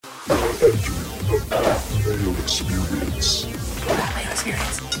Experience. Pat Mayo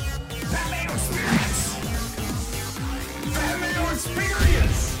Experience. Pat Mayo Experience. Pat Mayo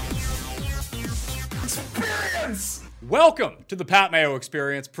Experience. Experience. Welcome to the Pat Mayo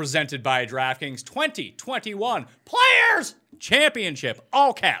Experience presented by DraftKings 2021 Players Championship.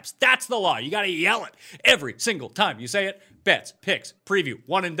 All caps. That's the law. You got to yell it every single time you say it. Bets, picks, preview,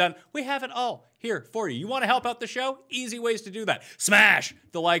 one and done. We have it all here for you. You want to help out the show? Easy ways to do that. Smash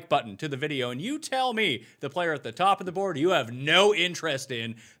the like button to the video and you tell me the player at the top of the board you have no interest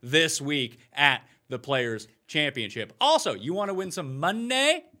in this week at the Players Championship. Also, you want to win some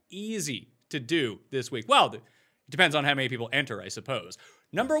money? Easy to do this week. Well, it depends on how many people enter, I suppose.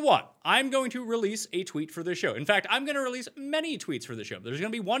 Number one, I'm going to release a tweet for the show. In fact, I'm going to release many tweets for the show. There's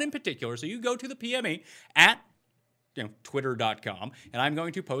going to be one in particular, so you go to the PME at twitter.com, and I'm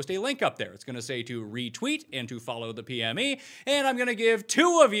going to post a link up there. It's going to say to retweet and to follow the PME, and I'm going to give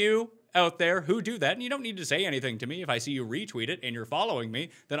two of you out there who do that, and you don't need to say anything to me. If I see you retweet it and you're following me,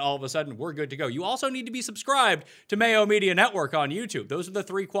 then all of a sudden we're good to go. You also need to be subscribed to Mayo Media Network on YouTube. Those are the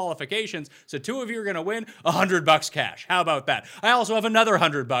three qualifications. So two of you are going to win $100 cash. How about that? I also have another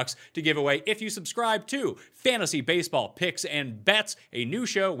 $100 to give away if you subscribe to Fantasy Baseball Picks and Bets, a new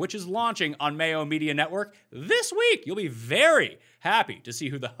show which is launching on Mayo Media Network this week. You'll be very happy to see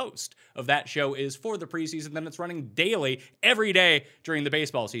who the host of that show is for the preseason. Then it's running daily, every day during the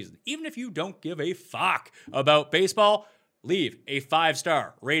baseball season. Even if you don't give a fuck about baseball, leave a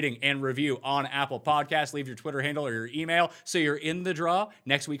 5-star rating and review on Apple Podcasts. Leave your Twitter handle or your email so you're in the draw.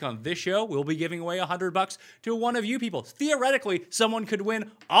 Next week on this show, we'll be giving away $100 to one of you people. Theoretically, someone could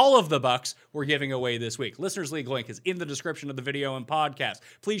win all of the bucks we're giving away this week. Listeners League link is in the description of the video and podcast.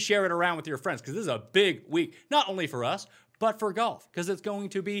 Please share it around with your friends because this is a big week, not only for us, but for golf, because it's going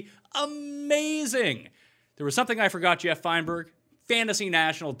to be amazing. There was something I forgot, Jeff Feinberg.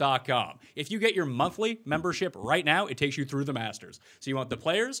 FantasyNational.com. If you get your monthly membership right now, it takes you through the Masters. So you want the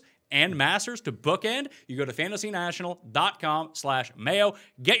Players and Masters to bookend, you go to FantasyNational.com/Mayo.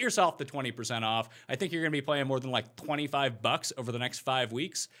 Get yourself the 20% off. I think you're going to be playing more than like $25 over the next 5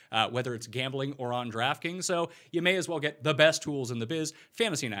 weeks, whether it's gambling or on DraftKings. So you may as well get the best tools in the biz.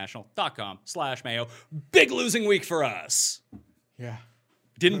 FantasyNational.com/Mayo. Big losing week for us. Yeah.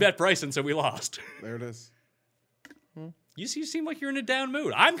 Didn't bet Bryson, so we lost. There it is. You seem like you're in a down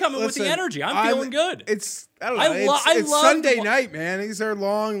mood. I'm coming with the energy. I'm feeling good. It's I don't know. It's Sunday night, man. These are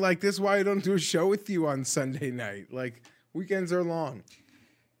long. Like this is why I don't do a show with you on Sunday night. Like weekends are long.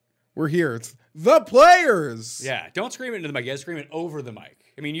 We're here. It's the Players. Yeah. Don't scream it into the mic. You gotta scream it over the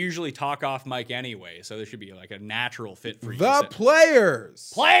mic. I mean, you usually talk off mic anyway, so there should be like a natural fit for you. The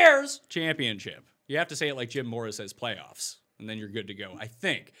Players. Players Championship. You have to say it like Jim Morris says playoffs. And then you're good to go, I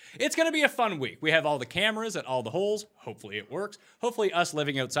think. It's going to be a fun week. We have all the cameras at all the holes. Hopefully it works. Hopefully us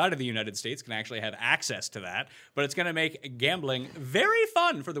living outside of the United States can actually have access to that. But it's going to make gambling very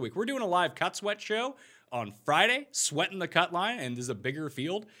fun for the week. We're doing a live Cut Sweat show on Friday, sweating the cut line, and there's a bigger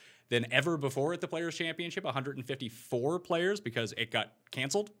field than ever before at the Players Championship, 154 players because it got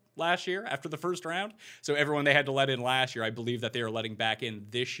canceled last year after the first round. So everyone they had to let in last year, I believe that they are letting back in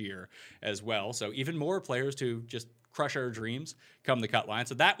this year as well. So even more players to just crush our dreams come the cut line.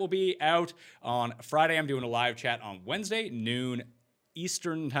 So that will be out on Friday. I'm doing a live chat on Wednesday, noon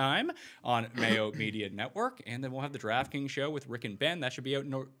Eastern time on Mayo Media Network. And then we'll have the DraftKings show with Rick and Ben. That should be out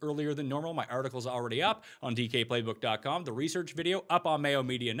earlier than normal. My article's already up on DKPlaybook.com. The research video up on Mayo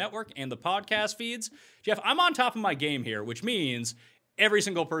Media Network and the podcast feeds. Jeff, I'm on top of my game here, which means every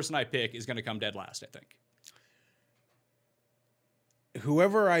single person I pick is going to come dead last, I think.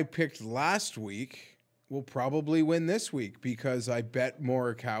 Whoever I picked last week will probably win this week because I bet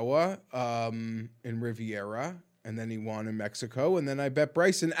Morikawa in Riviera, and then he won in Mexico, and then I bet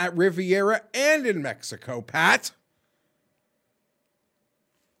Bryson at Riviera and in Mexico. Pat,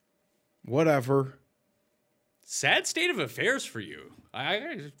 whatever. Sad state of affairs for you.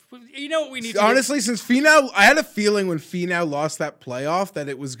 You know what we need to honestly do? Since Finau, I had a feeling when Finau lost that playoff that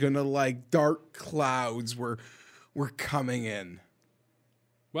it was gonna like dark clouds were coming in.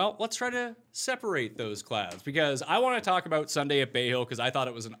 Well, let's try to separate those clouds because I want to talk about Sunday at Bay Hill because I thought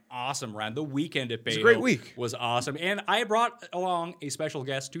it was an awesome round. The weekend at Bay Hill great week. Was awesome. And I brought along a special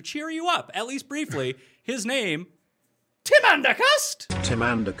guest to cheer you up, at least briefly. His name, Tim Andergust. Tim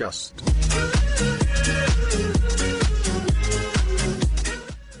Andergust.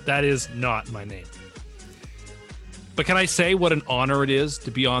 That is not my name. But can I say what an honor it is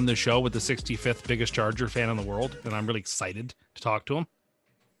to be on the show with the 65th biggest Charger fan in the world? And I'm really excited to talk to him.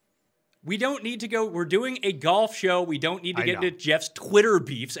 We don't need to go. We're doing a golf show. We don't need to get into Jeff's Twitter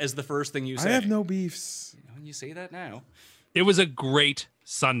beefs as the first thing you say. I have no beefs. You say that now. It was a great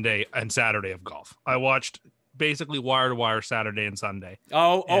Sunday and Saturday of golf. I watched basically wire to wire Saturday and Sunday.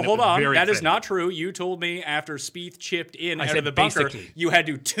 Oh, And it hold was on. very That is thin. not true. You told me after Spieth chipped in I out said of the bunker, basically. you had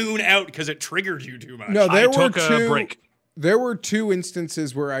to tune out because it triggered you too much. No, I there were took a two. break. There were two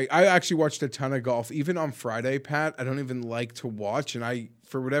instances where I actually watched a ton of golf, even on Friday, Pat. I don't even like to watch, and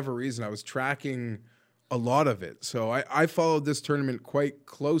for whatever reason, I was tracking a lot of it. So I followed this tournament quite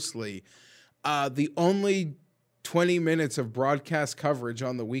closely. The only 20 minutes of broadcast coverage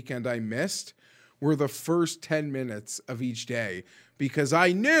on the weekend I missed were the first 10 minutes of each day, because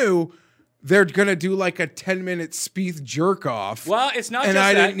I knew they're gonna do like a 10-minute Spieth jerk off. Well, it's not and just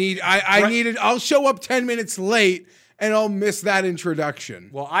I that. didn't need. I needed. I'll show up 10 minutes late, and I'll miss that introduction.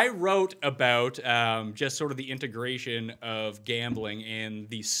 Well, I wrote about just sort of the integration of gambling in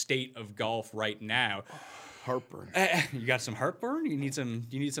the state of golf right now. Heartburn. You got some heartburn? You need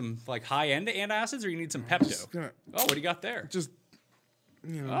some like high end antacids, or you need some Pepto? Gonna Oh, what do you got there? just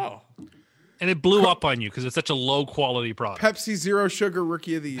Oh, And it blew up on you because it's such a low quality product. Pepsi Zero Sugar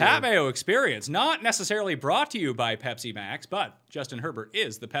Rookie of the Year. Pat Mayo Experience, not necessarily brought to you by Pepsi Max, but Justin Herbert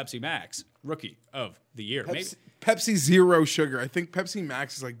is the Pepsi Max Rookie of the Year. Maybe. Pepsi Zero Sugar. I think Pepsi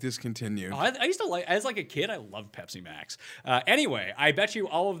Max is like discontinued. Oh, I used to like, as like a kid, I loved Pepsi Max. Anyway, I bet you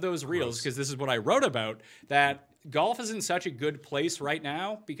all of those reels, because this is what I wrote about, that golf is in such a good place right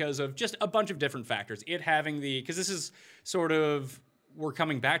now because of just a bunch of different factors. It having because this is sort of, we're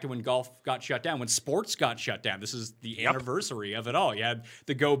coming back to when golf got shut down, when sports got shut down. This is the anniversary of it all. You had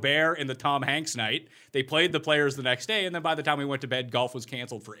the Gobert and the Tom Hanks night. They played the players the next day, and then by the time we went to bed, golf was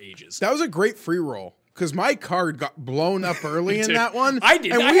canceled for ages. That was a great free roll, because my card got blown up early in Dude, that one. I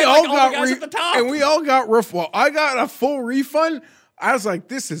did. And I we had, all like, all got the guys at the top. and we all got well, I got a full refund. I was like,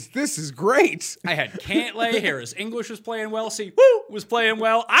 this is great. I had Cantlay, Harris English was playing well, Woo was playing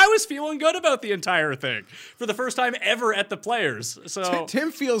well. I was feeling good about the entire thing for the first time ever at the Players. So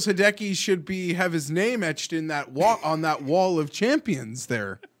Tim feels Hideki should have his name etched in that wall on that wall of champions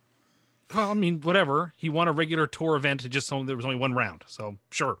there. Well, I mean, whatever. He won a regular tour event. There was only one round. So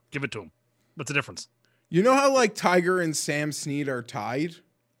sure, give it to him. What's the difference? You know how like Tiger and Sam Snead are tied?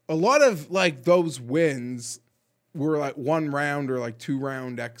 A lot of like those wins were like 1 round or like 2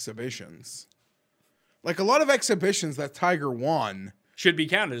 round exhibitions. Like a lot of exhibitions that Tiger won should be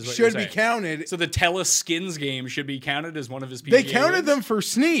counted as what you're should be saying. counted. So the Telus Skins game should be counted as one of his PGA They counted wins? them for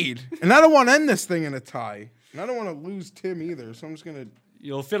Snead, and I don't want to end this thing in a tie. And I don't want to lose Tim either, so I'm just going to...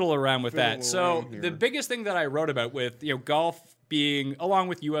 You'll fiddle around with that. Fiddle So around here. the biggest thing that I wrote about with golf being, along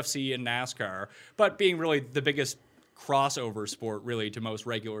with UFC and NASCAR, but being really the biggest crossover sport really to most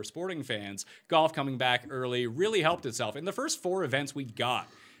regular sporting fans, golf coming back early really helped itself. And the first 4 events we got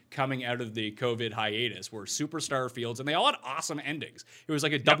coming out of the COVID hiatus were superstar fields, and they all had awesome endings. It was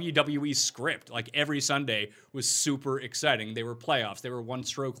like a WWE script. Like every Sunday was super exciting. They were playoffs. They were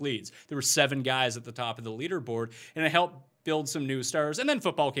 1-stroke leads. There were 7 guys at the top of the leaderboard, and it helped build some new stars. And then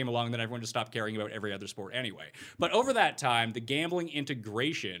football came along, and then everyone just stopped caring about every other sport anyway. But over that time, the gambling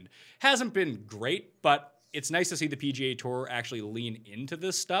integration hasn't been great, but it's nice to see the PGA Tour actually lean into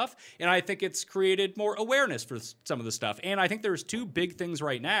this stuff, and I think it's created more awareness for some of the stuff. And I think there's 2 big things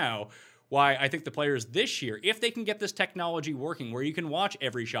right now why I think the Players this year, if they can get this technology working where you can watch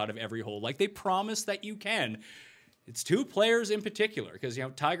every shot of every hole like they promise that you can, it's 2 players in particular, because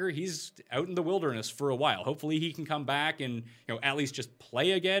Tiger, he's out in the wilderness for a while. Hopefully he can come back and at least just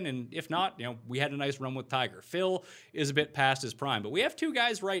play again, and if not, we had a nice run with Tiger. Phil is a bit past his prime, but we have 2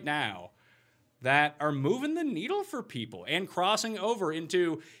 guys right now that are moving the needle for people and crossing over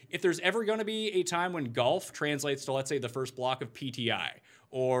into, if there's ever going to be a time when golf translates to, let's say, the first block of PTI,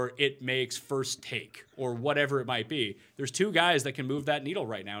 or it makes first take, or whatever it might be, there's 2 guys that can move that needle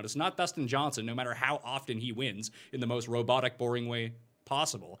right now. And it's not Dustin Johnson, no matter how often he wins in the most robotic, boring way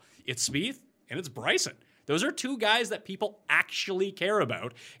possible. It's Spieth and it's Bryson. Those are 2 guys that people actually care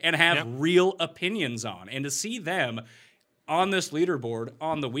about and have real opinions on. And to see them on this leaderboard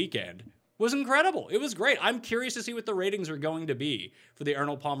on the weekend was incredible. It was great. I'm curious to see what the ratings are going to be for the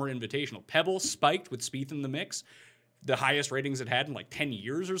Arnold Palmer Invitational. Pebble spiked with Spieth in the mix, the highest ratings it had in like 10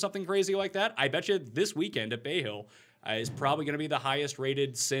 years or something crazy like that. I bet you this weekend at Bay Hill is probably going to be the highest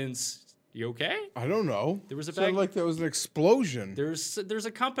rated since. You okay? I don't know. There was a Sounded bag. like there was an explosion. There's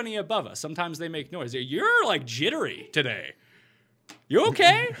a company above us. Sometimes they make noise. You're like jittery today. You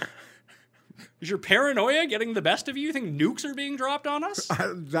okay? Is your paranoia getting the best of you? You think nukes are being dropped on us?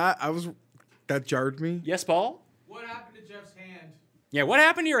 That jarred me. Yes, Paul? What happened to Jeff's hand? Yeah, what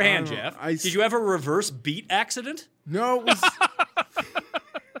happened to your hand, don't know. Jeff? I s- Did you have a reverse beat accident? No, it was.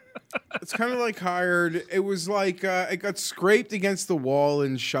 It's kind of like hired. It was like it got scraped against the wall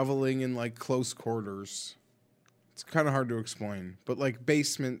and shoveling in like close quarters. It's kind of hard to explain, but like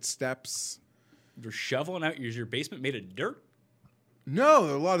basement steps. You're shoveling out. Is your basement made of dirt? No,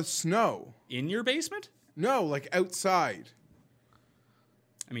 there's a lot of snow. In your basement? No, like outside.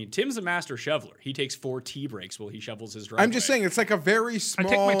 I mean, Tim's a master shoveler. He takes 4 tea breaks while he shovels his driveway. I'm just saying, it's like a very small.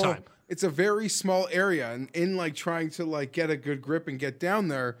 take my time. It's a very small area, and in like trying to like get a good grip and get down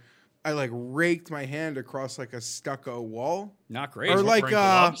there, I like raked my hand across like a stucco wall. Not great. Or like Wearing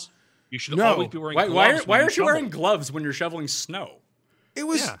gloves? You should no. always be wearing Why gloves. why when aren't you shovel. wearing gloves when you're shoveling snow? It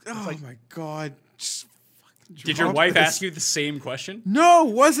was. Yeah, it's oh like- my god! Just fucking Did your drop wife this. ask you the same question? No,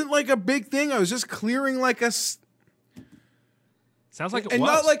 it wasn't like a big thing. I was just clearing like Sounds like it and was.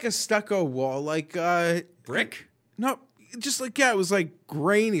 not like a stucco wall, like Brick? no, just like it was like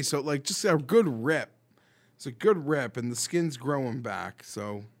grainy, so like just a good rip. It's a good rip, and the skin's growing back.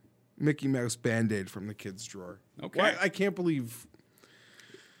 So, Mickey Mouse Band-Aid from the kids' drawer. Okay. Why, I can't believe.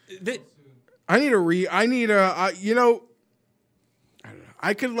 The- I need a. You know. I don't know.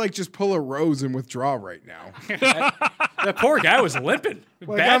 I could like just pull a rose and withdraw right now. that poor guy was limping.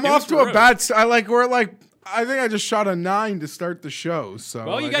 Like Bad I'm news off to for a Rose. bad. I think I just shot a 9 to start the show. So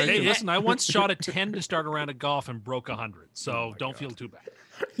Well, you like, got- I Hey, can- listen, I once shot a 10 to start a round of golf and broke 100, so don't feel too bad.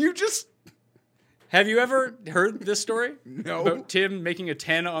 you just Have you ever heard this story? No. About Tim making a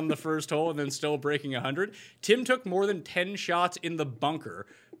 10 on the first hole and then still breaking 100? Tim took more than 10 shots in the bunker,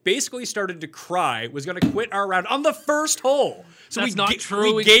 basically started to cry, was going to quit our round on the first hole. So That's not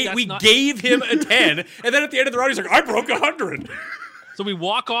true. We, That's not- gave him a 10, and then at the end of the round, he's like, I broke 100. So we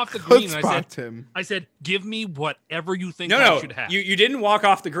walk off the green, and spot, Tim. I said, give me whatever you think No, I no, should have. you didn't walk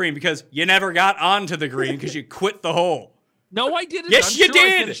off the green because you never got onto the green because you quit the hole. No, I didn't. Yes, I'm you sure I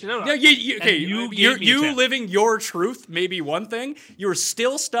did. finished it out. No, okay, And you gave you're, me a 10. living your truth may be one thing. You were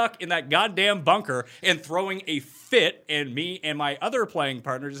still stuck in that goddamn bunker and throwing a fit. And me and my other playing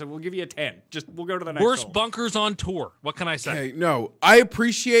partner just said, "We'll give you a 10. Just we'll go to the next Worst hole." bunkers on tour. What can I say? Hey, no, I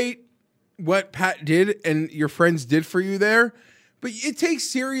appreciate what Pat did and your friends did for you there, but it takes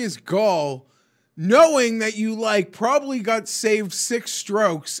serious gall knowing that you like probably got saved 6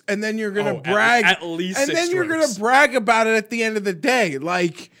 strokes and then you're gonna Oh, brag at least and 6 then you're strokes. gonna brag about it at the end of the day,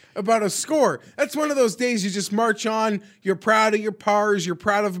 like about a score. That's one of those days you just march on. You're proud of your pars. You're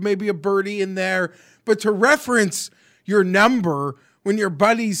proud of maybe a birdie in there, but to reference your number when your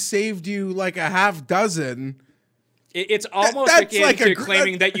buddies saved you like a half dozen. It's almost that's akin like to a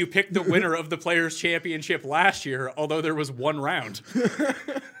claiming that you picked the winner of the Players' Championship last year, although there was one round.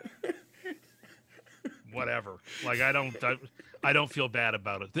 Whatever. Like I don't feel bad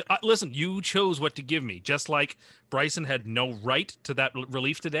about it. Listen, you chose what to give me. Just like Bryson had no right to that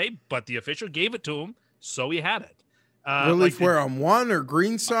relief today, but the official gave it to him, so he had it. Relief where on one or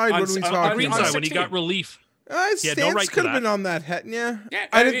green side? What are we on talking green on about? side when he 16. got relief. His He had stance no right to could have that. been on that het, yeah. Yeah,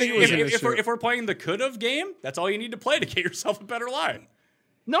 I didn't think it was an if issue. we're playing the could have game, that's all you need to play to get yourself a better line.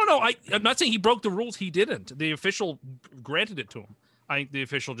 No, I'm not saying he broke the rules. He didn't. The official granted it to him. I think the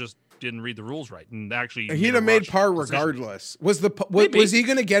official just didn't read the rules right and actually He'd have made par decision. regardless. Was Maybe. he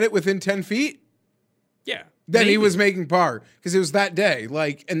going to get it within 10 feet? Yeah. Then he Maybe. was making par because it was that day.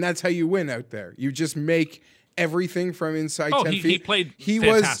 Like, and that's how you win out there. You just make everything from inside 10 he feet. played He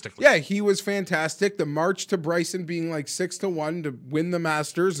fantastically. he was fantastic. The march to Bryson being like 6-1 to win the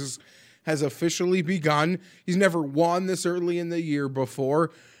Masters has officially begun. He's never won this early in the year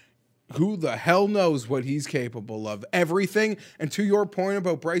before. Who the hell knows what he's capable of? Everything. And to your point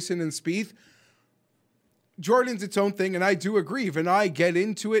about Bryson and Spieth, Jordan's its own thing, and I do agree. And I get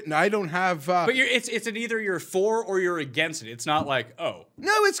into it, and I don't have. But it's an either you're for or you're against it. It's not like, oh,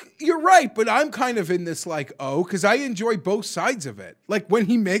 No, you're right, but I'm kind of in this like because I enjoy both sides of it. Like when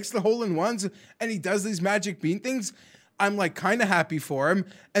he makes the hole-in-ones and he does these magic bean things, I'm like kind of happy for him.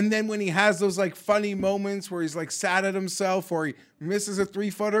 And then when he has those like funny moments where he's like sad at himself or he misses a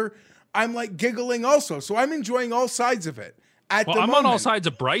 3-footer, I'm like giggling also. So I'm enjoying all sides of it. Well, the I'm moment. on all sides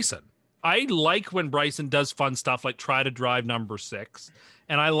of Bryson. I like when Bryson does fun stuff like try to drive number 6.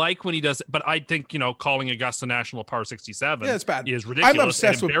 And I like when he does, but I think, calling Augusta National par 67 Yeah, it's bad. is I'm ridiculous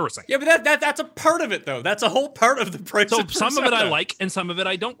obsessed and with- embarrassing. yeah, but that's a part of it though. That's a whole part of the price. So some of it I like and some of it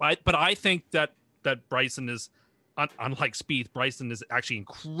I don't like, but I think that Bryson is, unlike Spieth, Bryson is actually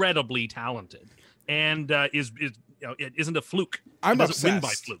incredibly talented and it isn't a fluke. I'm He doesn't obsessed. win by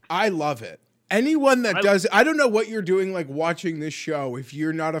fluke. I love it. Anyone that does, I don't know what you're doing, like watching this show, if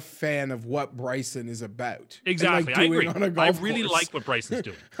you're not a fan of what Bryson is about. and, Exactly. like, I doing agree. on a I golf really course. like what Bryson's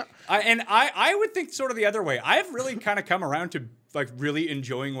doing. I would think sort of the other way. I've really kind of come around to like really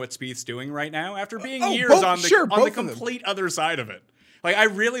enjoying what Spieth's doing right now after being years both- on the sure, on the both of them. complete other side of it. Like I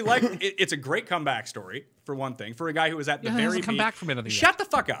really like it. It's a great comeback story for one thing for a guy who was at the Yeah, he very hasn't come peak. back from anything yet. Shut the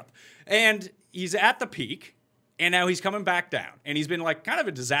fuck up. And he's at the peak. And now he's coming back down. And he's been like kind of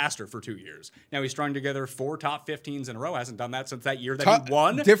a disaster for 2 years. Now he's strung together 4 top 15s in a row. Hasn't done that since that year that he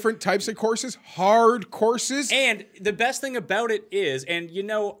won. Different types of courses, hard courses. And the best thing about it is, and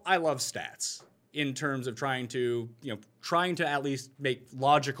I love stats in terms of trying to at least make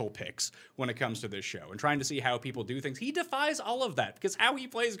logical picks when it comes to this show and trying to see how people do things. He defies all of that because how he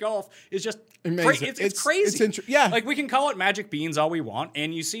plays golf is just it's crazy. Like we can call it magic beans all we want,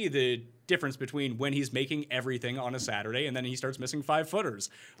 and you see the difference between when he's making everything on a Saturday and then he starts missing 5-footers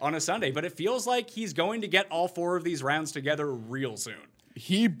on a Sunday. But it feels like he's going to get all 4 of these rounds together real soon.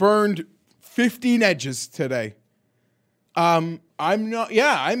 He burned 15 edges today. I'm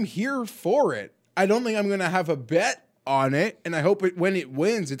here for it. I don't think I'm going to have a bet on it, and I hope when it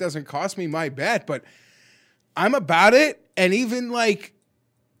wins, it doesn't cost me my bet, but I'm about it. And even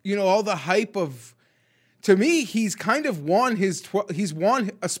all the hype of, to me, he's kind of won he's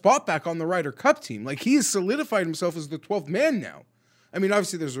won a spot back on the Ryder Cup team. Like, he has solidified himself as the 12th man now. I mean,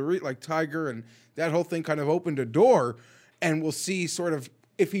 obviously there's Tiger, and that whole thing kind of opened a door, and we'll see sort of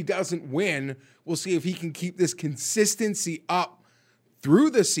if he doesn't win, we'll see if he can keep this consistency up through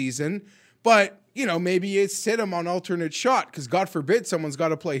the season. But maybe it's sit him on alternate shot because God forbid someone's got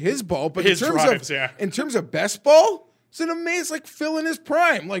to play his ball. But in terms of best ball, it's an amazing, like Phil in his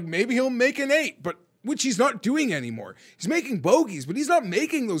prime. Like maybe he'll make an 8, but which he's not doing anymore. He's making bogeys, but he's not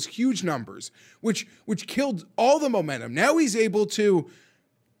making those huge numbers, which killed all the momentum. Now he's able to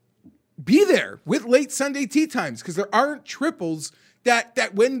be there with late Sunday tee times because there aren't triples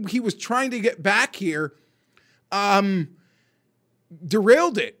that when he was trying to get back here,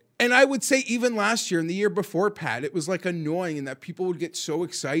 derailed it. And I would say even last year and the year before, Pat, it was like annoying in that people would get so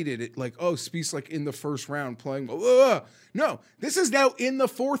excited. Spieth's like in the first round playing. No, this is now in the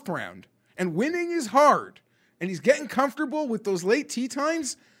 4th round. And winning is hard. And he's getting comfortable with those late tee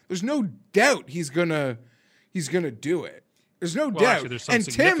times. There's no doubt he's gonna do it. There's no doubt. Actually, there's some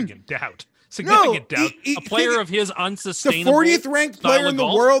significant doubt. A player of his unsustainable. The 40th ranked player in the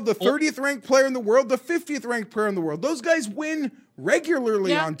world, the 30th ranked player in the world, the 50th ranked player in the world. Those guys win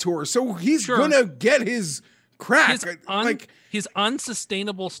regularly on tour, so he's gonna get his crack. His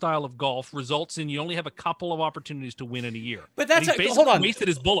unsustainable style of golf results in you only have a couple of opportunities to win in a year. But that's basically hold on. Wasted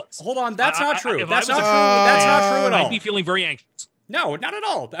his bullets. Hold on, that's not true. That's not true. That's not true at all. I'd be feeling very anxious. No, not at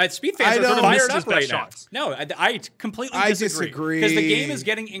all. Speed fans are sort of fired up right now. No, I completely disagree. Because the game is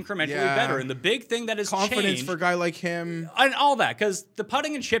getting incrementally better. And the big thing that has confidence changed, for a guy like him. And all that, because the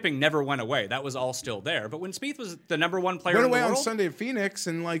putting and chipping never went away. That was all still there. But when Spieth was the number 1 player in the world. Went away on Sunday at Phoenix.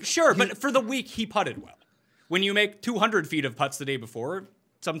 And Sure, but for the week, he putted well. When you make 200 feet of putts the day before,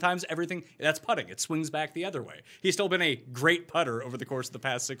 sometimes everything, that's putting. It swings back the other way. He's still been a great putter over the course of the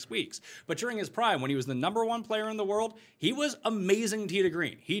past 6 weeks. But during his prime, when he was the number 1 player in the world, he was amazing tee to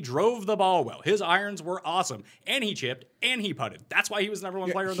green. He drove the ball well. His irons were awesome. And he chipped and he putted. That's why he was the number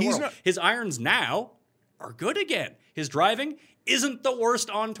 1 player in the world. His irons now are good again. His driving isn't the worst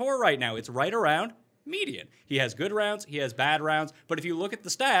on tour right now. It's right around median. He has good rounds. He has bad rounds. But if you look at the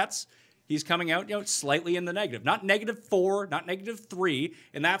stats, he's coming out, slightly in the negative. Not -4, not -3,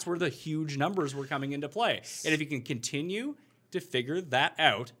 and that's where the huge numbers were coming into play. And if you can continue to figure that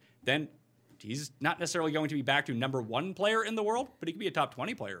out, then he's not necessarily going to be back to number 1 player in the world, but he could be a top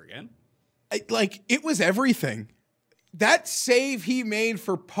 20 player again. It was everything. That save he made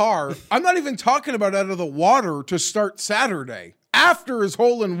for par, I'm not even talking about out of the water to start Saturday. After his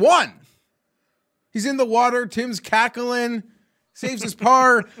hole-in-one. He's in the water, Tim's cackling, saves his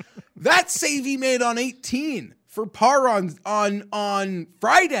par. That save he made on 18 for par on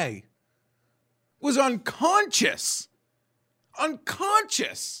Friday was unconscious.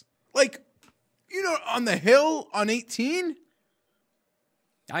 Unconscious. On the hill on 18.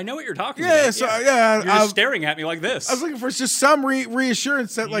 I know what you're talking about. You're just staring at me like this. I was looking for just some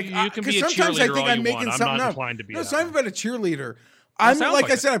reassurance that you can be a sometimes I think I'm making something up. I'm not inclined to be. No, it's not even about a cheerleader. I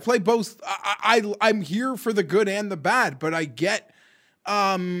said, I play both. I'm here for the good and the bad, but I get,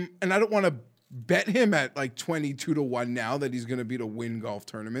 and I don't want to bet him at 22-1 now that he's going to be to win golf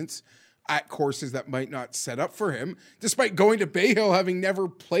tournaments at courses that might not set up for him, despite going to Bay Hill, having never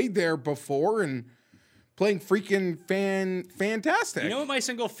played there before and playing freaking fantastic. You know what my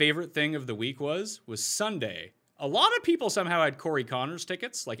single favorite thing of the week was Sunday. A lot of people somehow had Corey Connors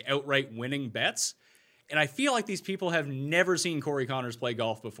tickets, outright winning bets. And I feel like these people have never seen Corey Connors play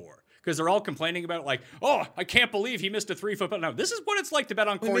golf before because they're all complaining about I can't believe he missed a 3-foot putt. No, this is what it's like to bet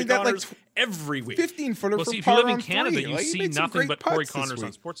on Corey Connors every week. 15-footer for par. If you live in Canada, you see nothing but Corey Connors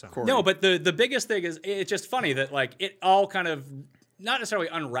on SportsCenter. No, but the biggest thing is it's just funny that it all kind of not necessarily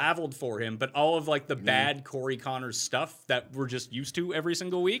unraveled for him, but all of like the bad Corey Connors stuff that we're just used to every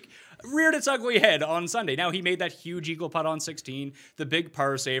single week reared its ugly head on Sunday. Now he made that huge eagle putt on 16, the big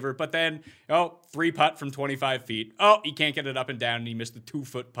par saver, but then, 3-putt from 25 feet. Oh, he can't get it up and down, and he missed the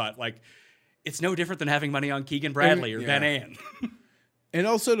 2-foot putt. Like, it's no different than having money on Keegan Bradley or Ben Ann. And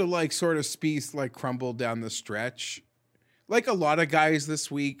also to like sort of Spieth like crumble down the stretch. Like a lot of guys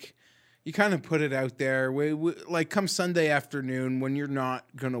this week, you kind of put it out there. Like come Sunday afternoon when you're not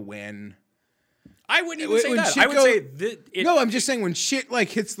going to win. I wouldn't even say that. I would say no, I'm just saying when shit like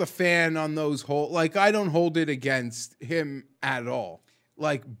hits the fan on those holes, like I don't hold it against him at all.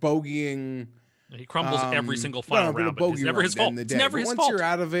 Like bogeying. He crumbles every single final round, but it's never his fault. It's never his fault. Once you're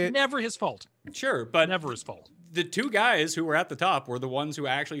out of it. Never his fault. Sure, but never his fault. The two guys who were at the top were the ones who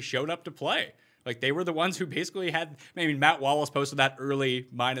actually showed up to play. Like, they were the ones who basically had, I mean, Matt Wallace posted that early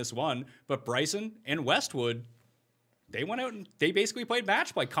 -1, but Bryson and Westwood, they went out and they basically played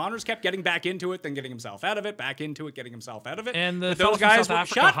match play. Connors kept getting back into it, then getting himself out of it, back into it, getting himself out of it. And the those guys were,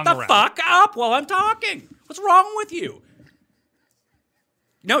 shut the fuck up while I'm talking. What's wrong with you?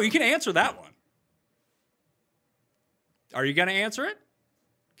 No, you can answer that one. Are you going to answer it?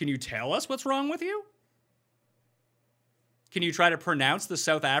 Can you tell us what's wrong with you? Can you try to pronounce the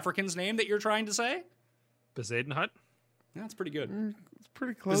South African's name that you're trying to say? Bezuidenhout? That's pretty good. It's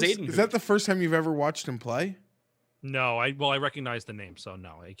pretty close. Bezuidenhout. Is that the first time you've ever watched him play? No, I recognize the name, so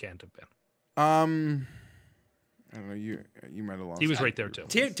no, it can't have been. I don't know. You might have lost. He was right there too.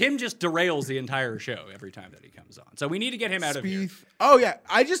 Tim just derails the entire show every time that he comes on. So we need to get him out of here. Oh yeah,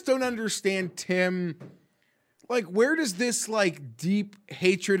 I just don't understand Tim. Like, where does this like deep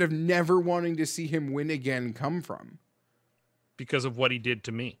hatred of never wanting to see him win again come from? Because of what he did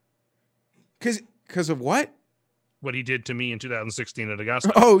to me. Because of what? What he did to me in 2016 at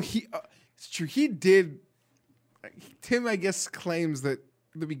Augusta. Oh, it's true. He did. Tim, I guess, claims that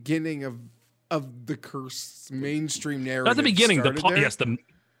the beginning of the curse mainstream narrative. Not the beginning. The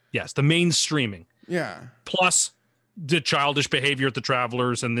mainstreaming. Yeah. Plus the childish behavior at the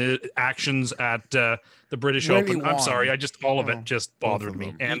Travelers and the actions at the British Open. I'm sorry, all of it just bothered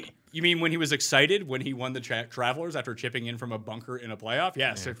me. And you mean when he was excited when he won the Travelers after chipping in from a bunker in a playoff?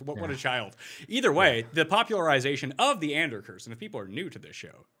 Yes. What a child. Either way, the popularization of the Ander curse, and if people are new to this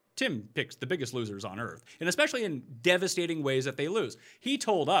show, Tim picks the biggest losers on earth, and especially in devastating ways that they lose. He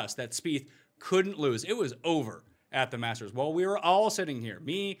told us that Spieth couldn't lose. It was over at the Masters. Well, we were all sitting here,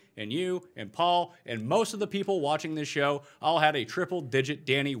 me and you and Paul, and most of the people watching this show all had a triple-digit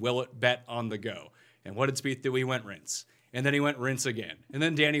Danny Willett bet on the go. And what did Spieth do? He went rinse. And then he went rinse again. And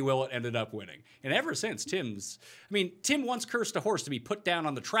then Danny Willett ended up winning. And ever since, Tim once cursed a horse to be put down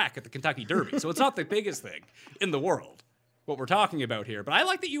on the track at the Kentucky Derby. So it's not the biggest thing in the world, what we're talking about here. But I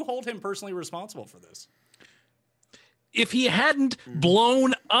like that you hold him personally responsible for this. If he hadn't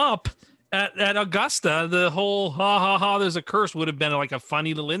blown up at Augusta, the whole there's a curse would have been like a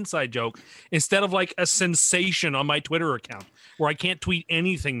funny little inside joke instead of like a sensation on my Twitter account where I can't tweet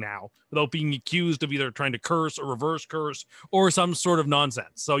anything now without being accused of either trying to curse or reverse curse or some sort of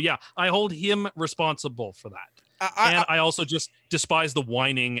nonsense. So yeah, I hold him responsible for that. I also just despise the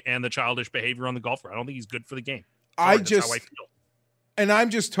whining and the childish behavior on the golfer. I don't think he's good for the game. Sorry, that's how I feel. And I'm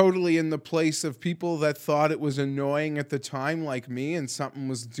just totally in the place of people that thought it was annoying at the time, like me, and something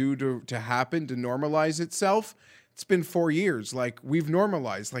was due to happen to normalize itself. It's been 4 years. Like, we've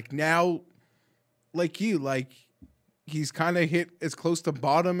normalized. Like, now, like you, like, he's kind of hit as close to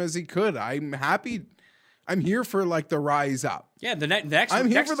bottom as he could. I'm happy. I'm here for, like, the rise up. Yeah, the next. I'm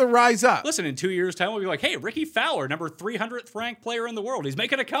here for the rise up. Listen, in 2 years' time, we'll be like, hey, Ricky Fowler, number 300th ranked player in the world. He's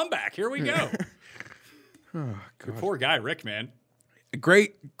making a comeback. Here we go. Oh, God. Poor guy, Rick, man. A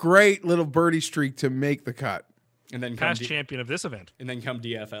great little birdie streak to make the cut. And then past champion of this event. And then come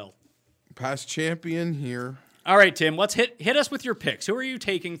DFL. Past champion here. All right, Tim, let's hit us with your picks. Who are you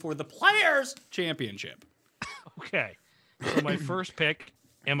taking for the Players Championship? Okay. So my first pick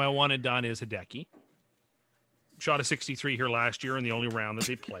and my one and done is Hideki. Shot a 63 here last year in the only round that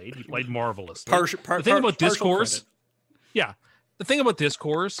they played. He played marvelously. The thing about this course, the thing about this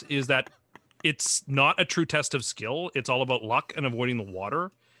course is that it's not a true test of skill. It's all about luck and avoiding the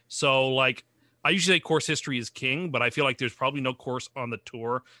water. So, like, I usually say course history is king, but I feel like there's probably no course on the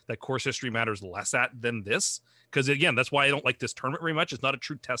tour that course history matters less at than this. Because, again, that's why I don't like this tournament very much. It's not a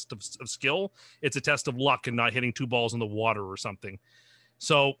true test of skill. It's a test of luck and not hitting 2 balls in the water or something.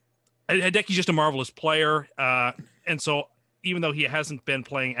 So, Hideki's just a marvelous player. And so, even though he hasn't been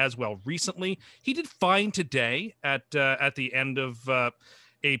playing as well recently, he did fine today at the end of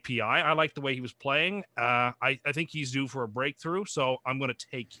API. I like the way he was playing. I think he's due for a breakthrough, so I'm going to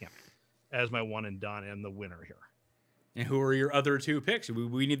take him as my one and done and the winner here. And who are your other two picks?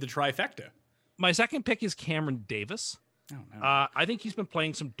 We need the trifecta. My second pick is Cameron Davis. Oh, no. I think he's been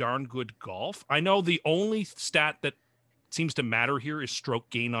playing some darn good golf. I know the only stat that seems to matter here is stroke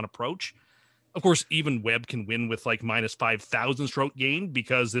gain on approach. Of course, even Webb can win with like minus 5,000 stroke gain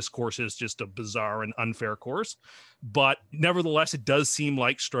because this course is just a bizarre and unfair course. But nevertheless, it does seem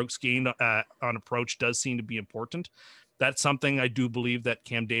like strokes gained on approach does seem to be important. That's something I do believe that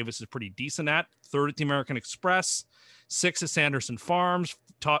Cam Davis is pretty decent at. Third at the American Express, 6th at Sanderson Farms,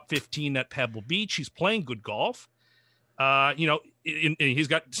 top 15 at Pebble Beach. He's playing good golf. He's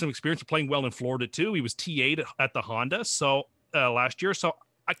got some experience of playing well in Florida too. He was T8 at the Honda last year. So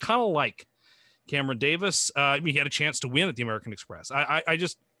I kind of like Cameron Davis. He had a chance to win at the American Express. I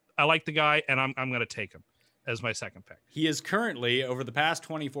like the guy, and I'm going to take him as my second pick. He is currently, over the past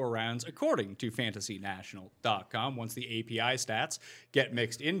 24 rounds, according to FantasyNational.com, once the API stats get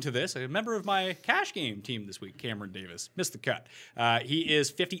mixed into this, a member of my cash game team this week, Cameron Davis, missed the cut. He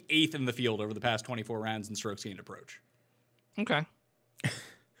is 58th in the field over the past 24 rounds in strokes gained approach. Okay.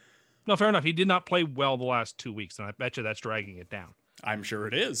 No, fair enough. He did not play well the last 2 weeks, and I bet you that's dragging it down. I'm sure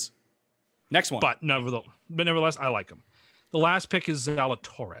it is. Next one. But nevertheless, I like him. The last pick is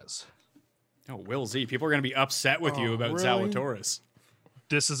Zalatoris. Oh, Will Z. People are going to be upset with you about really? Zalatoris.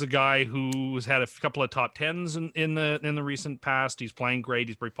 This is a guy who's had a couple of top tens in the recent past. He's playing great.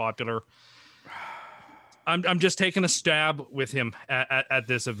 He's very popular. I'm just taking a stab with him at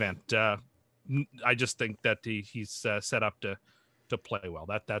this event. I just think that he's set up to play well.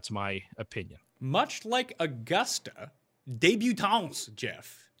 That's my opinion. Much like Augusta, debutants,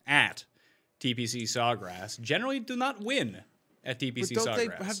 Jeff, at TPC Sawgrass generally do not win at TPC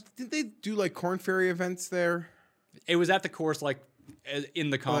Sawgrass. Did they do like Corn Ferry events there? It was at the course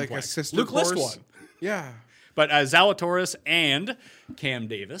in the complex. Like a sister Luke course? List won. Yeah. But Zalatoris and Cam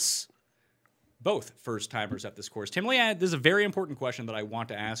Davis, both first-timers at this course. Tim Lee, this is a very important question that I want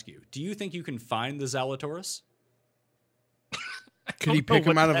to ask you. Do you think you can find the Zalatoris? Could he pick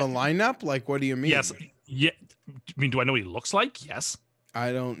him out of a lineup? Like, what do you mean? Yes. Yeah. I mean, do I know what he looks like? Yes.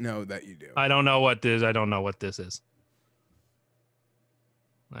 I don't know that you do. I don't know what this is.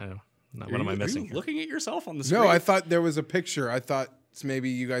 What am I missing? Are you looking at yourself on the No, screen? I thought there was a picture. I thought maybe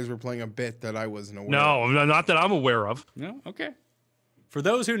you guys were playing a bit that I wasn't aware of. No, not that I'm aware of. No? Okay. For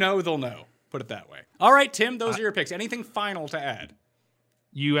those who know, they'll know. Put it that way. All right, Tim, those are your picks. Anything final to add?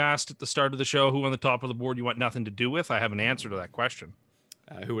 You asked at the start of the show who on the top of the board you want nothing to do with. I have an answer to that question.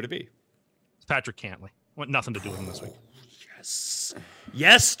 Who would it be? It's Patrick Cantley. Want nothing to do with him this week.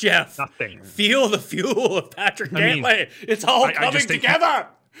 Yes, Jeff. Nothing. Feel the fuel of Patrick Cantley. It's all I coming just think together.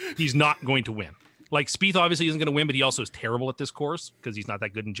 He's not going to win. Like, Spieth obviously isn't going to win, but he also is terrible at this course because he's not that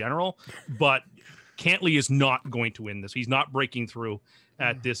good in general. But Cantley is not going to win this. He's not breaking through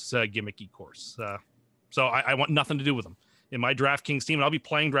at this gimmicky course. So I want nothing to do with him. In my DraftKings team, and I'll be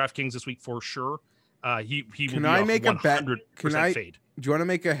playing DraftKings this week for sure. He will Can be I a make a bet? 100% fade. Do you want to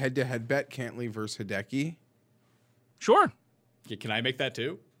make a head-to-head bet? Cantley versus Hideki? Sure. Yeah, can I make that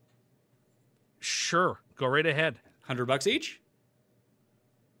too? Sure. Go right ahead. $100 each?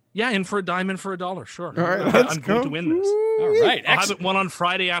 Yeah, in for a dime, in for a dollar. Sure. All right, let's I'm going to win this. All right. I'll have it one on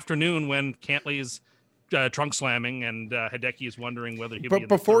Friday afternoon when Cantley is trunk slamming and Hideki is wondering whether he'll be in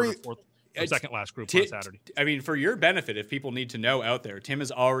the third or fourth or second last group on Saturday. I mean, for your benefit, if people need to know out there, Tim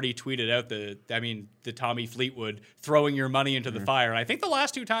has already tweeted out the Tommy Fleetwood throwing your money into the fire. And I think the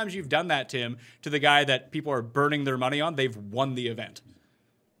last two times you've done that, Tim, to the guy that people are burning their money on, they've won the event.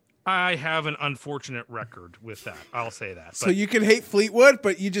 I have an unfortunate record with that. I'll say that. So you can hate Fleetwood,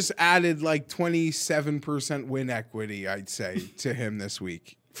 but you just added like 27% win equity, I'd say, to him this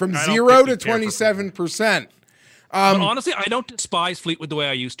week. From 0 to 27%. But honestly, I don't despise Fleetwood the way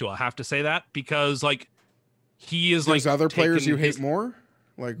I used to. I'll have to say that because, like, he is There's like other players you hate more?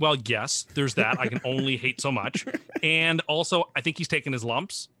 Like, well, yes, there's that. I can only hate so much. And also, I think he's taken his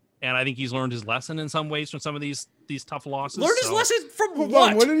lumps. And I think he's learned his lesson in some ways from some of these tough losses. Learned his lesson from hold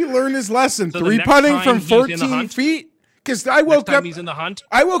what? on, when did he learn his lesson? So 3-putting from 14 feet? Because I woke up. He's in the hunt.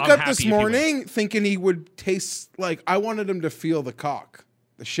 I woke up this morning thinking he would taste like I wanted him to feel the cock,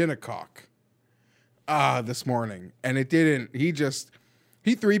 the shinnecock. This morning, and it didn't. He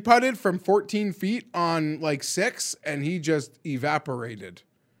 3-putted from 14 feet on like 6, and he just evaporated.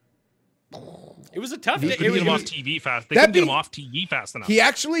 It was a tough They day. couldn't get him off TV fast. They couldn't get him off TV fast enough. He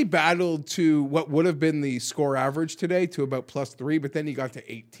actually battled to what would have been the score average today to about +3, but then he got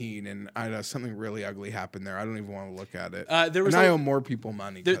to 18, and something really ugly happened there. I don't even want to look at it. I owe more people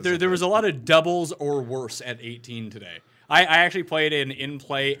money. There was a lot of doubles or worse at 18 today. I actually played an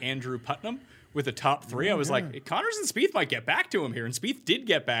in-play Andrew Putnam with the top 3. I was like, Connors and Spieth might get back to him here, and Spieth did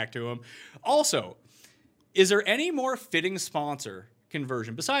get back to him. Also, Is there any more fitting sponsor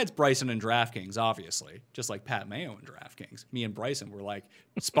conversion besides Bryson and DraftKings, obviously, just like Pat Mayo and DraftKings? Me and Bryson were like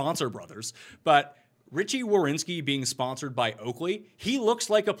sponsor brothers. But Richie Warinsky being sponsored by Oakley, he looks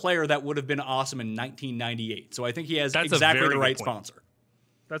like a player that would have been awesome in 1998. So I think he has exactly the right sponsor.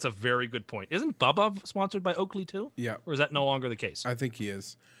 That's a very good point. Isn't Bubba sponsored by Oakley too? Yeah. Or is that no longer the case? I think he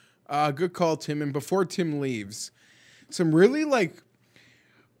is. Good call, Tim. And before Tim leaves, some really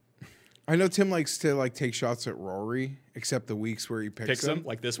I know Tim likes to take shots at Rory, except the weeks where he picks him,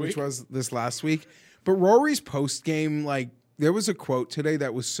 like this which week, was this last week. But Rory's post game, there was a quote today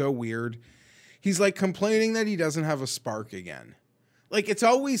that was so weird. He's complaining that he doesn't have a spark again. It's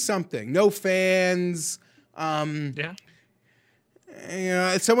always something. No fans. Yeah.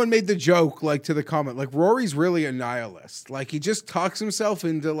 Someone made the joke to the comment Rory's really a nihilist. He just talks himself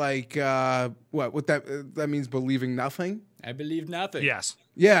into what that means, believing nothing. I believe nothing. Yes.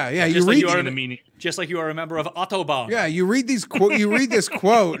 Yeah. Just Just like you are a member of Autobahn. Yeah, you read these you read this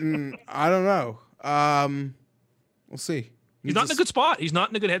quote, and I don't know. We'll see. He's not in a good spot. He's not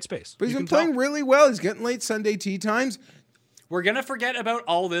in a good headspace. But he's been playing really well. He's getting late Sunday tee times. We're going to forget about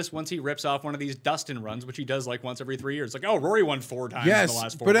all this once he rips off one of these Dustin runs, which he does once every 3 years. Rory won 4 times in the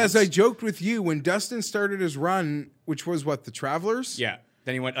last 4 but months. as I joked with you, when Dustin started his run, which was the Travelers? Yeah.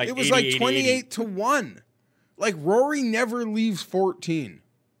 Then he went it was 80, 28 to 1. Rory never leaves 14.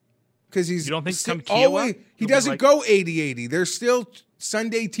 Because he's You don't think come Kiowa? He doesn't go 80-80. There's still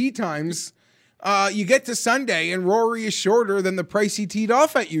Sunday tee times. You get to Sunday, and Rory is shorter than the price he teed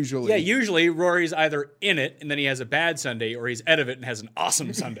off at usually. Yeah, usually Rory's either in it, and then he has a bad Sunday, or he's out of it and has an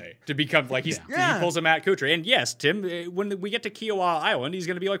awesome Sunday to become he pulls a Matt Kuchar. And yes, Tim, when we get to Kiowa Island, he's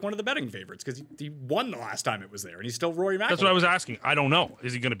going to be one of the betting favorites because he won the last time it was there, and he's still Rory McIlroy. That's what I was asking. I don't know.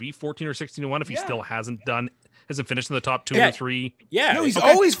 Is he going to be 14 or 16 to 1 if he still hasn't finished in the top 2 or 3? Yeah. No, he's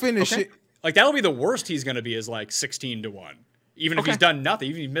always finished it. That'll be the worst he's going to be is 16 to 1. Even if he's done nothing,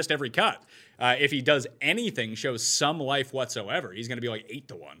 even if he missed every cut. If he does anything, shows some life whatsoever, he's going to be 8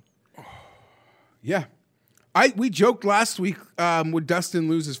 to 1. Yeah. We joked last week, would Dustin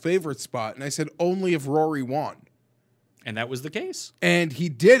lose his favorite spot? And I said only if Rory won. And that was the case. And he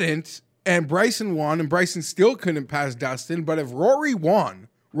didn't, and Bryson won, and Bryson still couldn't pass Dustin. But if Rory won,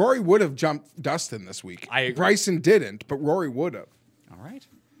 Rory would have jumped Dustin this week. I agree. Bryson didn't, but Rory would have. All right.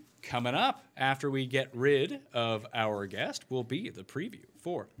 Coming up, after we get rid of our guest, will be the preview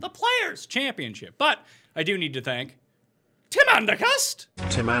for the Players' Championship. But I do need to thank Tim Andergust.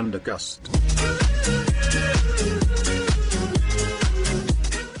 Tim Andergust.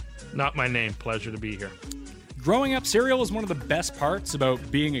 Not my name. Pleasure to be here. Growing up, cereal is one of the best parts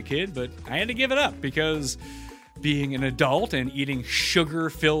about being a kid, but I had to give it up because being an adult and eating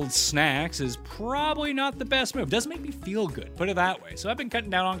sugar-filled snacks is probably not the best move. Doesn't make me feel good, put it that way. So I've been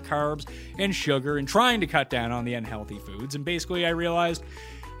cutting down on carbs and sugar and trying to cut down on the unhealthy foods. And basically I realized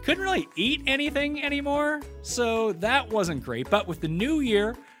couldn't really eat anything anymore. So that wasn't great. But with the new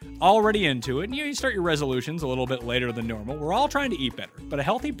year already into it, and you start your resolutions a little bit later than normal. We're all trying to eat better. But a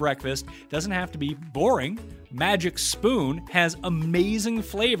healthy breakfast doesn't have to be boring. Magic Spoon has amazing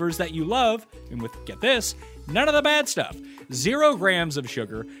flavors that you love. And with, get this, none of the bad stuff. 0 grams of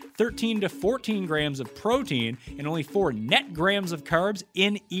sugar, 13 to 14 grams of protein, and only 4 net grams of carbs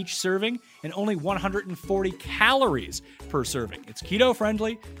in each serving, and only 140 calories per serving. It's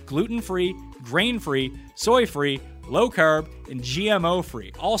keto-friendly, gluten-free, grain-free, soy-free, low-carb, and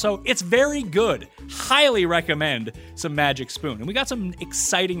GMO-free. Also, it's very good. Highly recommend some Magic Spoon. And we got some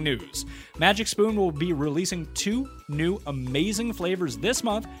exciting news. Magic Spoon will be releasing 2 new amazing flavors this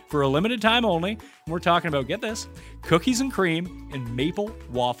month for a limited time only. And we're talking about, get this, cookies and cream and maple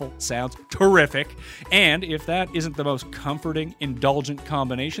waffle. Sounds terrific. And if that isn't the most comforting, indulgent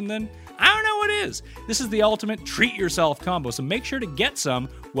combination, then I don't know what is. This is the ultimate treat yourself combo, so make sure to get some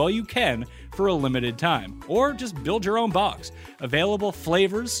while you can for a limited time. Or just build your own box. Available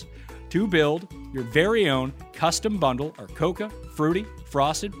flavors to build your very own custom bundle are coca, fruity,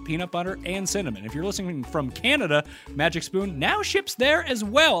 frosted, peanut butter, and cinnamon. If you're listening from Canada, Magic Spoon now ships there as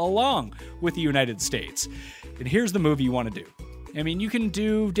well, along with the United States. And here's the move you want to do. I mean, you can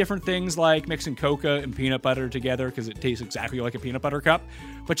do different things like mixing coca and peanut butter together because it tastes exactly like a peanut butter cup,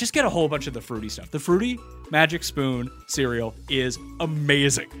 but just get a whole bunch of the fruity stuff. The Fruity Magic Spoon cereal is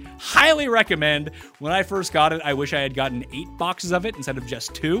amazing. Highly recommend. When I first got it, I wish I had gotten 8 boxes of it instead of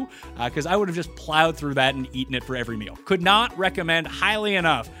just 2, because I would have just plowed through that and eaten it for every meal. Could not recommend highly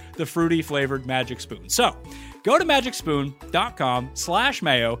enough the fruity flavored Magic Spoon. So, Go to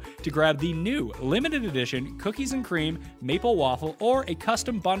magicspoon.com/mayo to grab the new limited edition cookies and cream maple waffle or a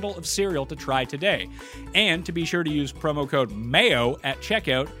custom bundle of cereal to try today. And to be sure to use promo code MAYO at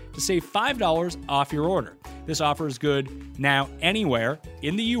checkout to save $5 off your order. This offer is good now anywhere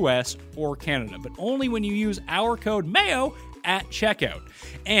in the US or Canada, but only when you use our code MAYO at checkout.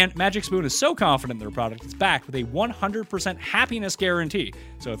 And Magic Spoon is so confident in their product, it's backed with a 100% happiness guarantee.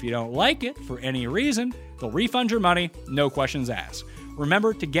 So if you don't like it for any reason, they'll refund your money, no questions asked.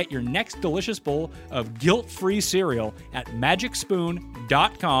 Remember to get your next delicious bowl of guilt-free cereal at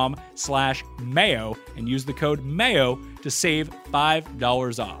magicspoon.com/mayo and use the code MAYO to save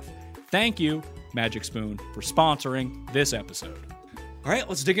 $5 off. Thank you, Magic Spoon, for sponsoring this episode. All right,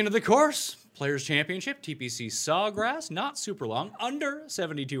 let's dig into the course. Players Championship, TPC Sawgrass, not super long, under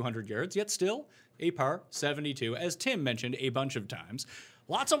 7,200 yards, yet still a par 72, as Tim mentioned a bunch of times.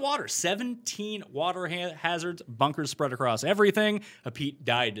 Lots of water, 17 water hazards, bunkers spread across everything, a Pete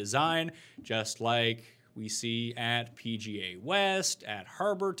Dye design, just like we see at PGA West, at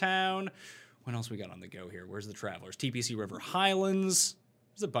Harbor Town. What else we got on the go here? Where's the Travelers? TPC River Highlands.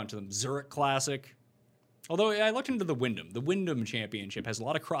 There's a bunch of them. Zurich Classic. Although I looked into the Wyndham Championship has a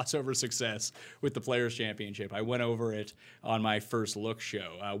lot of crossover success with the Players Championship. I went over it on my first look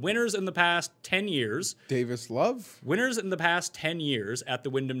show. Winners in the past 10 years. Davis Love. Winners in the past 10 years at the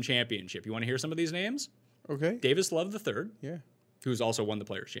Wyndham Championship. You want to hear some of these names? Okay. Davis Love III, Yeah. who's also won the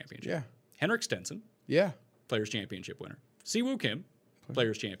Players Championship. Yeah. Henrik Stenson, Yeah. Players Championship winner. Siwoo Kim,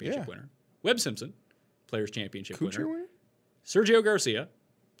 Players Championship Yeah. winner. Webb Simpson, Players Championship Kuchar winner. winner? Sergio Garcia,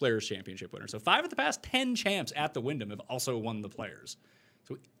 Players Championship winner. So 5 of the past 10 champs at the Wyndham have also won the Players.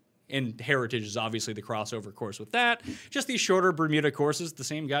 So, and Heritage is obviously the crossover course with that. Just these shorter Bermuda courses, the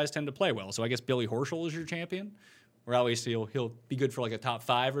same guys tend to play well. So I guess Billy Horschel is your champion, or at least he'll be good for like a top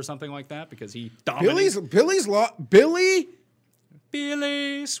 5 or something like that because he dominates.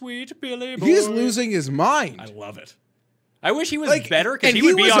 Billy. Sweet Billy boy. He's losing his mind. I love it. I wish he was Like, better because and he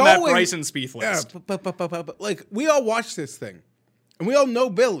would be was on that always- Bryson Spieth Yeah, list. but like we all watch this thing, and we all know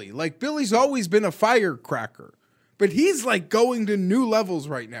Billy. Like Billy's always been a firecracker, but he's like going to new levels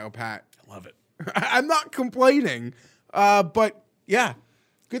right now, Pat. I love it. I'm not complaining, but yeah,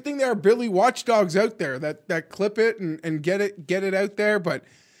 good thing there are Billy watchdogs out there that clip it and get it out there. But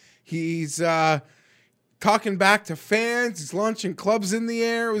he's talking back to fans. He's launching clubs in the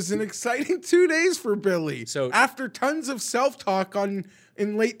air. It was an exciting 2 days for Billy. So- after tons of self-talk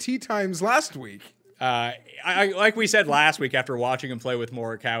in late tea times last week. I like we said last week after watching him play with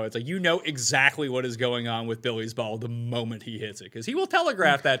Morikawa, it's like you know exactly what is going on with Billy's ball the moment he hits it because he will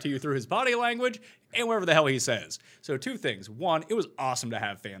telegraph that to you through his body language and whatever the hell he says. So 2 things. 1, it was awesome to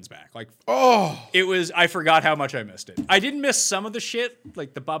have fans back. Like, it was. I forgot how much I missed it. I didn't miss some of the shit,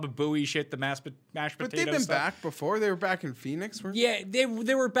 like the Baba Booey shit, the mashed potato But they've been stuff. back before. They were back in Phoenix. Yeah, they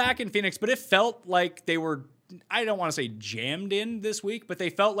were back in Phoenix, but it felt like they were. I don't want to say jammed in this week, but they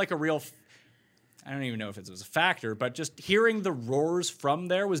felt like a real. I don't even know if it was a factor, but just hearing the roars from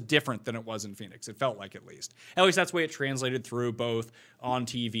there was different than it was in Phoenix. It felt like, at least. At least that's the way it translated through both on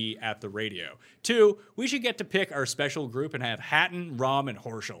TV at the radio. 2, we should get to pick our special group and have Hatton, Rahm, and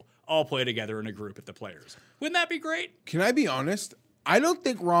Horschel all play together in a group at the Players. Wouldn't that be great? Can I be honest? I don't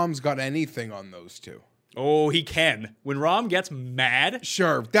think Rahm's got anything on those two. Oh, he can. When Rahm gets mad,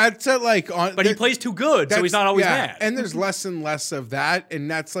 Sure, that's on. but he plays too good, so he's not always mad. And there's less and less of that, and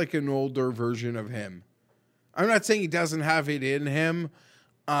that's like an older version of him. I'm not saying he doesn't have it in him,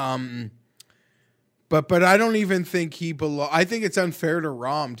 but I don't even think he belong. I think it's unfair to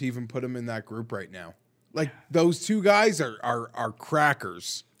Rahm to even put him in that group right now. Like those 2 guys are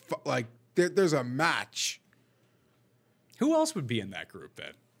crackers. Like there's a match. Who else would be in that group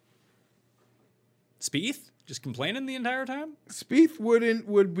then? Spieth? Just complaining the entire time? Spieth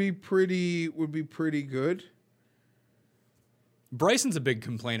would be pretty good. Bryson's a big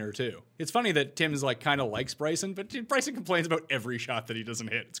complainer too. It's funny that Tim's like kind of likes Bryson, but Bryson complains about every shot that he doesn't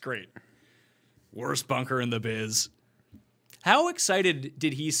hit. It's great. Worst bunker in the biz. How excited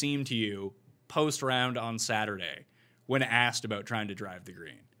did he seem to you post round on Saturday when asked about trying to drive the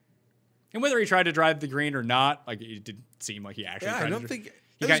green? And whether he tried to drive the green or not, like it didn't seem like he actually tried I to. don't think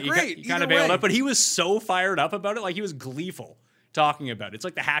He it was great. He kind of either bailed way. up, but he was so fired up about it. Like he was gleeful talking about it. It's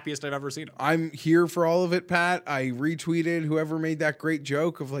like the happiest I've ever seen him. I'm here for all of it, Pat. I retweeted whoever made that great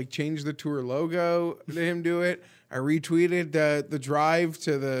joke of like change the tour logo to him do it. I retweeted the drive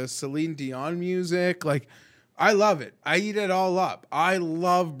to the Celine Dion music. Like, I love it. I eat it all up. I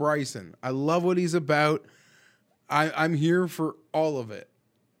love Bryson. I love what he's about. I'm here for all of it.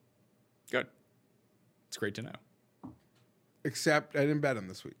 Good. It's great to know. except I didn't bet him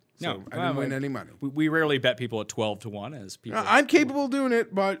this week. So No, I didn't win any money. We rarely bet people at 12-1 as people. I'm capable of doing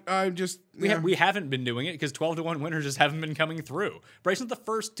it, but I'm just We haven't been doing it because 12-1 winners just haven't been coming through. Bryson's the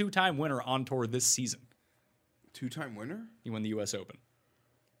first 2-time winner on tour this season. 2-time winner. He won the U.S. Open.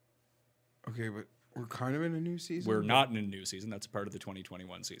 Okay, but we're kind of in a new season. We're not in a new season. That's a part of the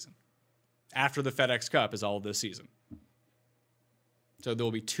 2021 season. After the FedEx Cup is all of this season. So there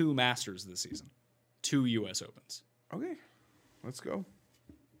will be 2 Masters this season, 2 U.S. Opens. Okay, let's go.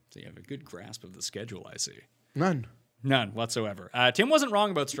 So you have a good grasp of the schedule, I see. None whatsoever. Tim wasn't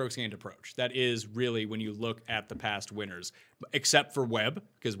wrong about strokes gained approach. That is really when you look at the past winners, except for Webb,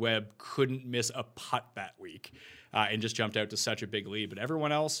 because Webb couldn't miss a putt that week and just jumped out to such a big lead. But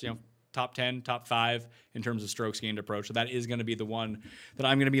everyone else, top 10, top 5 in terms of strokes gained approach. So that is going to be the one that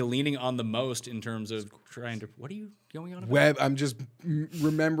I'm going to be leaning on the most in terms of trying to. What are you going on about? Webb. I'm just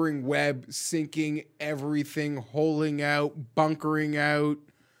remembering Webb sinking everything, holing out, bunkering out.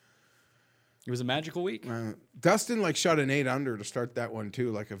 It was a magical week. Dustin shot an 8 under to start that one too,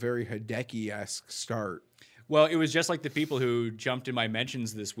 like a very Hideki-esque start. Well, it was just like the people who jumped in my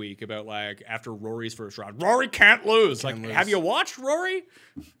mentions this week about after Rory's first round, Rory can't lose. Have you watched Rory?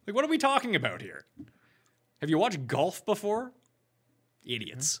 What are we talking about here? Have you watched golf before?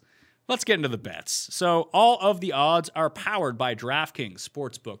 Idiots. Let's get into the bets. So all of the odds are powered by DraftKings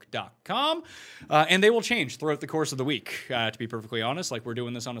Sportsbook.com, and they will change throughout the course of the week. To be perfectly honest, we're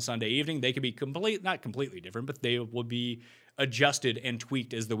doing this on a Sunday evening, they could be not completely different, but they will be adjusted and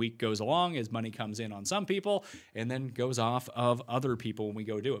tweaked as the week goes along, as money comes in on some people and then goes off of other people when we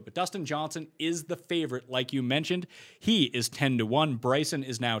go do it. But Dustin Johnson is the favorite, like you mentioned. He is 10-1. Bryson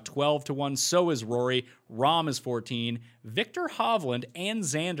is now 12-1. So is Rory. Rahm is 14. Victor Hovland and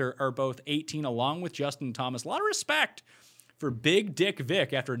Xander are both 18, along with Justin Thomas. A lot of respect for Big Dick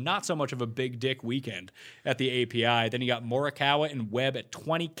Vic after not so much of a Big Dick weekend at the API. Then you got Morikawa and Webb at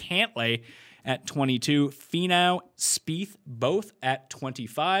 20. Cantlay at 22, Finau, Spieth, both at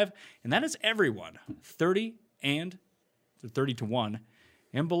 25, and that is everyone 30 to 1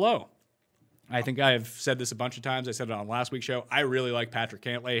 and below. I think I've said this a bunch of times. I said it on last week's show. I really like Patrick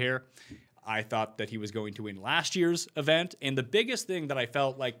Cantlay here. I thought that he was going to win last year's event, and the biggest thing that I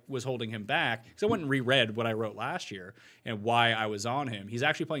felt like was holding him back, because I went and reread what I wrote last year and why I was on him. He's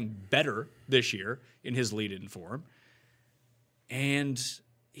actually playing better this year in his lead-in form, and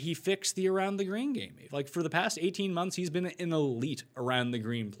he fixed the around the green game. For the past 18 months, he's been an elite around the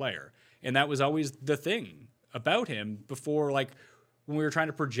green player. And that was always the thing about him before, when we were trying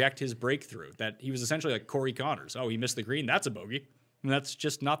to project his breakthrough, that he was essentially like Corey Connors. Oh, he missed the green. That's a bogey. And that's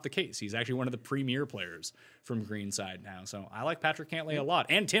just not the case. He's actually one of the premier players from Greenside now. So I like Patrick Cantlay a lot.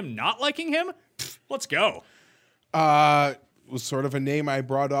 And Tim not liking him? Let's go. Was sort of a name I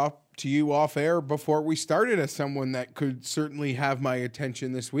brought up to you off air before we started as someone that could certainly have my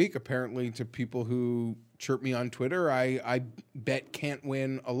attention this week. Apparently, to people who chirp me on Twitter, I bet can't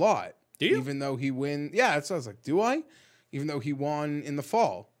win a lot. Do you? Even though he win, yeah. So I was like, do I? Even though he won in the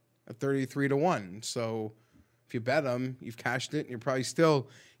fall at 33-1. So if you bet him, you've cashed it, and you're probably still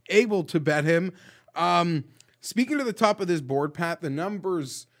able to bet him. Speaking to the top of this board, Pat, the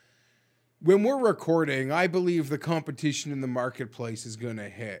numbers. When we're recording, I believe the competition in the marketplace is going to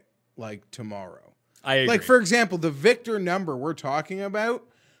hit tomorrow. I agree. For example, the Victor number we're talking about,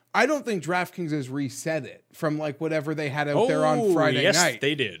 I don't think DraftKings has reset it from whatever they had out there on Friday night. Yes,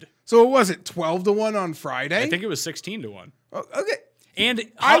 they did. So was it 12-1 on Friday? I think it was 16-1. Oh, okay. And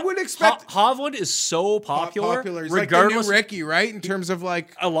I would expect Hovland is so popular. He's regardless, like the new Ricky, right? In terms of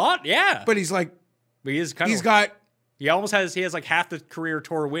a lot, yeah. But he's he is he almost has half the career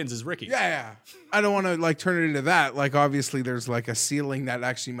tour wins as Ricky. Yeah. I don't want to turn it into that. Obviously there's a ceiling that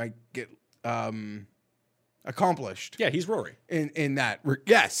actually might get accomplished. Yeah, he's Rory. In that.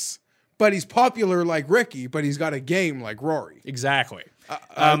 Yes. But he's popular like Ricky, but he's got a game like Rory. Exactly.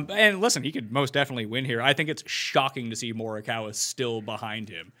 And listen, he could most definitely win here. I think it's shocking to see Morikawa still behind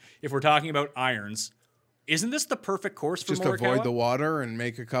him. If we're talking about irons, isn't this the perfect course for just Morikawa? Avoid the water and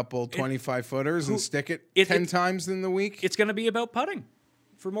make a couple 25-footers and stick it 10 times in the week? It's going to be about putting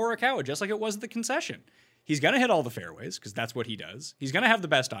for Morikawa, just like it was at the concession. He's going to hit all the fairways because that's what he does. He's going to have the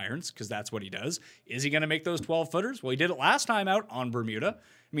best irons because that's what he does. Is he going to make those 12-footers? Well, he did it last time out on Bermuda.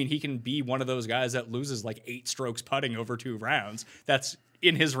 I mean, he can be one of those guys that loses 8 strokes putting over 2 rounds. That's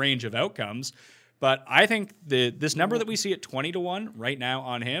in his range of outcomes. But I think this number that we see at 20-1 right now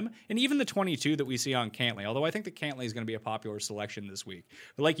on him, and even the 22 that we see on Cantlay, although I think that Cantlay is going to be a popular selection this week.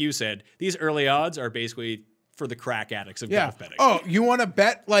 But like you said, these early odds are basically for the crack addicts of golf betting. Oh, you want to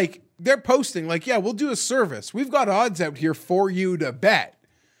bet? They're posting, we'll do a service. We've got odds out here for you to bet.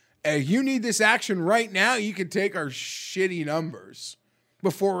 If you need this action right now, you can take our shitty numbers.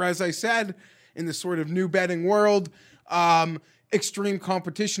 Before, as I said, in the sort of new betting world, extreme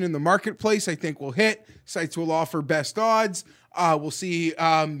competition in the marketplace, I think will hit. Sites will offer best odds. We'll see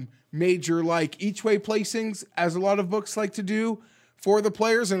major like each way placings, as a lot of books like to do for the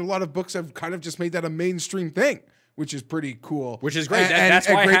players, and a lot of books have kind of just made that a mainstream thing, which is pretty cool. Which is great. And That's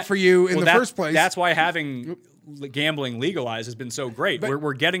why great for you in the first place. That's why having gambling legalized has been so great.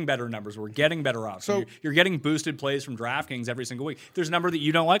 We're getting better numbers. We're getting better odds. So you're getting boosted plays from DraftKings every single week. If there's a number that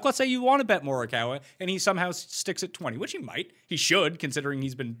you don't like, let's say you want to bet Morikawa, and he somehow sticks at 20, which he might. He should, considering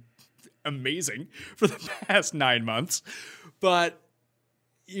he's been amazing for the past 9 months. But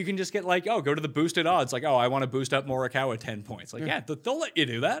you can just get like, oh, go to the boosted odds. Like, oh, I want to boost up Morikawa 10 points. Like, yeah, they'll let you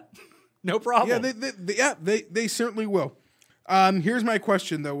do that. No problem. Yeah, they certainly will. Here's my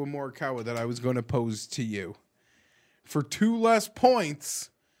question, though, with Morikawa that I was going to pose to you. For 2 less points,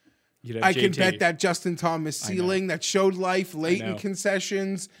 I can bet that Justin Thomas ceiling that showed life late in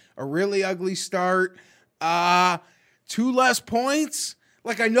concessions, a really ugly start. 2 less points?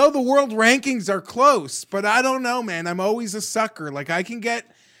 Like, I know the world rankings are close, but I don't know, man. I'm always a sucker. Like, I can get...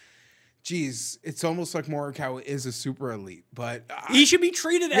 Geez, it's almost like Morikawa is a super elite, but... he should be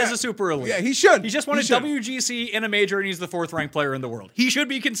treated as a super elite. Yeah, he should. He just won a WGC in a major, and he's the 4th-ranked player in the world. He should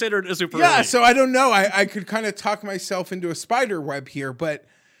be considered a super elite. Yeah, so I don't know. I could kind of talk myself into a spider web here, but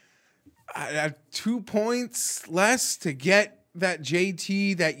 2 points less to get that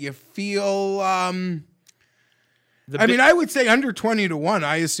JT that you feel... I mean, I would say under 20 to 1,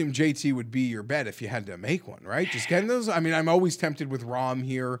 I assume JT would be your bet if you had to make one, right? Just getting those. I mean, I'm always tempted with Rahm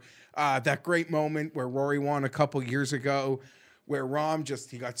here. That great moment where Rory won a couple years ago, where Rahm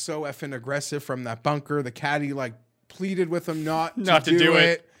he got so effing aggressive from that bunker. The caddy like pleaded with him not to do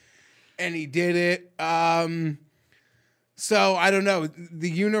it. And he did it. So I don't know. The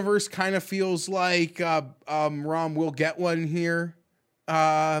universe kind of feels like Rahm will get one here.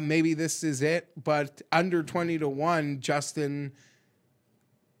 Maybe this is it, but under 20 to 1, Justin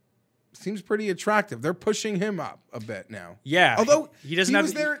seems pretty attractive. They're pushing him up a bit now. Yeah. Although he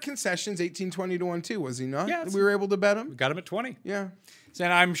was there at concessions 18-20 to 1 too, was he not? Yeah. We were able to bet him. We got him at 20. Yeah.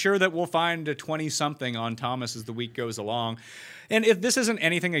 And I'm sure that we'll find a 20-something on Thomas as the week goes along. And if this isn't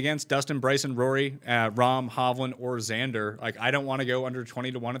anything against Dustin, Bryson, Rory, Rahm, Hovland, or Xander, like I don't want to go under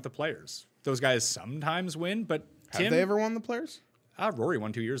 20 to 1 at the players. Those guys sometimes win, but Have they ever won the players? Rory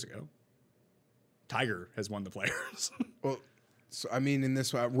won 2 years ago. Tiger has won the players. Well, so I mean, in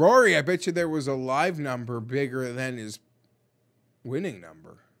this one, Rory, I bet you there was a live number bigger than his winning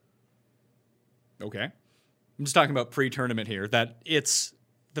number. Okay. I'm just talking about pre-tournament here, that it's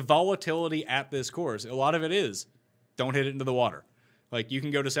the volatility at this course. A lot of it is don't hit it into the water. Like you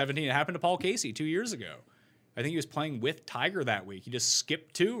can go to 17. It happened to Paul Casey 2 years ago. I think he was playing with Tiger that week. He just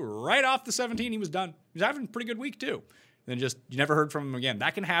skipped 2 right off the 17. He was done. He was having a pretty good week too. Then you never heard from him again.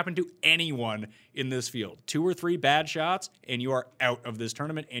 That can happen to anyone in this field. 2 or 3 bad shots, and you are out of this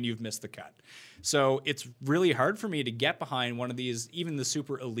tournament, and you've missed the cut. So it's really hard for me to get behind one of these, even the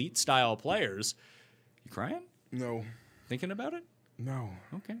super elite style players. You crying? No. Thinking about it? No.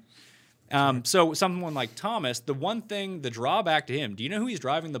 Okay. So someone like Thomas, the drawback to him, do you know who he's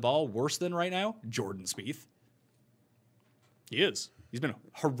driving the ball worse than right now? Jordan Spieth. He is. He's been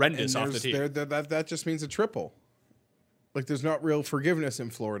horrendous off the tee. That just means a triple. Like, there's not real forgiveness in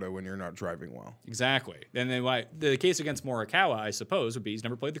Florida when you're not driving well. Exactly. And then the case against Morikawa, I suppose, would be he's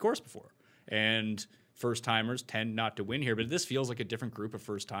never played the course before. And first-timers tend not to win here, but this feels like a different group of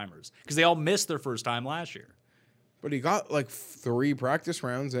first-timers because they all missed their first time last year. But he got, like, 3 practice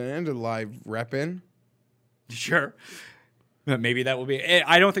rounds and a live rep in. Sure. Maybe that will be...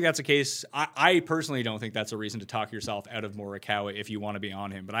 I don't think that's a case... I personally don't think that's a reason to talk yourself out of Morikawa if you want to be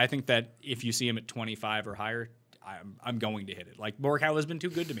on him. But I think that if you see him at 25 or higher... I'm going to hit it. Like, Morikawa has been too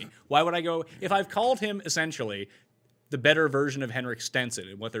good to me. Why would I go... If I've called him, essentially, the better version of Henrik Stenson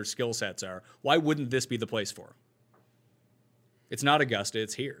and what their skill sets are, why wouldn't this be the place for him? It's not Augusta.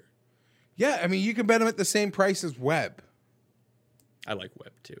 It's here. Yeah, I mean, you can bet him at the same price as Webb. I like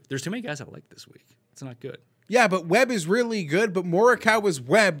Webb, too. There's too many guys I like this week. It's not good. Yeah, but Webb is really good, but Morikawa's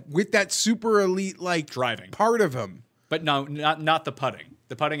Webb with that super elite, like... driving. Part of him. But no, not the putting.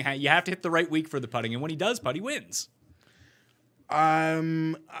 The putting, you have to hit the right week for the putting, and when he does putt, he wins. I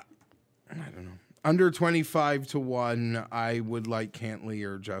don't know. Under 25 to 1, I would like Cantley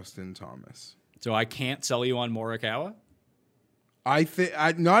or Justin Thomas. So I can't sell you on Morikawa? I think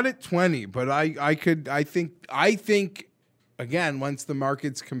not at 20, but I think again, once the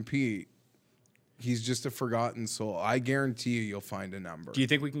markets compete, he's just a forgotten soul. I guarantee you'll find a number. Do you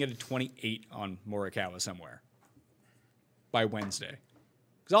think we can get a 28 on Morikawa somewhere by Wednesday?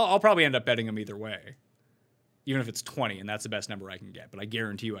 Because Because I'll probably end up betting him either way, even if it's 20, and that's the best number I can get. But I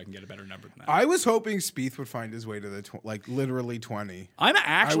guarantee you I can get a better number than that. I was hoping Spieth would find his way to the literally 20. I'm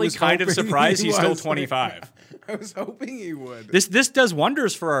actually was kind of hoping surprised he he's still was. 25. I was hoping he would. This does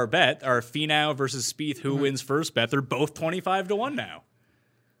wonders for our bet, our Finau versus Spieth, who wins first bet. They're both 25-1 now.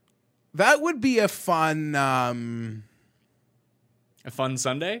 That would be a fun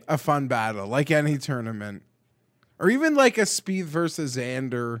Sunday? a fun battle, like any tournament. Or even like a Spieth versus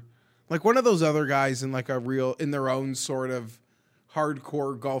Xander. Like one of those other guys in like in their own sort of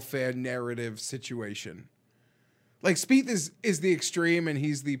hardcore golf fan narrative situation. Like Spieth is the extreme and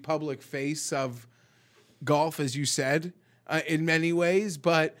he's the public face of golf, as you said, in many ways.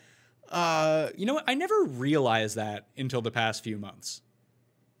 But you know what? I never realized that until the past few months.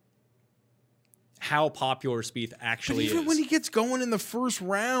 How popular Spieth actually even is. when he gets going in the first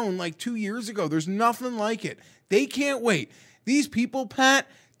round, like 2 years ago, there's nothing like it. They can't wait. These people, Pat,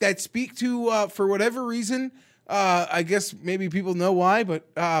 that speak to, for whatever reason, I guess maybe people know why,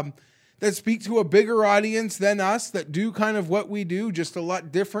 but that speak to a bigger audience than us, that do kind of what we do, just a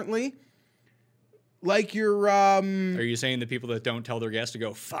lot differently. Like your... Are you saying the people that don't tell their guests to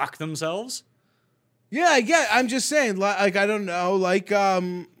go fuck themselves? Yeah, I get. I'm just saying, like I don't know, like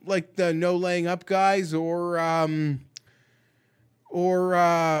the no laying up guys, or oh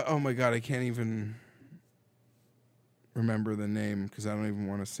my god, I can't even remember the name because I don't even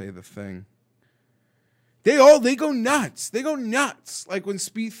want to say the thing. They go nuts. They go nuts. Like when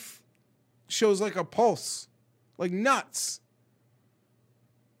Spieth shows like a pulse, like nuts.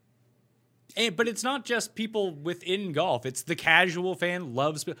 But it's not just people within golf. It's the casual fan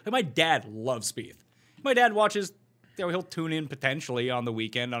loves Spieth. Like my dad loves Spieth. My dad watches, he'll tune in potentially on the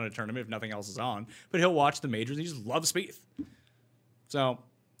weekend on a tournament if nothing else is on, but he'll watch the majors. He just loves Spieth. So,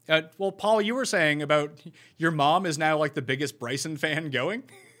 well, Paul, you were saying about your mom is now like the biggest Bryson fan going.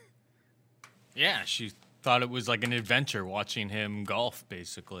 Yeah, she thought it was like an adventure watching him golf,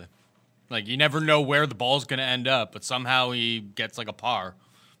 basically. Like, you never know where the ball's going to end up, but somehow he gets like a par.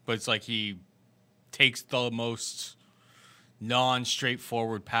 But it's like he takes the most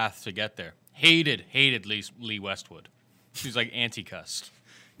non-straightforward path to get there. Hated Lee Westwood. She's like anti-cussed.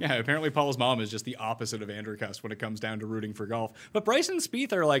 Yeah, apparently Paul's mom is just the opposite of Andrew Cuss when it comes down to rooting for golf. But Bryson and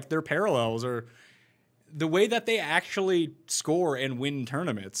Spieth are like, their parallels are the way that they actually score and win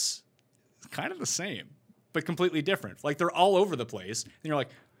tournaments is kind of the same, but completely different. Like, they're all over the place. And you're like,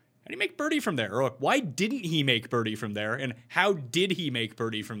 how do you make birdie from there? Or like, why didn't he make birdie from there? And how did he make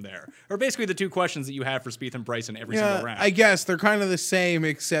birdie from there? Or basically the two questions that you have for Spieth and Bryson every single round. I guess they're kind of the same,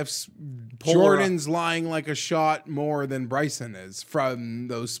 except Jordan's lying like a shot more than Bryson is from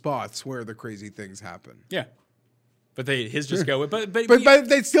those spots where the crazy things happen. Yeah. But his just go, but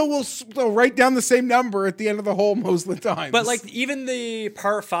they still will write down the same number at the end of the hole most of the time. But like even the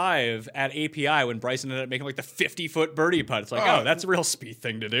par 5 at API when Bryson ended up making like the 50-foot birdie putt, it's like, oh, that's a real Spieth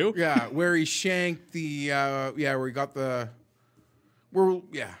thing to do. Yeah, where he shanked the where he got the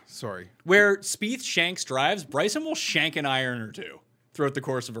where Spieth shanks drives, Bryson will shank an iron or two throughout the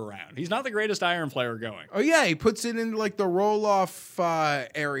course of a round. He's not the greatest iron player going. Oh yeah, he puts it in like the roll off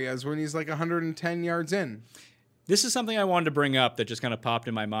areas when he's like 110 yards in. This is something I wanted to bring up that just kind of popped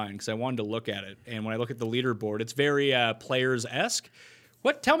in my mind because I wanted to look at it. And when I look at the leaderboard, it's very players-esque.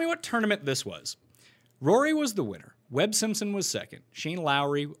 Tell me what tournament this was. Rory was the winner. Webb Simpson was second. Shane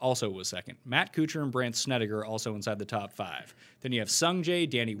Lowry also was second. Matt Kuchar and Brandt Snedeker also inside the top 5. Then you have Sung Jae,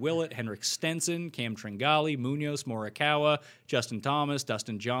 Danny Willett, Henrik Stenson, Cam Tringali, Munoz, Morikawa, Justin Thomas,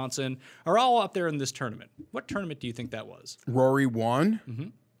 Dustin Johnson are all up there in this tournament. What tournament do you think that was? Rory won? Mm-hmm.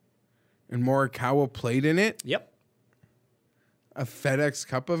 And Morikawa played in it? Yep. A FedEx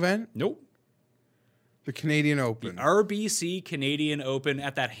Cup event? Nope. The Canadian Open. The RBC Canadian Open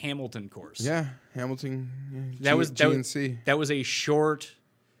at that Hamilton course. Yeah, Hamilton. GNC. That was a short,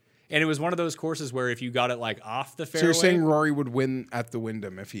 and it was one of those courses where if you got it like off the fairway. So you're saying Rory would win at the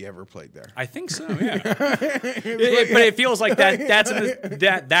Wyndham if he ever played there? I think so. Yeah. But it feels like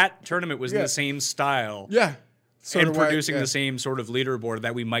that tournament was in the same style. Yeah. And producing the same sort of leaderboard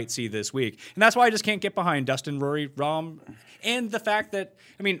that we might see this week. And that's why I just can't get behind Dustin, Rory, Rahm, and the fact that,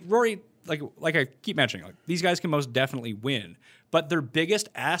 I mean, Rory, like I keep mentioning, like, these guys can most definitely win, but their biggest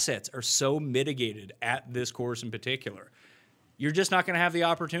assets are so mitigated at this course in particular. You're just not going to have the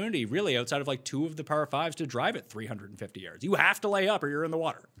opportunity, really, outside of like 2 of the par 5s to drive it 350 yards. You have to lay up or you're in the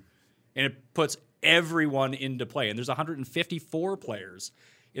water. And it puts everyone into play. And there's 154 players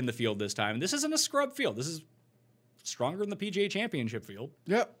in the field this time. And this isn't a scrub field. This is stronger than the PGA Championship field.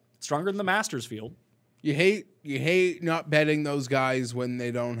 Yep. Stronger than the Masters field. You hate not betting those guys when they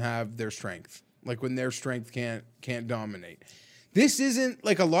don't have their strength. Like when their strength can't dominate. this isn't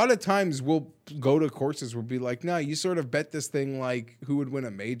like a lot of times we'll go to courses, we'll be like, no, you sort of bet this thing like who would win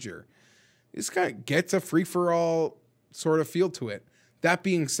a major. This kind of gets a free-for-all sort of feel to it. That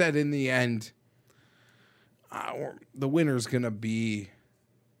being said, in the end, the winner's going to be,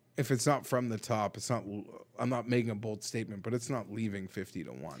 if it's not from the top, it's not, I'm not making a bold statement, but it's not leaving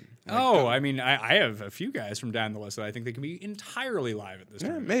 50-1. I mean, I have a few guys from down the list that I think they can be entirely live at this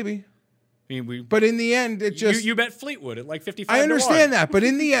tournament. Maybe. I mean, but in the end, it just... You bet Fleetwood at like 55 I understand that, but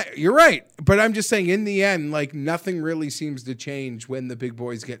in the end, you're right. But I'm just saying, in the end, like nothing really seems to change when the big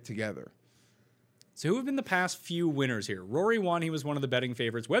boys get together. So who have been the past few winners here? Rory won. He was one of the betting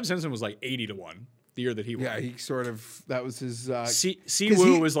favorites. Webb Simpson was like 80-1 the year that he won. Yeah, he sort of, that was his...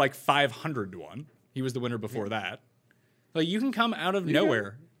 Siwoo was like 500-1. He was the winner before that. Like, you can come out of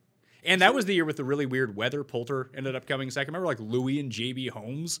nowhere. And that was the year with the really weird weather. Poulter ended up coming second. Remember, like, Louis and JB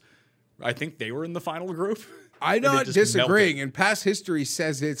Holmes? I think they were in the final group. I'm not disagreeing, and past history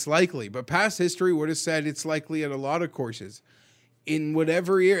says it's likely, but past history would have said it's likely at a lot of courses. In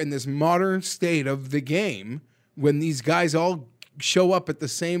whatever year, in this modern state of the game, when these guys all show up at the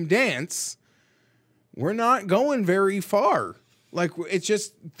same dance, we're not going very far. Like, it's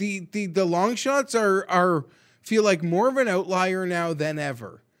just the long shots are feel like more of an outlier now than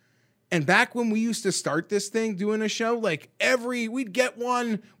ever. And back when we used to start this thing doing a show, like we'd get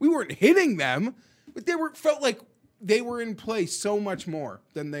one, we weren't hitting them, but felt like they were in play so much more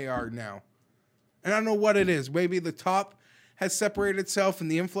than they are now. And I don't know what it is. Maybe the top has separated itself and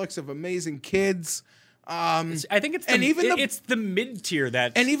the influx of amazing kids. I think it's the mid tier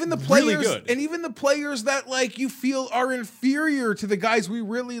that and even the players really good. And even the players that like you feel are inferior to the guys we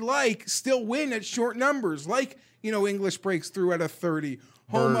really like still win at short numbers. Like, English breaks through at a 30.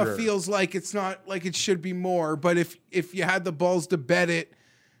 Homa feels like it's not like it should be more, but if you had the balls to bet it,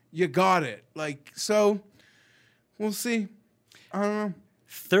 you got it. Like, so we'll see. I don't know.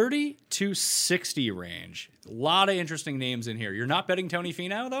 30 to 60 range. A lot of interesting names in here. You're not betting Tony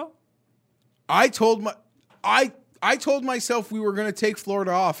Finau though? I told myself we were going to take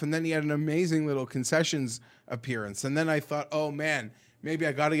Florida off, and then he had an amazing little concessions appearance, and then I thought, oh man, maybe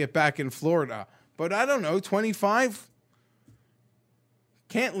I got to get back in Florida. But I don't know, 25.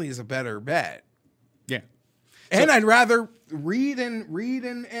 Cantley is a better bet. Yeah. And I'd rather Reed and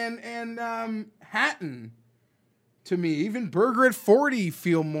Hatton to me. Even Berger at 40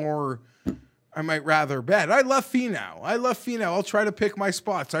 feel more, I might rather bet. I love Finau. I'll try to pick my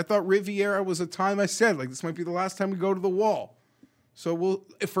spots. I thought Riviera was a time I said, like, this might be the last time we go to the wall. So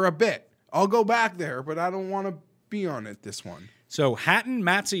for a bit. I'll go back there, but I don't want to be on it this one. So Hatton,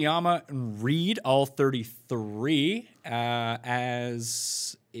 Matsuyama, and Reed, all 33.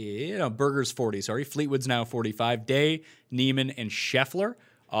 Berger's 40, sorry. Fleetwood's now 45. Day, Neiman, and Scheffler,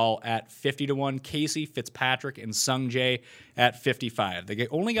 all at 50-1. Casey, Fitzpatrick, and Sungjae at 55. The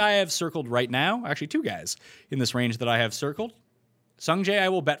only guy I have circled right now, actually two guys in this range that I have circled. Sungjae, I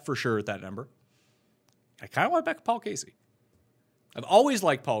will bet for sure at that number. I kind of want to bet Paul Casey. I've always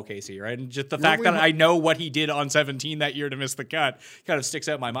liked Paul Casey, right? And just the fact that I know what he did on 17 that year to miss the cut kind of sticks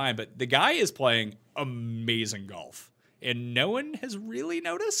out in my mind. But the guy is playing amazing golf, and no one has really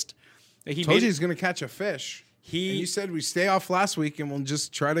noticed. Told you he's going to catch a fish. And you said we stay off last week, and we'll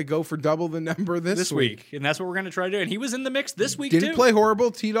just try to go for double the number this week. And that's what we're going to try to do. And he was in the mix this week, Didn't play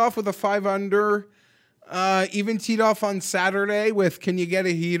horrible. Teed off with a 5 under. Even teed off on Saturday with can you get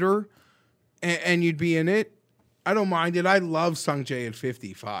a heater, and you'd be in it. I don't mind it. I love Sungjae at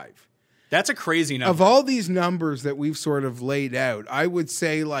 55. That's a crazy number. Of all these numbers that we've sort of laid out, I would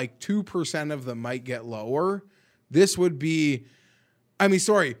say like 2% of them might get lower. This would be, of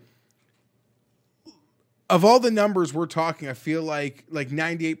all the numbers we're talking, I feel like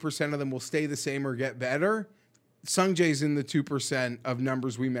 98% of them will stay the same or get better. Sungjae's in the 2% of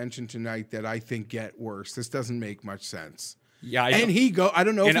numbers we mentioned tonight that I think get worse. This doesn't make much sense. Yeah, I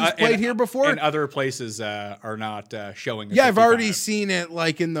don't know if he's played here before. And other places are not showing. Yeah, I've already seen it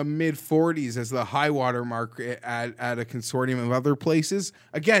like in the mid 40s as the high water mark at a consortium of other places.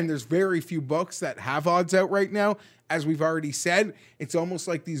 Again, there's very few books that have odds out right now. As we've already said, it's almost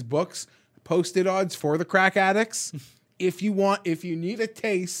like these books posted odds for the crack addicts. If you need a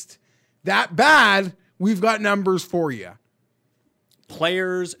taste that bad, we've got numbers for you.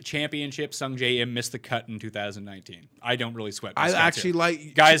 Players Championship, Sung Jae Im missed the cut in 2019. I don't really sweat I miscuts actually here.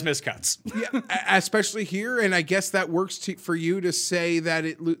 like Guys miss cuts. yeah, especially here, and I guess that works for you to say that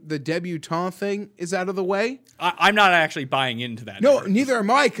the debutante thing is out of the way. I'm not actually buying into that. No, narrative. neither am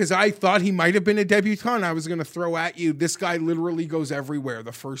I, because I thought he might have been a debutante. I was going to throw at you. This guy literally goes everywhere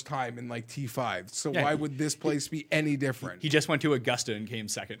the first time in like T5. So Yeah, why would this place be any different? He just went to Augusta and came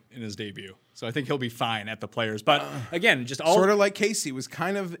second in his debut. So I think he'll be fine at the Players. But again, just all... Sort of like Casey was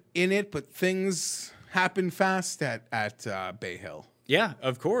kind of in it, but things happen fast at Bay Hill. Yeah,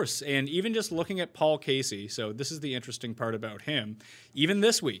 of course. And even just looking at Paul Casey, so this is the interesting part about him. Even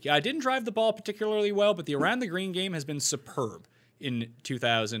this week, I didn't drive the ball particularly well, but the around the green game has been superb in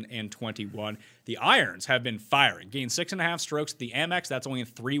 2021. The irons have been firing. Gained 6.5 strokes at the Amex. That's only in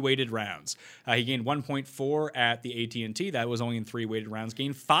 3 weighted rounds. He gained 1.4 at the AT&T. That was only in 3 weighted rounds.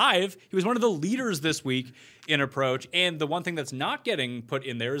 Gained 5. He was one of the leaders this week in approach. And the one thing that's not getting put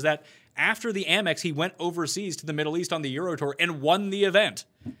in there is that after the Amex, he went overseas to the Middle East on the Euro Tour and won the event.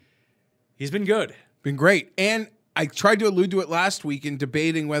 He's been good. Been great. And I tried to allude to it last week in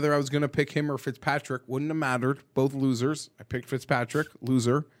debating whether I was going to pick him or Fitzpatrick. Wouldn't have mattered. Both losers. I picked Fitzpatrick,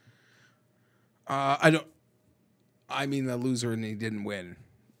 loser. I mean the loser, and he didn't win.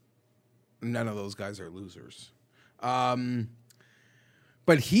 None of those guys are losers. But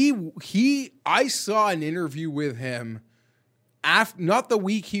I saw an interview with him not the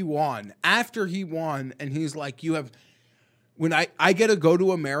week he won, after he won, and he's like, when I get to go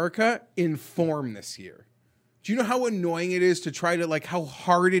to America in form this year. Do you know how annoying it is to try to, like, how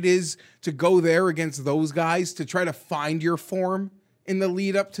hard it is to go there against those guys to try to find your form in the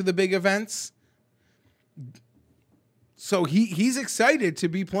lead up to the big events? So he's excited to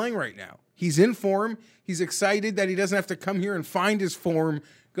be playing right now. He's in form. He's excited that he doesn't have to come here and find his form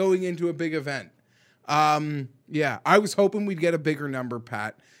going into a big event. Yeah, I was hoping we'd get a bigger number,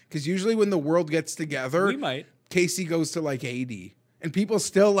 Pat, because usually when the world gets together, We might. Casey goes to like 80. And people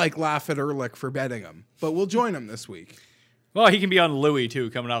still like laugh at Ehrlich for betting him. But we'll join him this week. Well, he can be on Louis,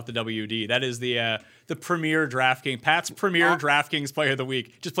 too, coming off the WD. That is the premier DraftKings, Pat's premier DraftKings player of the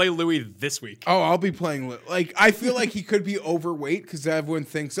week. Just play Louis this week. Oh, I'll be playing. Like, I feel like he could be overweight because everyone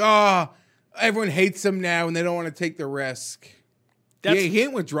thinks, everyone hates him now and they don't want to take the risk. He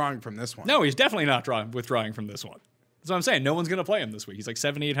ain't withdrawing from this one. No, he's definitely not withdrawing from this one. That's what I'm saying. No one's going to play him this week. He's like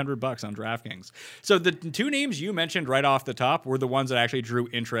 $700-800 on DraftKings. So the 2 names you mentioned right off the top were the ones that actually drew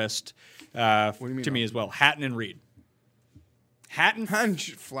interest to me as well. Hatton and Reed. Hatton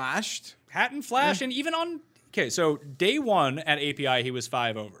flashed. Hatton flashed, and even on... Okay, so day 1 at API, he was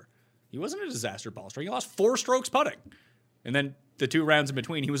 5 over. He wasn't a disaster ball striker. He lost 4 strokes putting. And then the 2 rounds in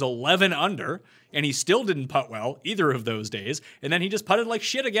between, he was 11 under, and he still didn't putt well either of those days. And then he just putted like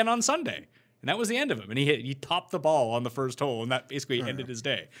shit again on Sunday. And that was the end of him. And he topped the ball on the first hole, and that basically ended his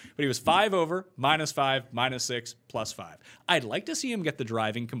day. But he was 5 over, -5, -6, +5. I'd like to see him get the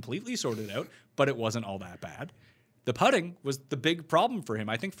driving completely sorted out, but it wasn't all that bad. The putting was the big problem for him.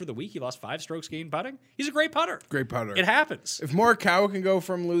 I think for the week, he lost 5 strokes gained putting. He's a great putter. Great putter. It happens. If Morikawa can go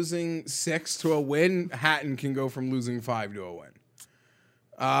from losing 6 to a win, Hatton can go from losing 5 to a win.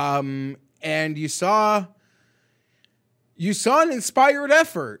 And you saw an inspired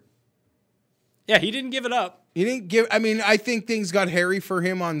effort. Yeah, he didn't give it up. He didn't give. I mean, I think things got hairy for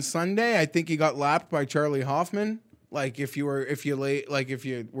him on Sunday. I think he got lapped by Charlie Hoffman. Like if you were into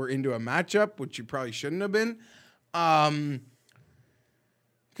a matchup, which you probably shouldn't have been, because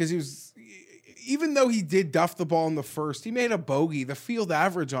he was. Even though he did duff the ball in the first, he made a bogey. The field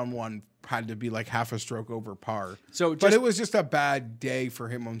average on one had to be like half a stroke over par. But it was just a bad day for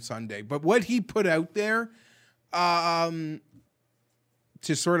him on Sunday. But what he put out there,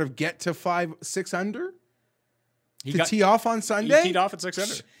 to sort of get to 5-6 under, tee off on Sunday. He teed off at 6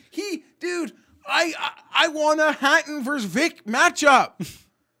 under. I want a Hatton versus Vic matchup.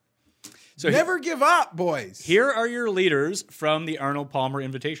 So never give up, boys. Here are your leaders from the Arnold Palmer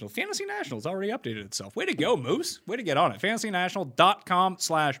Invitational. Fantasy National's already updated itself. Way to go, Moose. Way to get on it.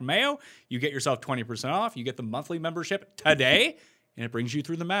 FantasyNational.com/Mayo. You get yourself 20% off. You get the monthly membership today, and it brings you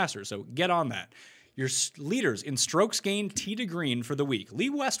through the Masters. So get on that. Your leaders in strokes gained tee to green for the week. Lee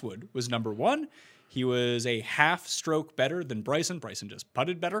Westwood was number 1. He was a half stroke better than Bryson. Bryson just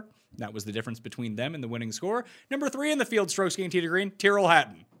putted better. That was the difference between them and the winning score. Number 3 in the field, strokes gained tee to green, Tyrrell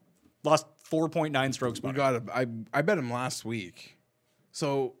Hatton. Lost 4.9 strokes better. I bet him last week.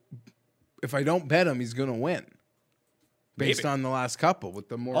 So if I don't bet him, he's going to win. Based on the last couple with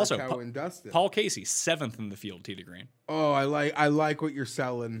the Morikawa and Dustin. Paul Casey, 7th in the field, tee to green. Oh, I like what you're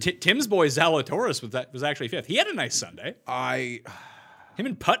selling. Tim's boy Zalatoris was actually 5th. He had a nice Sunday. Him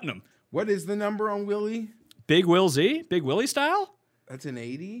and Putnam. What is the number on Willie? Big Will Z? Big Willie style? That's an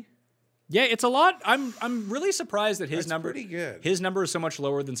 80. Yeah, it's a lot. I'm really surprised that his That's number pretty good. His number is so much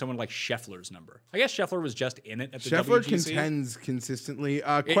lower than someone like Scheffler's number. I guess Scheffler was just in it at the Scheffler WGC. contends consistently.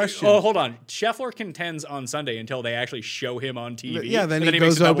 Question. Oh, hold on. Scheffler contends on Sunday until they actually show him on TV. Yeah, then and he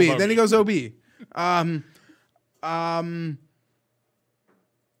makes goes a double OB. bogey. Then he goes OB.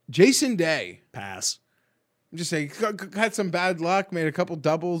 Jason Day. Pass. I'm just saying, had some bad luck. Made a couple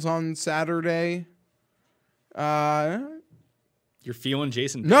doubles on Saturday. You're feeling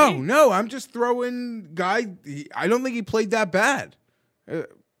Jason Day? No. I'm just throwing guy. I don't think he played that bad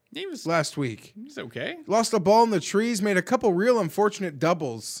He was last week. he's okay. Lost a ball in the trees. Made a couple real unfortunate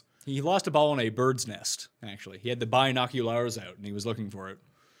doubles. He lost a ball in a bird's nest, actually. He had the binoculars out, and he was looking for it.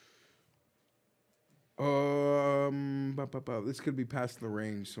 This could be past the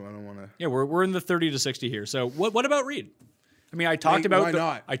range, so I don't want to. Yeah, we're in the 30 to 60 here. So what about Reed? I mean, I talked Why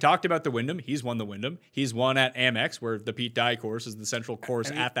not? I talked about the Wyndham. He's won the Wyndham. He's won at Amex, where the Pete Dye course is the central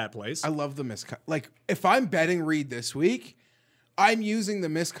course at that place. I love the miscut. Like, if I'm betting Reed this week, I'm using the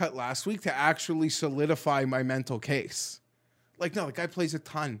miscut last week to actually solidify my mental case. Like, no, the guy plays a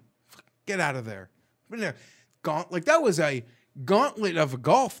ton. Get out of there. Like, that was a gauntlet of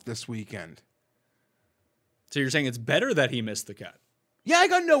golf this weekend. So you're saying it's better that he missed the cut? Yeah, I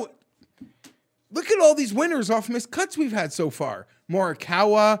got no. Look at all these winners off missed cuts we've had so far.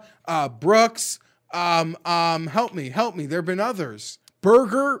 Morikawa, Brooks. Help me. There have been others.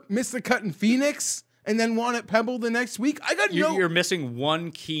 Berger missed the cut in Phoenix and then won at Pebble the next week. I got no. You're missing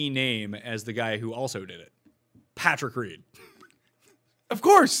one key name as the guy who also did it. Patrick Reed. Of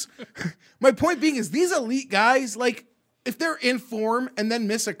course. My point being is these elite guys, like, if they're in form and then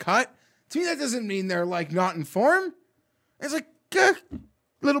miss a cut, to me that doesn't mean they're, like, not in form. It's like, a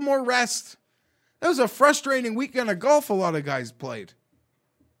little more rest. That was a frustrating weekend of golf a lot of guys played.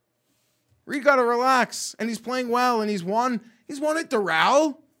 Reed got to relax, and he's playing well, and he's won. He's won at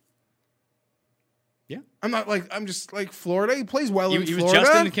Doral. Yeah. I'm just like Florida. He plays well in He Florida. was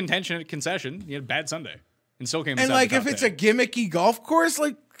just in contention at concession. He had a bad Sunday. And still came and inside like the top if it's 10. a gimmicky golf course,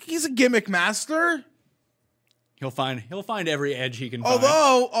 like he's a gimmick master. He'll find every edge he can find.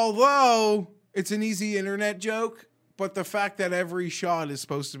 Although it's an easy internet joke, but the fact that every shot is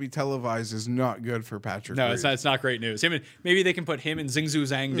supposed to be televised is not good for Patrick. No, Reed. it's not great news. Maybe they can put him and Zhingzhou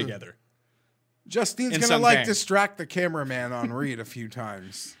Zhang together. Justine's In gonna some like gang. distract the cameraman on Reed a few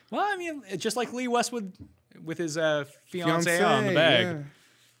times. Well, I mean, it's just like Lee Westwood with his fiancée on the bag. yeah.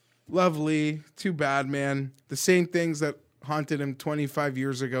 Lovely. Too bad, man. The same things that haunted him 25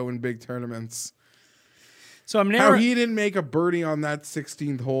 years ago in big tournaments. So I'm How narrowing. he didn't make a birdie on that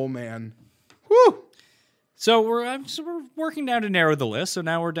 16th hole, man. Whew. So we're working down to narrow the list. So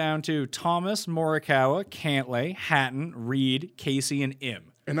now we're down to Thomas, Morikawa, Cantlay, Hatton, Reed, Casey, and Im.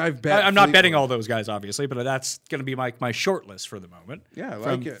 And I've bet. I'm not betting Fleetwood. all those guys, obviously, but that's going to be my short list for the moment. Yeah, I from,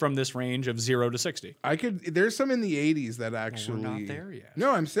 like it. From this range of 0 to 60. I could. There's some in the 80s that actually. not there yet.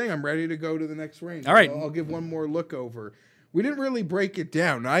 No, I'm saying I'm ready to go to the next range. All right. I'll give one more look over. We didn't really break it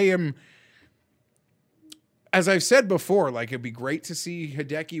down. I am. As I've said before, like it'd be great to see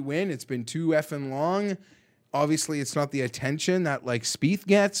Hideki win. It's been too effing long. Obviously, it's not the attention that like Spieth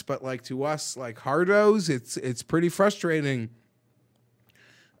gets, but like to us, like hardos, it's pretty frustrating.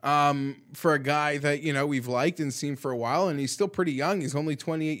 For a guy that we've liked and seen for a while, and he's still pretty young. He's only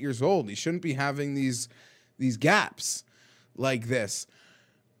 28 years old. He shouldn't be having these gaps like this.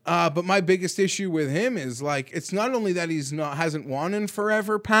 But my biggest issue with him is like it's not only that hasn't won in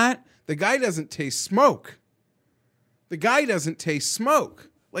forever, Pat. The guy doesn't taste smoke.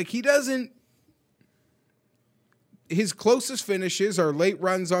 Like he doesn't. His closest finishes are late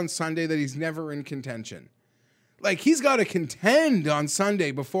runs on Sunday that he's never in contention. Like he's got to contend on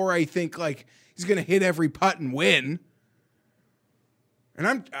Sunday before I think like he's going to hit every putt and win.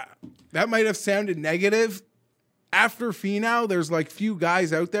 And that might have sounded negative. After Finau, there's like few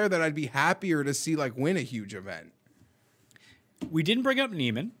guys out there that I'd be happier to see like win a huge event. We didn't bring up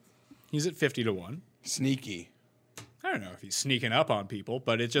Neiman. He's at 50 to 1. Sneaky. I don't know if he's sneaking up on people,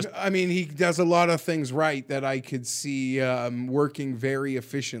 but it's just I mean, he does a lot of things right that I could see working very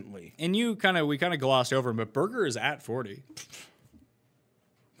efficiently. and we kind of glossed over him, but Berger is at 40.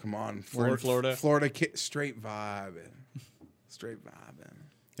 Come on, We're in Florida. Straight vibing.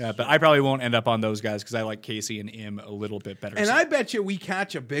 Yeah, but I probably won't end up on those guys because I like Casey and Im a little bit better. And I bet you we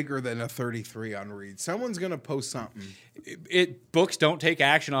catch a bigger than a 33 on Reed. Someone's gonna post something. Books don't take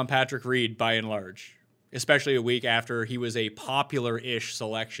action on Patrick Reed by and large, especially a week after he was a popular-ish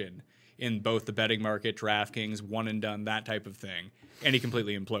selection in both the betting market, DraftKings, one and done, that type of thing, and he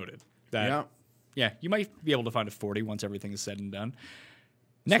completely imploded. Yeah, you might be able to find a 40 once everything is said and done.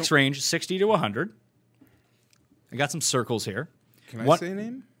 Next range, 60 to 100. I got some circles here. Can I What- say a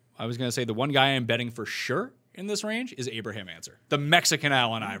name? I was going to say the one guy I'm betting for sure in this range is Abraham Answer, the Mexican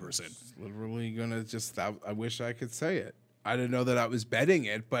Allen Iverson. Literally gonna just. I wish I could say it. I didn't know that I was betting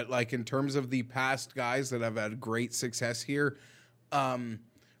it, but like in terms of the past guys that have had great success here,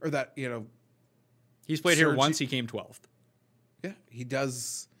 or that He's played here Sergi- once. He came 12th. yeah, he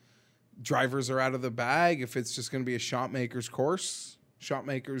does. Drivers are out of the bag. If it's just going to be a shot maker's course, shot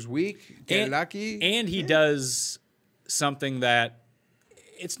maker's week, get lucky. And he does something that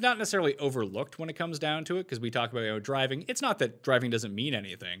it's not necessarily overlooked when it comes down to it, because we talk about driving. It's not that driving doesn't mean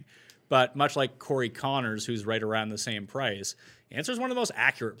anything, but much like Corey Connors, who's right around the same price, Answer's one of the most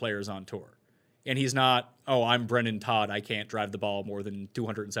accurate players on tour. And he's not, I'm Brendan Todd, I can't drive the ball more than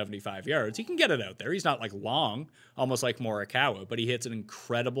 275 yards. He can get it out there. He's not like long, almost like Morikawa, but he hits an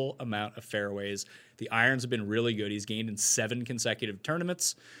incredible amount of fairways. The irons have been really good. He's gained in 7 consecutive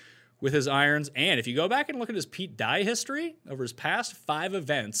tournaments with his irons. And if you go back and look at his Pete Dye history over his past 5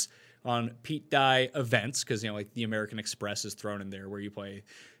 events on Pete Dye events, because like the American Express is thrown in there where you play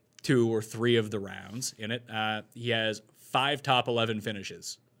 2 or 3 of the rounds in it. He has 5 top 11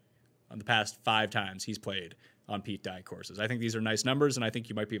 finishes on the past 5 times he's played on Pete Dye courses. I think these are nice numbers, and I think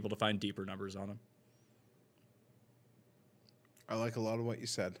you might be able to find deeper numbers on them. I like a lot of what you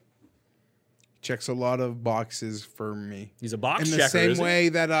said. Checks a lot of boxes for me. He's a box In checker, the same is he? way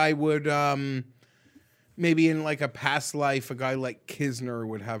that I would, maybe in like a past life, a guy like Kisner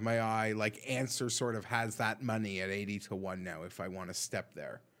would have my eye. Like Answer sort of has that money at 80-1 now. If I want to step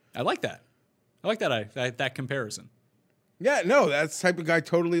there, I like that. I like that comparison. yeah, no, that's the type of guy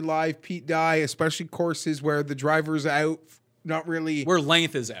totally live. Pete Dye, especially courses where the driver's out, not really. Where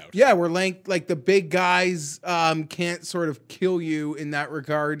length is out. Yeah, we're like the big guys can't sort of kill you in that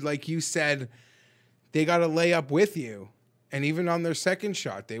regard. Like you said, they got to lay up with you. And even on their second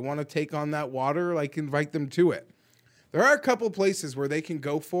shot, they want to take on that water, like invite them to it. There are a couple places where they can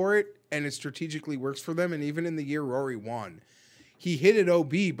go for it and it strategically works for them. And even in the year Rory won, he hit it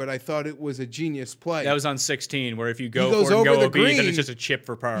OB, but I thought it was a genius play. That was on 16, where if you go He goes for it and over go the OB, then green, it's just a chip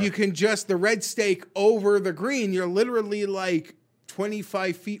for par. You can just the red stake over the green. You're literally like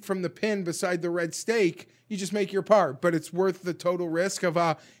 25 feet from the pin beside the red stake. You just make your par, but it's worth the total risk of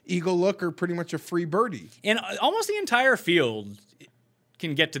a eagle look or pretty much a free birdie. And almost the entire field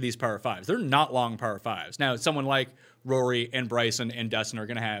can get to these par 5s. They're not long par 5s. Now, someone like Rory and Bryson and Dustin are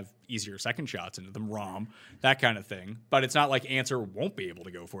going to have easier second shots into them, Rahm, that kind of thing. But it's not like Answer won't be able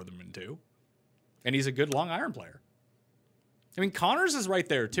to go for them in 2. And he's a good long iron player. I mean, Connors is right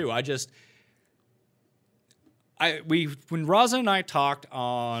there too. When Raza and I talked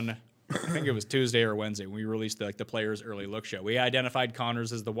on, I think it was Tuesday or Wednesday, when we released the Players Early Look show, we identified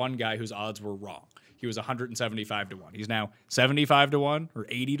Connors as the one guy whose odds were wrong. He was 175-1. He's now 75-1 or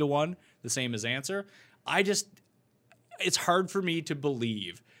 80-1, the same as Answer. It's hard for me to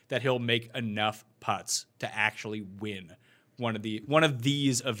believe that he'll make enough putts to actually win one of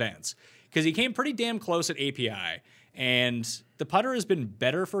these events, because he came pretty damn close at API, and the putter has been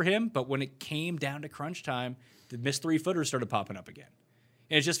better for him. But when it came down to crunch time, the missed 3-footers started popping up again.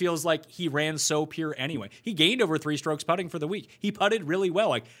 And it just feels like he ran so pure anyway. He gained over 3 strokes putting for the week. He putted really well.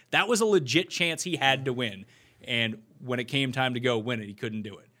 Like, that was a legit chance he had to win. And when it came time to go win it, he couldn't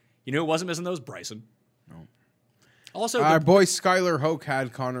do it. You know who wasn't missing those? Bryson. No. Also, Our boy Skylar Hoke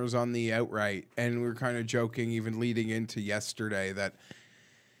had Connors on the outright, and we were kind of joking, even leading into yesterday, that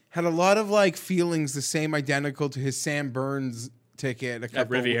had a lot of like feelings the same identical to his Sam Burns ticket a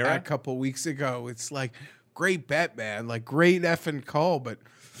couple weeks ago. It's like, great bet, man. Like, great effing call, but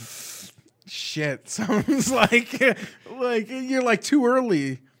shit. Sounds like you're like too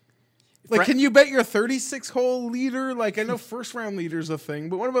early. Like, can you bet your 36-hole leader? Like, I know first round leader's a thing,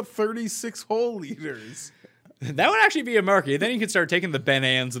 but what about 36-hole leaders? That would actually be a market. Then you could start taking the Ben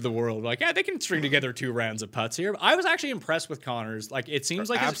Ann's of the world. Like, yeah, they can string together 2 rounds of putts here. I was actually impressed with Connors. Like, it seems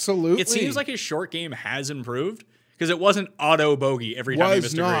like absolutely. It seems like his short game has improved, because it wasn't auto bogey every time he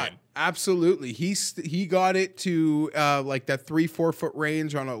missed a green. Absolutely. He got it to like that 3-4 foot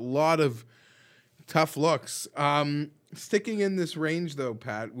range on a lot of tough looks. Sticking in this range though,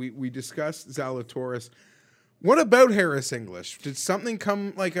 Pat, we discussed Zalatoris. What about Harris English? Did something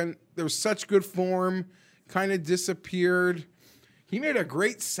come there was such good form, kind of disappeared? He made a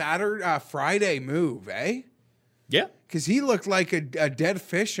great Friday move, eh? Yeah. Because he looked like a dead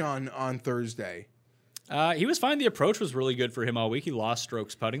fish on Thursday. He was fine. The approach was really good for him all week. He lost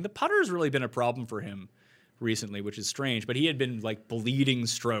strokes putting. The putter has really been a problem for him recently, which is strange. But he had been like bleeding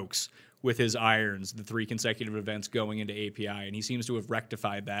strokes with his irons the 3 consecutive events going into API, and he seems to have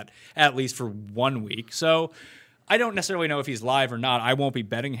rectified that at least for 1 week. So I don't necessarily know if he's live or not. I won't be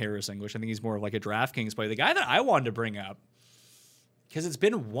betting Harris English. I think he's more of like a DraftKings play. The guy that I wanted to bring up because it's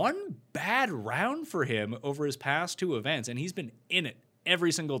been one bad round for him over his past 2 events, and he's been in it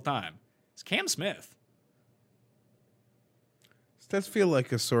every single time. It's Cam Smith. This does feel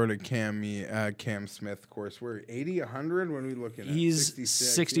like a sort of Cam Smith course. We're 80, 100 when we look at it. He's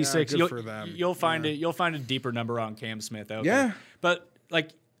 66. Yeah, good for them. You'll find it. You'll find a deeper number on Cam Smith out Yeah. there. But like,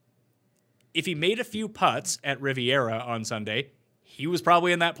 if he made a few putts at Riviera on Sunday, he was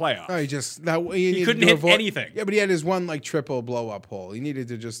probably in that playoff. Oh, he couldn't hit anything. Yeah, but he had his one like triple blow up hole. He needed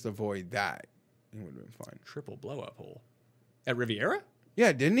to just avoid that. He would have been fine. Triple blow up hole at Riviera?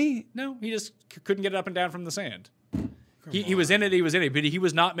 Yeah, didn't he? No, he just couldn't get it up and down from the sand. He was in it, but he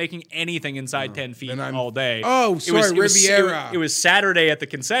was not making anything inside 10 feet all day. Oh, sorry, Riviera. It was Saturday at the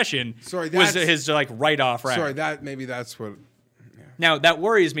concession. Sorry, was that's his like write-off round. Sorry, maybe that's what. Now, that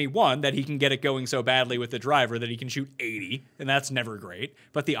worries me, one, that he can get it going so badly with the driver that he can shoot 80, and that's never great.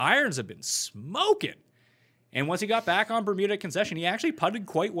 But the irons have been smoking. And once he got back on Bermuda concession, he actually putted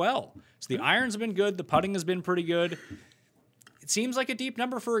quite well. So the irons have been good. The putting has been pretty good. It seems like a deep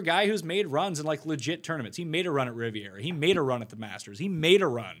number for a guy who's made runs in like legit tournaments. He made a run at Riviera. He made a run at the Masters. He made a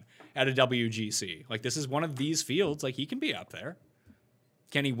run at a WGC. Like, this is one of these fields. Like, he can be up there.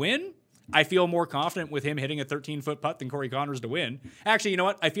 Can he win? I feel more confident with him hitting a 13-foot putt than Corey Connors to win. Actually, you know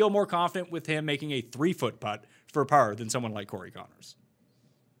what? I feel more confident with him making a 3-foot putt for par than someone like Corey Connors.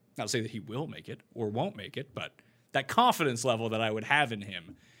 Not to say that he will make it or won't make it, but that confidence level that I would have in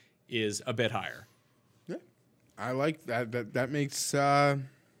him is a bit higher. Yeah, I like that. That makes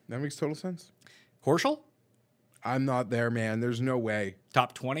total sense. Horschel? I'm not there, man. There's no way.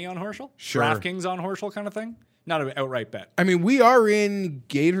 Top 20 on Horschel? Sure. DraftKings on Horschel kind of thing? Not an outright bet. I mean, we are in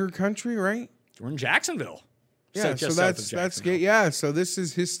Gator country, right? We're in Jacksonville. Yeah, so that's good. Yeah, so this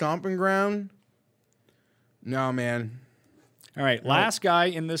is his stomping ground. No, man. All right, last guy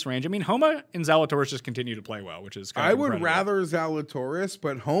in this range. I mean, Homa and Zalatoris just continue to play well, which is kind of I would incredible. rather Zalatoris,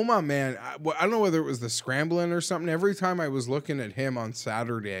 but Homa, man, I don't know whether it was the scrambling or something. Every time I was looking at him on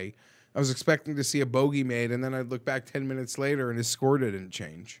Saturday, I was expecting to see a bogey made, and then I'd look back 10 minutes later, and his score didn't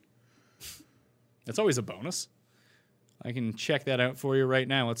change. That's always a bonus. I can check that out for you right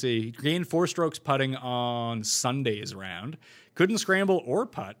now. Let's see. He gained 4 strokes putting on Sunday's round. Couldn't scramble or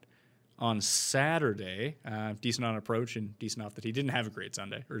putt on Saturday. Decent on approach and decent off the tee. Didn't have a great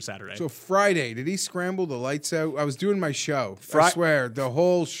Sunday or Saturday. So Friday, did he scramble the lights out? I was doing my show. I swear, the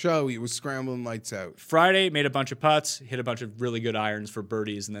whole show he was scrambling lights out. Friday, made a bunch of putts, hit a bunch of really good irons for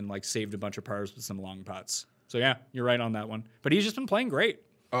birdies, and then like saved a bunch of pars with some long putts. So yeah, you're right on that one. But he's just been playing great.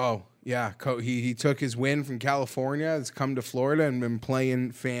 Oh, yeah. He took his win from California, has come to Florida, and been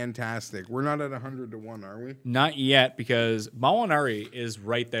playing fantastic. We're not at 100-1, are we? Not yet, because Molinari is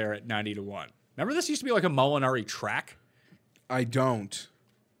right there at 90-1. Remember this used to be like a Molinari track? I don't.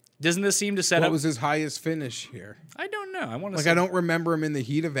 Doesn't this seem to set up... What was his highest finish here? I don't know. I want to Like, I don't remember him in the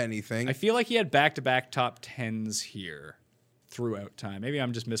heat of anything. I feel like he had back-to-back top 10s here throughout time. Maybe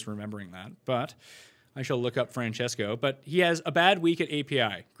I'm just misremembering that, but... I shall look up Francesco, but he has a bad week at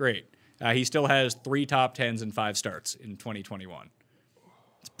API. Great. He still has 3 top 10s and 5 starts in 2021.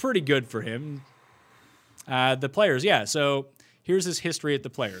 It's pretty good for him. The Players, yeah. So here's his history at the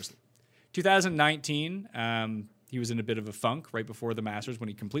Players. 2019, he was in a bit of a funk right before the Masters when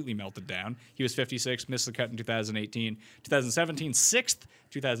he completely melted down. He was 56, missed the cut in 2018. 2017, 6th.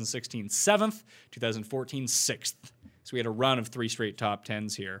 2016, 7th. 2014, 6th. So we had a run of 3 straight top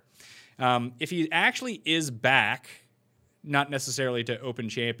 10s here. If he actually is back, not necessarily to Open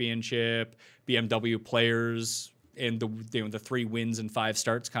Championship, BMW Players, and the 3 wins and 5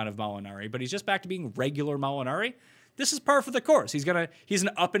 starts kind of Molinari, but he's just back to being regular Molinari, this is par for the course. He's an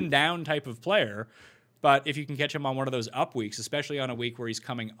up and down type of player, but if you can catch him on one of those up weeks, especially on a week where he's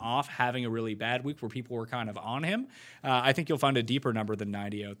coming off having a really bad week where people were kind of on him, I think you'll find a deeper number than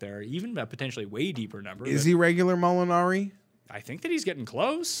 90 out there, even a potentially way deeper number. Is he regular Molinari? I think that he's getting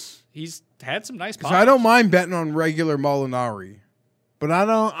close. He's had some nice pots. I don't mind betting on regular Molinari, but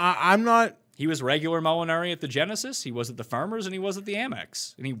I'm not. He was regular Molinari at the Genesis. He was at the Farmers, and he was at the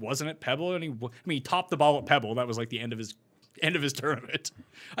Amex, and he wasn't at Pebble. And he topped the ball at Pebble. That was like the end of his tournament.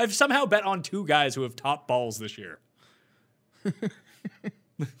 I've somehow bet on 2 guys who have topped balls this year,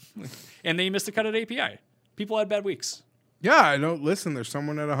 and they missed the cut at API. People had bad weeks. Yeah, I don't listen. There's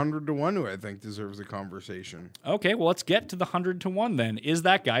someone at 100-1 who I think deserves a conversation. Okay, well, let's get to the 100-1 then. Is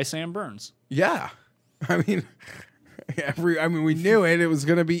that guy Sam Burns? Yeah, I mean, we knew it. It was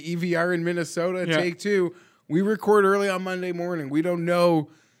going to be EVR in Minnesota. Yeah. Take 2. We record early on Monday morning. We don't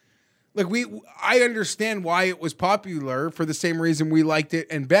know. Like I understand why it was popular for the same reason we liked it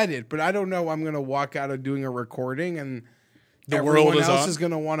and bet it, but I don't know. I'm going to walk out of doing a recording and everyone else is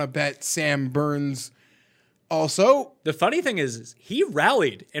going to want to bet Sam Burns Also, The funny thing is he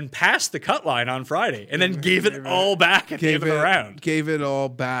rallied and passed the cut line on Friday and then gave it all back at the end of the round. Gave it all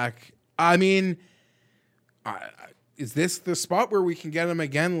back. I mean, is this the spot where we can get him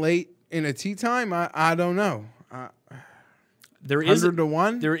again late in a tee time? I don't know. There is 100 to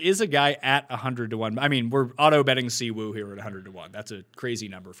 1? There is a guy at 100 to 1. I mean, we're auto betting Siwoo here at 100 to 1. That's a crazy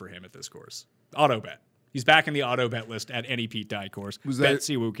number for him at this course. Auto bet. He's back in the auto bet list at any Pete Dye course. Bet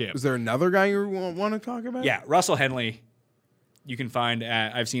Siwoo Kim. Was there another guy you want to talk about? Yeah, Russell Henley. You can find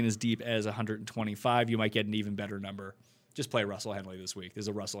I've seen as deep as 125. You might get an even better number. Just play Russell Henley this week. There's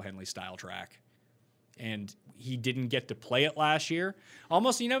a Russell Henley style track. And he didn't get to play it last year.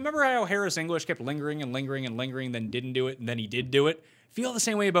 Almost, remember how Harris English kept lingering and lingering and lingering, then didn't do it, and then he did do it? Feel the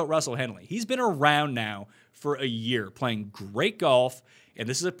same way about Russell Henley. He's been around now for a year, playing great golf, and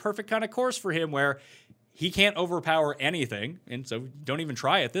this is a perfect kind of course for him where he can't overpower anything, and so don't even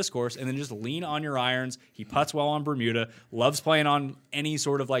try at this course, and then just lean on your irons. He putts well on Bermuda, loves playing on any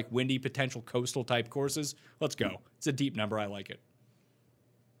sort of like windy, potential coastal type courses. Let's go. It's a deep number. I like it.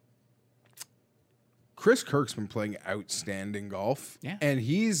 Chris Kirk's been playing outstanding golf. Yeah. And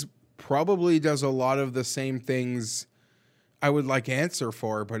he's probably does a lot of the same things I would like answer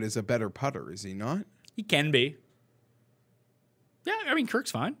for, but is a better putter, is he not? He can be. Yeah, I mean, Kirk's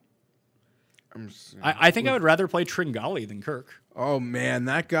fine. I'm just, I think I would rather play Tringali than Kirk. oh man,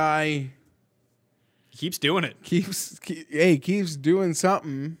 that guy He keeps doing it. keeps doing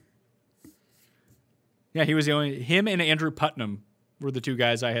something. Yeah, he was the only. Him and Andrew Putnam were the two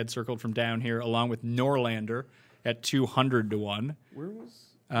guys I had circled from down here, along with Norlander at 200 to 1. Where was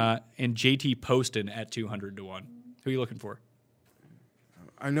and JT Poston at 200 to 1. Who are you looking for?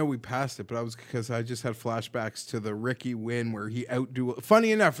 I know we passed it, but because I just had flashbacks to the Ricky win where he outdueled.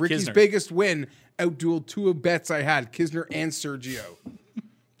 Funny enough, Ricky's Kisner. biggest win outdueled two of bets I had, Kisner and Sergio,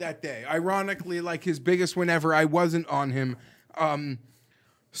 that day. Ironically, like his biggest win ever, I wasn't on him.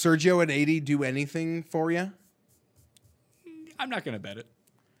 Sergio at 80 do anything for you? I'm not going to bet it.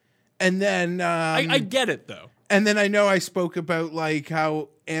 And then I get it, though. And then I know I spoke about like how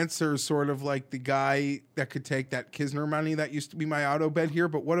Answer's sort of like the guy that could take that Kisner money that used to be my auto bet here.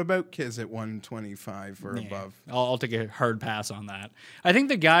 But what about Kiz at 125 or above? I'll take a hard pass on that. I think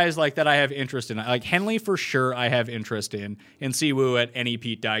the guys like that I have interest in, like Henley for sure I have interest in, and Siwoo at any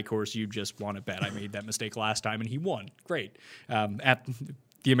Pete Dye course you just want to bet. I made that mistake last time and he won. Great. At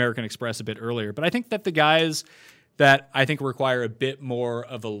the American Express a bit earlier. But I think that the guys that I think require a bit more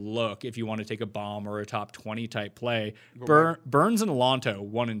of a look if you want to take a bomb or a top 20 type play. Burns and Lonto,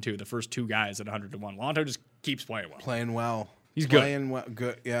 1 and 2, the first two guys at 100 to 1. Lonto just keeps playing well. Playing well. He's good. Playing well.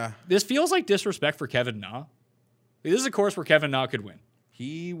 Good, yeah. This feels like disrespect for Kevin Na. This is a course where Kevin Na could win.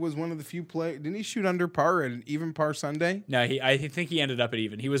 He was one of the few Didn't he shoot under par at an even par Sunday? No, I think he ended up at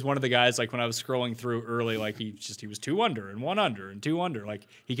even. He was one of the guys, like when I was scrolling through early, like he was 2 under and 1 under and 2 under. Like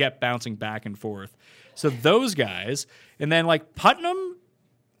he kept bouncing back and forth. So those guys, and then like Putnam,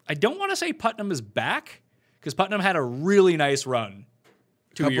 I don't want to say Putnam is back because Putnam had a really nice run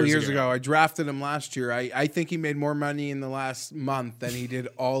A couple years ago. I drafted him last year. I think he made more money in the last month than he did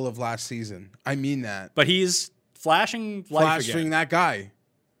all of last season. I mean that. But he's flashing life again. That guy.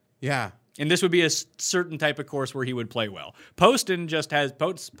 Yeah. And this would be a certain type of course where he would play well. Poston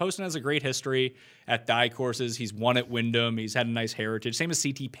has a great history at Dye courses. He's won at Wyndham. He's had a nice heritage. Same as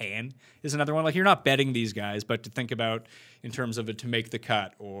CT Pan is another one. Like you're not betting these guys, but to think about in terms of it to make the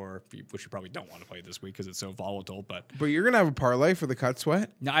cut, or which you probably don't want to play this week because it's so volatile. But you're gonna have a parlay for the cut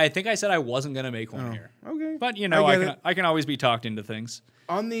sweat. no, I think I said I wasn't going to make one here. Okay. But I can always be talked into things.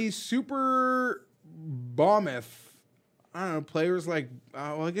 On the Super Bombeth, I don't know, players like,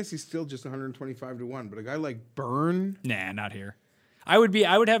 I guess he's still just 125 to 1, but a guy like Byrne. Nah, not here. I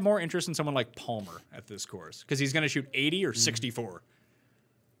would have more interest in someone like Palmer at this course because he's going to shoot 80 or 64.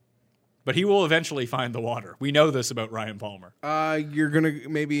 But he will eventually find the water. We know this about Ryan Palmer. You're going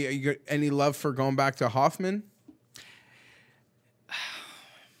to you got any love for going back to Hoffman?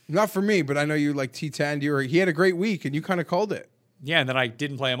 Not for me, but I know you like T10. He had a great week and you kind of called it. Yeah, and then I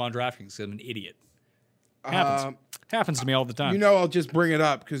didn't play him on DraftKings because I'm an idiot. Happens to me all the time. I'll just bring it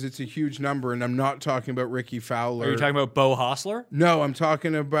up because it's a huge number, and I'm not talking about Ricky Fowler. Are you talking about Bo Hostler? No, I'm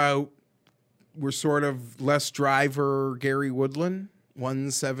talking about we're sort of less driver Gary Woodland,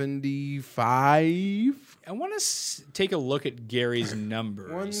 175. I want to take a look at Gary's numbers.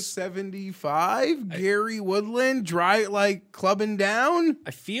 175? Gary Woodland, clubbing down?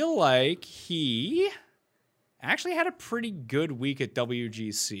 I feel like he actually had a pretty good week at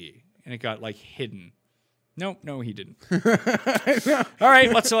WGC, and it got hidden. No, he didn't. All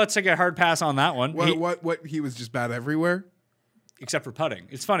right, let's take a hard pass on that one. What he was just bad everywhere? except for putting.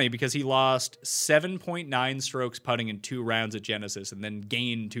 It's funny because he lost 7.9 strokes putting in 2 rounds at Genesis and then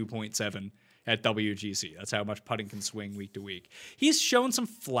gained 2.7 at WGC. That's how much putting can swing week to week. He's shown some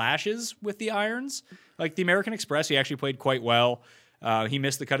flashes with the irons. Like the American Express, he actually played quite well. He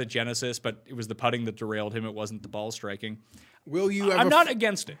missed the cut at Genesis, but it was the putting that derailed him. It wasn't the ball striking. I'm not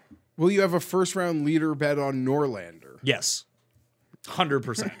against it. Will you have a first round leader bet on Norlander? Yes.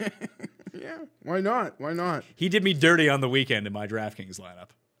 100%. Yeah, why not? Why not? He did me dirty on the weekend in my DraftKings lineup.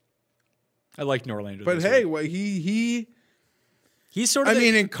 I like Norlander. But this hey, week. well, he's sort of.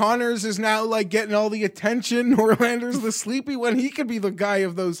 and Connors is now like getting all the attention. Norlander's the sleepy one. He could be the guy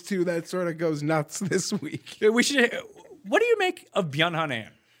of those two that sort of goes nuts this week. We should. What do you make of Byung-Hun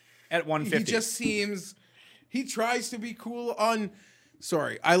An at 150? He just seems. He tries to be cool on.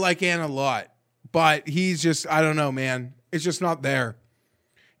 Sorry, I like Ann a lot, but he's just. I don't know, man. It's just not there.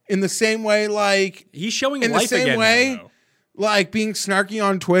 In the same way, like he's showing in life the same again way, now, like being snarky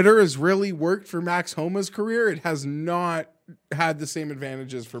on Twitter has really worked for Max Homa's career. It has not had the same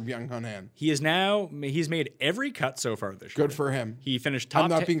advantages for Byung-Hun An. he's made every cut so far this year. Good for him. He finished top. I'm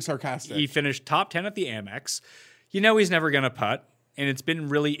not 10 being sarcastic. He finished top 10 at the Amex. You know he's never going to putt, and it's been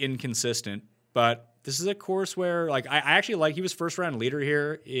really inconsistent. But this is a course where, like, I actually like he was first round leader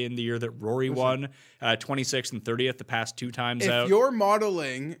here in the year that Rory won, 26th and 30th the past 2 times out. If your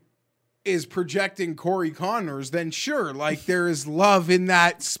modeling is projecting Corey Connors, then sure, like there is love in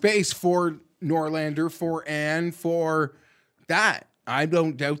that space for Norlander, for Ann, for that. I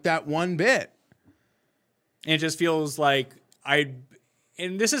don't doubt that one bit. And it just feels like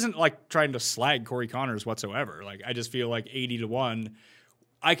and this isn't like trying to slag Corey Connors whatsoever. Like, I just feel like 80-1,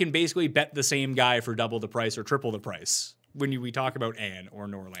 I can basically bet the same guy for double the price or triple the price when we talk about Ann or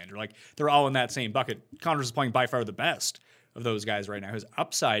Norlander. Like, they're all in that same bucket. Connors is playing by far the best of those guys right now. His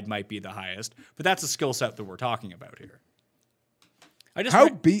upside might be the highest, but that's a skill set that we're talking about here. How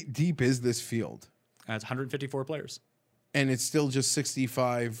deep is this field? It's 154 players. And it's still just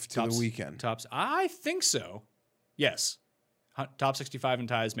 65 to Tops, the weekend. Tops. I think so. Yes. Top 65 and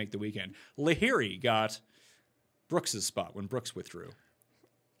ties make the weekend. Lahiri got Brooks's spot when Brooks withdrew.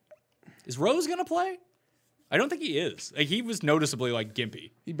 Is Rose going to play? I don't think he is. Like, he was noticeably like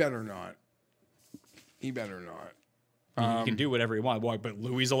gimpy. He better not. He better not. He can do whatever he wants. Why? But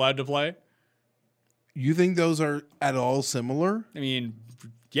Louis allowed to play? You think those are at all similar? I mean,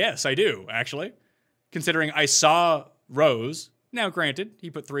 yes, I do, actually. Considering I saw Rose. Now, granted,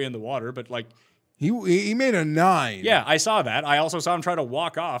 he put 3 in the water, but like... He made a 9. Yeah, I saw that. I also saw him try to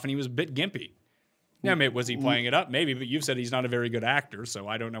walk off, and he was a bit gimpy. Now, was he playing it up? Maybe, but you've said he's not a very good actor, so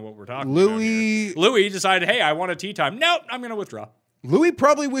I don't know what we're talking about here. Louis decided, hey, I want a tee time. Nope, I'm going to withdraw. Louis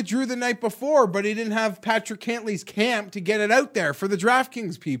probably withdrew the night before, but he didn't have Patrick Cantley's camp to get it out there for the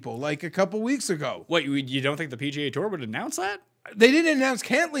DraftKings people like a couple weeks ago. What, you don't think the PGA Tour would announce that? They didn't announce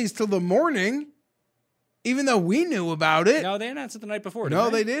Cantley's till the morning, even though we knew about it. No, they announced it the night before,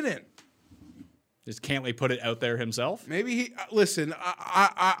 No, they didn't. Does Cantley put it out there himself? Maybe he... listen,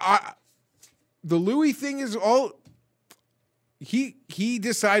 the Louis thing is all... He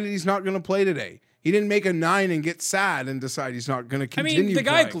decided he's not going to play today. He didn't make a 9 and get sad and decide he's not going to continue. I mean, the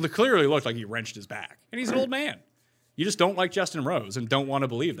guy playing. clearly looked like he wrenched his back, and he's an old man. You just don't like Justin Rose and don't want to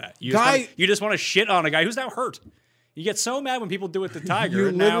believe that. You just want to shit on a guy who's now hurt. You get so mad when people do it to Tiger.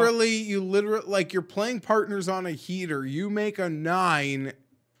 You literally, like you're playing partners on a heater. You make a 9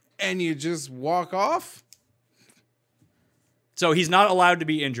 and you just walk off. So he's not allowed to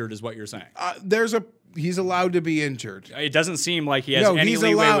be injured, is what you're saying? He's allowed to be injured. It doesn't seem like he has any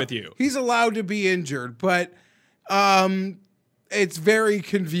leeway with you. He's allowed to be injured, but it's very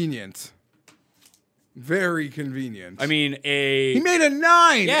convenient. Very convenient. I mean, he made a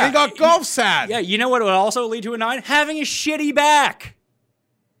 9 and got golf sad. Yeah, you know what would also lead to a 9? Having a shitty back.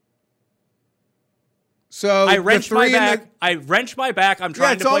 So I wrenched my back. I'm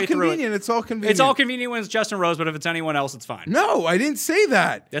trying to play through it. It's all convenient. It's all convenient when it's Justin Rose, but if it's anyone else, it's fine. No, I didn't say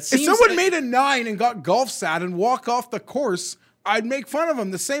that. If someone made a 9 and got golf sad and walk off the course, I'd make fun of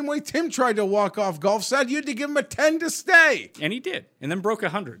him. The same way Tim tried to walk off golf sad, you had to give him a 10 to stay. And he did. And then broke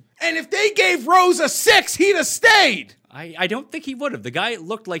 100. And if they gave Rose a 6, he'd have stayed. I don't think he would have. The guy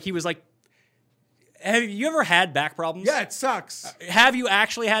looked like he was like... Have you ever had back problems? Yeah, it sucks. Have you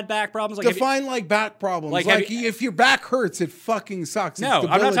actually had back problems? Like, define like back problems. Like if your back hurts, it fucking sucks. No,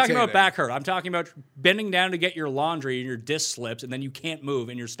 I'm not talking about back hurt. I'm talking about bending down to get your laundry and your disc slips and then you can't move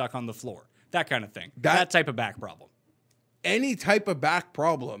and you're stuck on the floor. That kind of thing. That type of back problem. Any type of back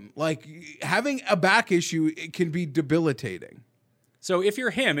problem. Like having a back issue, it can be debilitating. So if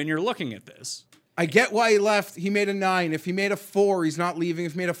you're him and you're looking at this I get why he left. He made a 9. If he made a 4, he's not leaving.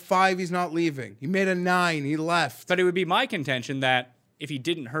 If he made a 5, he's not leaving. He made a 9. He left. But it would be my contention that if he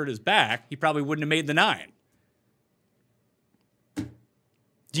didn't hurt his back, he probably wouldn't have made the 9.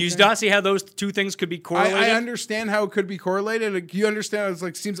 Do you not see how those two things could be correlated? I understand how it could be correlated. Like, you understand it's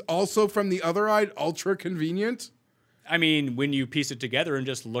like seems also from the other side ultra convenient. I mean, when you piece it together and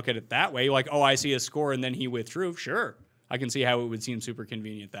just look at it that way, like, oh, I see a score and then he withdrew. Sure. I can see how it would seem super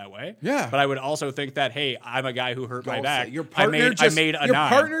convenient that way. Yeah. But I would also think that, hey, I'm a guy who hurt my back. Your I partner made a your 9.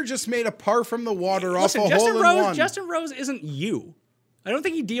 partner just made a par from the water Listen, off a hole in one. Justin Rose isn't you. I don't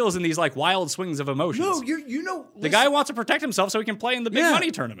think he deals in these like wild swings of emotions. No, you know the guy wants to protect himself so he can play in the big money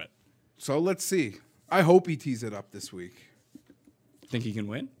tournament. So let's see. I hope he tees it up this week. Think he can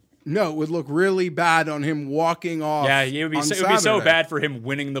win? No, it would look really bad on him walking off. Yeah, it would be so Saturday. bad for him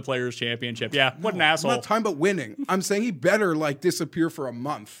winning the Players' Championship. Yeah, what an asshole. I'm not talking about winning. I'm saying he better like disappear for a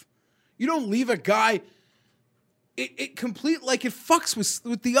month. You don't leave a guy. It complete like it fucks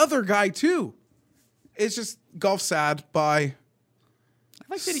with the other guy too. It's just golf sad. Bye.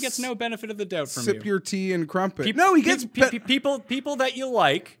 I like that he gets no benefit of the doubt from Sip you. your tea and crumpet. He gets people that you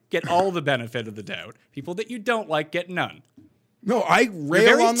like get all the benefit of the doubt. People that you don't like get none. No, I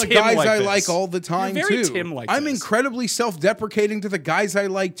rail on the guys I like all the time You're very too. Tim like I'm this. incredibly self-deprecating to the guys I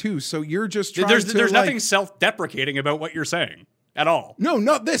like too. So you're just trying There's to nothing self-deprecating about what you're saying at all. No,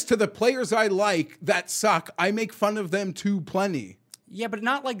 not this. To the players I like that suck, I make fun of them too plenty. Yeah, but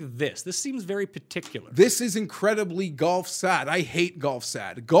not like this. This seems very particular. This is incredibly golf sad. I hate golf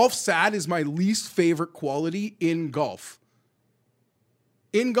sad. Golf sad is my least favorite quality in golf.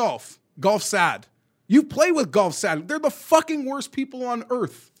 In golf. Golf sad. You play with golf sad. They're the fucking worst people on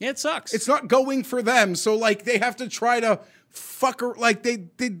earth. Yeah, it sucks. It's not going for them. So like they have to try to like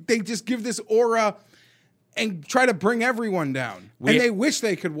they just give this aura and try to bring everyone down. And they wish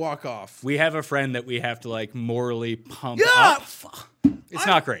they could walk off. We have a friend that we have to like morally pump Yeah. up. It's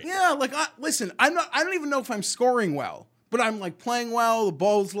not great. Yeah, like listen, I don't even know if I'm scoring well, but I'm like playing well. The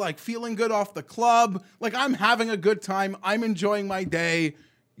ball's like feeling good off the club. Like I'm having a good time. I'm enjoying my day.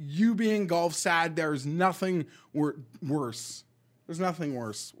 You being golf sad, there's nothing worse. There's nothing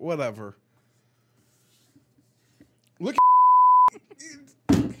worse. Whatever. Look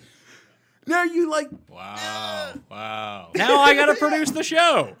at now you like Wow. Now I gotta produce the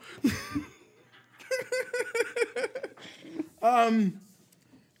show.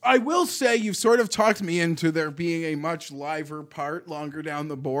 I will say you've sort of talked me into there being a much liver part longer down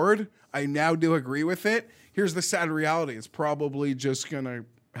the board. I now do agree with it. Here's the sad reality. It's probably just going to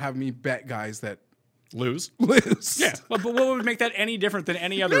have me bet guys that Lose. lose. Yeah. But what would make that any different than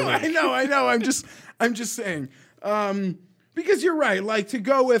any other No, league? I know. I'm just saying. Because you're right. Like to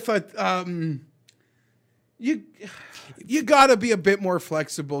go with a you got to be a bit more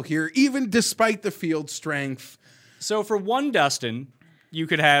flexible here, even despite the field strength. So for one Dustin, you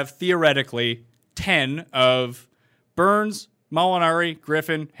could have theoretically 10 of Burns, Molinari,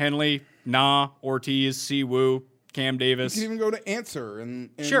 Griffin, Henley, Na, Ortiz, Siwoo, Cam Davis. You can even go to answer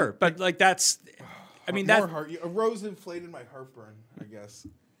and Sure, but like that's, I mean that. a rose inflated my heartburn, I guess.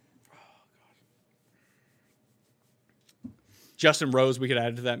 Justin Rose, we could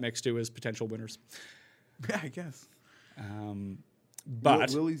add to that mix too as potential winners. Yeah, I guess.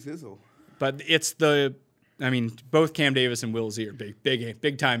 But Willie Zizzle. But it's I mean, both Cam Davis and Will Z are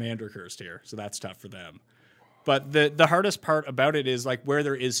big time Andrew-Hurst here, so that's tough for them. But the hardest part about it is like where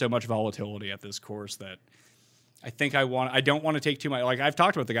there is so much volatility at this course that I think I don't want to take too much. Like I've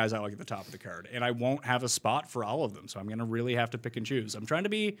talked about the guys I like at the top of the card, and I won't have a spot for all of them, so I'm going to really have to pick and choose. I'm trying to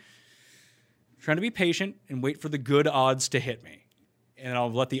be patient and wait for the good odds to hit me, and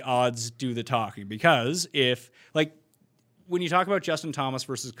I'll let the odds do the talking. Because if like when you talk about Justin Thomas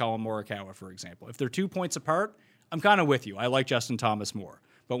versus Colin Morikawa, for example, if they're 2 points apart, I'm kind of with you. I like Justin Thomas more.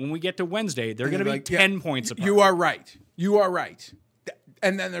 But when we get to Wednesday, they're going to be like, 10 points apart. You are right.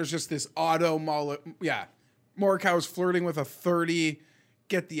 And then there's just this Morikawa's flirting with a 30.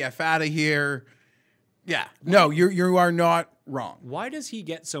 Get the F out of here. Yeah. No, you are not wrong. Why does he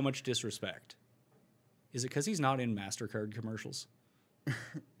get so much disrespect? Is it because he's not in MasterCard commercials?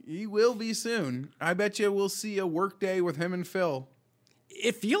 He will be soon. I bet you we'll see a work day with him and Phil.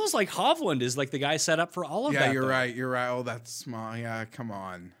 It feels like Hovland is like the guy set up for all of that. Yeah, you're right. Oh, that's small. Yeah, come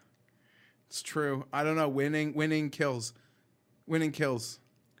on. It's true. I don't know. Winning kills.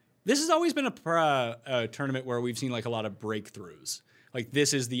 This has always been a tournament where we've seen like a lot of breakthroughs. Like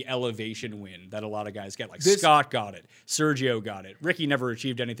this is the elevation win that a lot of guys get. Like Scott got it. Sergio got it. Ricky never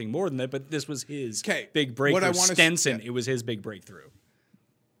achieved anything more than that, but this was his big breakthrough. Stenson, it was his big breakthrough.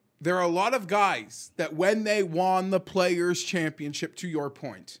 There are a lot of guys that when they won the Players' Championship, to your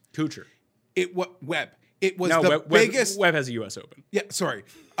point, Kuchar. Webb. It was No, the Webb, biggest. Webb has a U.S. Open. Yeah, sorry.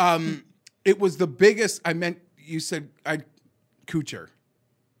 It was the biggest. I meant you said Kuchar.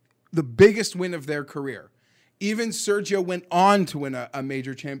 The biggest win of their career. Even Sergio went on to win a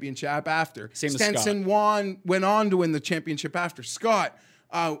major championship after. Same as Stenson went on to win the championship after. Scott,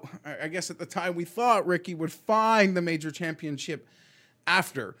 I guess at the time we thought Ricky would find the major championship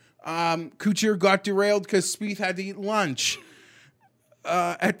after. Kuchar got derailed because Spieth had to eat lunch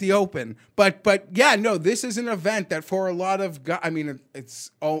at the Open. But yeah, no, this is an event that for a lot of guys, I mean,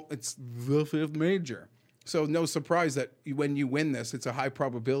 it's the fifth major. So no surprise that when you win this, it's a high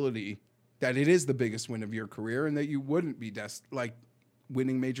probability that it is the biggest win of your career and that you wouldn't be like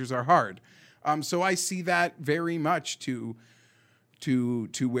winning majors are hard. So I see that very much to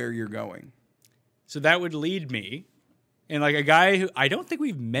where you're going. So that would lead me, and like a guy who I don't think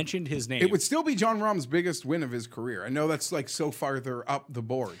we've mentioned his name. It would still be Jon Rahm's biggest win of his career. I know that's like so farther up the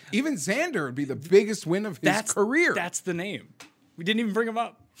board. Even Xander would be the biggest win of his career. That's the name. We didn't even bring him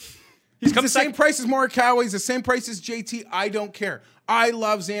up. He's the same price as Morikawa. He's the same price as JT. I don't care. I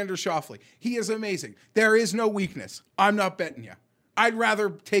love Xander Schauffele. He is amazing. There is no weakness. I'm not betting you. I'd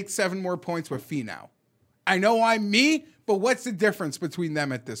rather take 7 more points with Finau. I know I'm me, but what's the difference between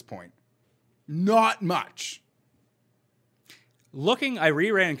them at this point? Not much. I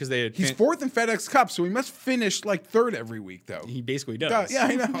reran because they had. He's 4th in FedEx Cup, so he must finish like 3rd every week, though. He basically does. Yeah,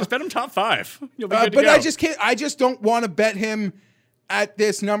 I know. Just bet him top 5. You'll be good to but go. I just can't. I just don't want to bet him at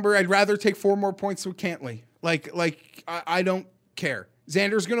this number. I'd rather take 4 more points with Cantley. I don't care.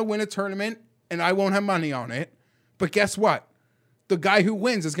 Xander's going to win a tournament, and I won't have money on it. But guess what? The guy who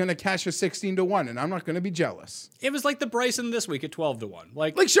wins is going to cash a 16-1, and I'm not going to be jealous. It was like the Bryson this week at 12-1.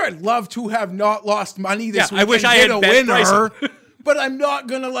 Like Sure, I'd love to have not lost money this week. I wish and I hit had a bet winner. Bryson. But I'm not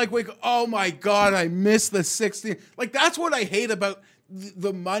going to wake, oh my God, I missed the 16. That's what I hate about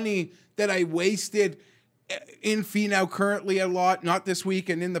the money that I wasted in Finau currently a lot, not this week,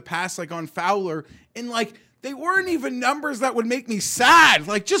 and in the past, on Fowler. And they weren't even numbers that would make me sad.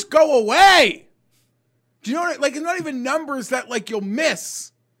 Just go away. Do you know what it's not even numbers that you'll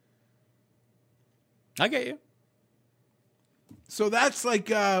miss. I get you. So that's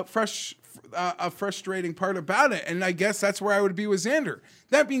a frustrating part about it. And I guess that's where I would be with Xander.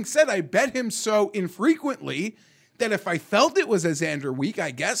 That being said, I bet him so infrequently that if I felt it was a Xander week, I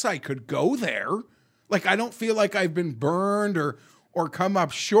guess I could go there. I don't feel like I've been burned or come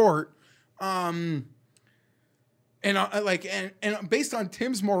up short. And based on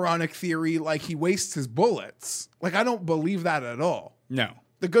Tim's moronic theory, he wastes his bullets. I don't believe that at all. No.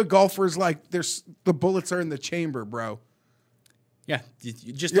 The good golfers, the bullets are in the chamber, bro. Yeah,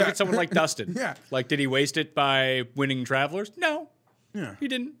 you just look at someone like Dustin. Yeah. Did he waste it by winning Travelers? No. Yeah. He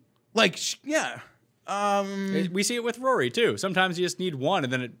didn't. Yeah. We see it with Rory too. Sometimes you just need one,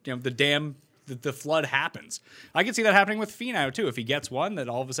 and then the flood happens. I can see that happening with Finau too. If he gets one, that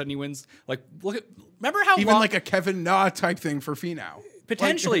all of a sudden he wins. Remember how Even long, a Kevin Na type thing for Finau.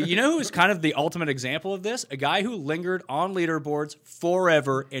 potentially, you know who's kind of the ultimate example of this? A guy who lingered on leaderboards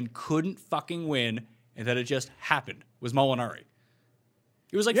forever and couldn't fucking win, and that it just happened, was Molinari.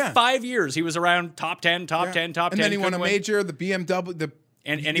 It was 5 years. He was around top 10, top 10, top 10. And then he won a major, the BMW,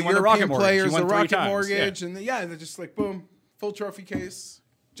 and the he won the Rocket European Mortgage. Players, He won the 3 Rocket times. Mortgage, Yeah. and they're just boom, full trophy case,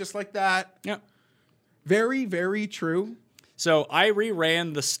 just like that. Yeah. Very, very true. So I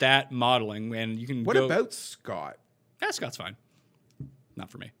reran the stat modeling, and you can What go... about Scott? Yeah, Scott's fine. Not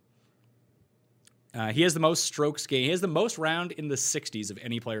for me. He has the most strokes gained. He has the most round in the 60s of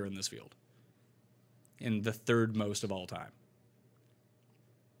any player in this field. And the 3rd most of all time.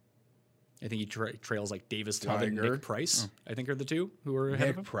 I think he trails Davis Love and Tiger. Nick Price, I think are the 2 who are ahead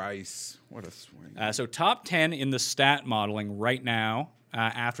of him. Nick Price. What a swing. So top 10 in the stat modeling right now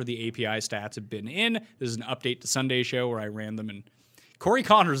after the API stats have been in. This is an update to Sunday show where I ran them. And Corey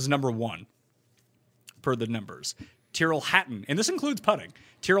Connors is number 1 per the numbers. Tyrrell Hatton, and this includes putting.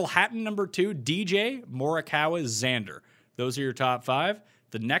 Tyrrell Hatton, number 2. DJ, Morikawa, Xander. Those are your top 5.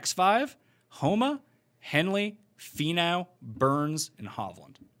 The next 5, Homa, Henley, Finau, Burns, and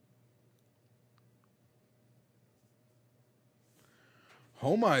Hovland.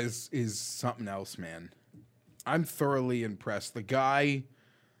 Homa is something else, man. I'm thoroughly impressed. The guy...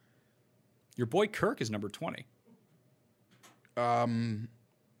 Your boy Kirk is number 20.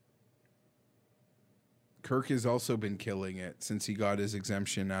 Kirk has also been killing it since he got his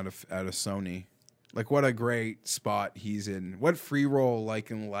exemption out of Sony. What a great spot he's in. What free roll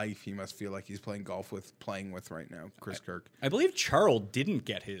in life he must feel like he's playing with right now, Chris Kirk. I believe Charles didn't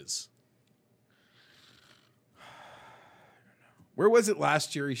get his. Where was it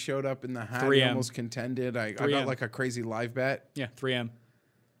last year? He showed up in the hat. He 3M. almost contended. I 3M. got a crazy live bet. Yeah, 3M.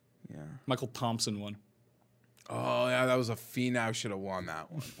 Michael Thompson won. Oh yeah, that was a Finau should have won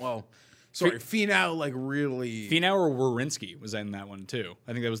that one. Well, sorry, Finau like really. Finau or Werenski was in that one too.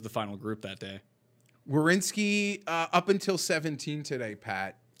 I think that was the final group that day. Werenski up until 17 today,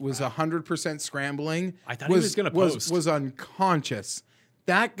 Pat, was 100% scrambling. I thought he was gonna post. Was unconscious.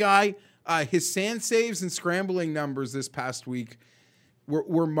 That guy, his sand saves and scrambling numbers this past week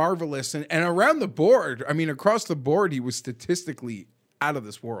were marvelous, and around the board. I mean, across the board, he was statistically out of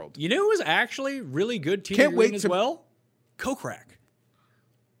this world. You know who was actually really good team Can't wait as to- well? Kokrak.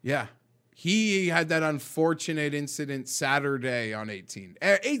 Yeah. He had that unfortunate incident Saturday on 18.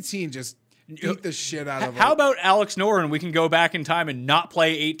 18 just beat the shit out of him. How about Alex Noren? We can go back in time and not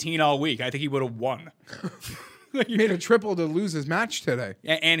play 18 all week. I think he would have won. He made a triple to lose his match today.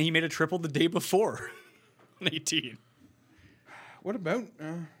 And he made a triple the day before on 18. What about?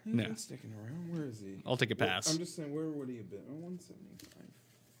 He's No. been sticking around. Where is he? I'll take a pass. I'm just saying, where would he have been? Oh, 175.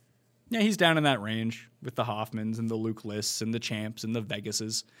 Yeah, he's down in that range with the Hoffmans and the Luke Lists and the Champs and the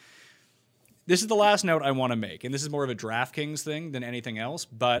Vegases. This is the last note I want to make, and this is more of a DraftKings thing than anything else,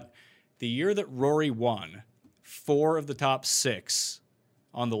 but the year that Rory won, 4 of the top 6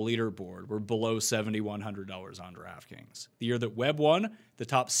 on the leaderboard were below $7,100 on DraftKings. The year that Webb won, the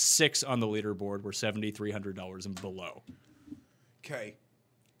top 6 on the leaderboard were $7,300 and below. Okay.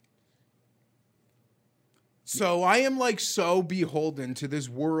 So I am like so beholden to this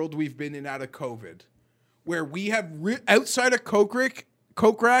world we've been in out of COVID, where we have outside of Kokrak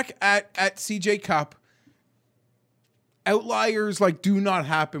at CJ Cup, outliers like do not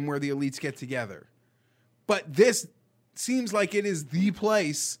happen where the elites get together. But this seems like it is the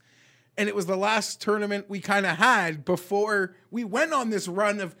place, and it was the last tournament we kind of had before we went on this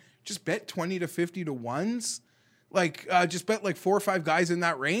run of just bet 20 to 50 to ones. Like, just bet like 4 or 5 guys in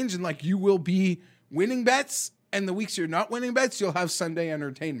that range, and like you will be winning bets. And the weeks you're not winning bets, you'll have Sunday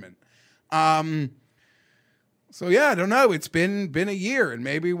entertainment. So yeah, I don't know. It's been a year, and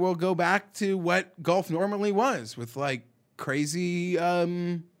maybe we'll go back to what golf normally was, with like crazy,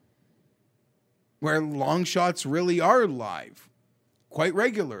 where long shots really are live quite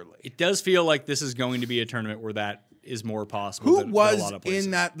regularly. It does feel like this is going to be a tournament where that is more possible. Who than a was lot of places.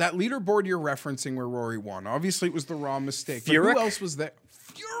 in that leaderboard you're referencing where Rory won? Obviously, it was the raw mistake. But Furyk? who else was there?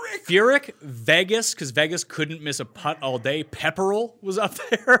 Furyk, Vegas, because Vegas couldn't miss a putt all day. Pepperell was up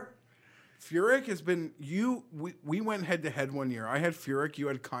there. Furyk has been we went head to head one year. I had Furyk, you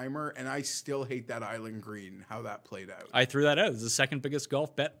had Keimer, and I still hate that Island Green, how that played out. I threw that out. It was the second biggest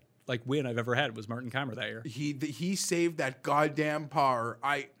golf bet win I've ever had was Martin Keimer that year. He saved that goddamn par.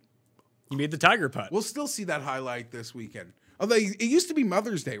 He made the Tiger putt. We'll still see that highlight this weekend. Although it used to be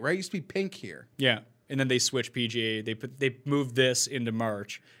Mother's Day, right? It used to be pink here. Yeah. And then they switched PGA. They moved this into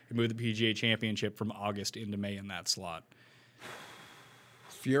March and moved the PGA Championship from August into May in that slot.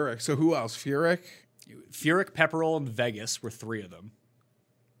 Furyk. So who else? Furyk, Pepperell, and Vegas were 3 of them.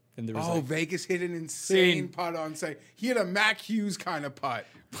 And there was Vegas hit an insane putt on say. He had a Mac Hughes kind of putt.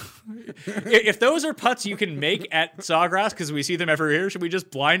 If those are putts you can make at Sawgrass because we see them every year, should we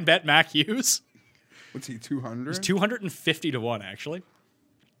just blind bet Mac Hughes? What's he, 200? It's 250 to 1, actually.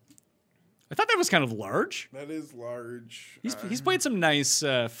 I thought that was kind of large. That is large. He's played some nice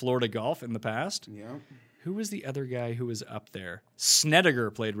Florida golf in the past. Yeah. Who was the other guy who was up there?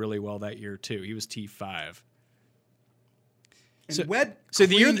 Snedeker played really well that year, too. He was T5. And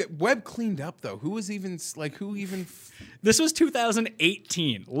Webb cleaned up, though. Who even... This was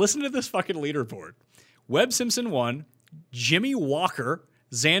 2018. Listen to this fucking leaderboard. Webb Simpson won. Jimmy Walker,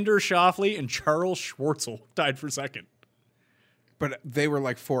 Xander Schauffele, and Charles Schwartzel tied for second. But they were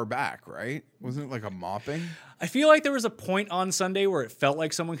like 4 back, right? Wasn't it like a mopping? I feel like there was a point on Sunday where it felt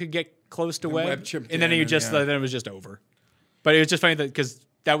like someone could get close to Webb, chipped and then in, then it was just over. But it was just funny that because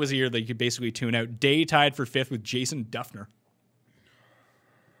that was a year that you could basically tune out. Day tied for 5th with Jason Duffner.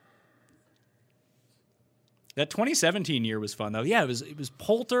 That 2017 year was fun though. Yeah, it was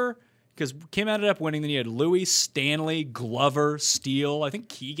Poulter because Kim ended up winning. Then you had Louis, Stanley, Glover, Steele. I think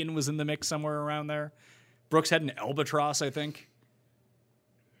Keegan was in the mix somewhere around there. Brooks had an albatross, I think.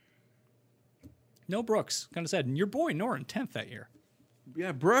 No Brooks. Kind of sad. And your boy Noren 10th that year.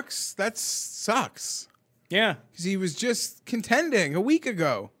 Yeah, Brooks, that sucks. Yeah. Because he was just contending a week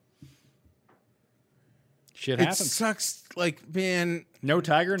ago. Shit It happens. sucks. Like, man, No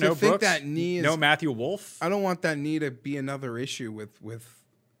Tiger, to no think Brooks. that knee is- no Matthew Wolf. I don't want that knee to be another issue with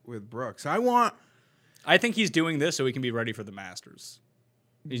Brooks. I think he's doing this so he can be ready for the Masters.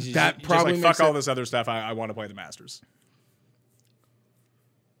 He's That just probably like, makes fuck all it- this other stuff. I want to play the Masters.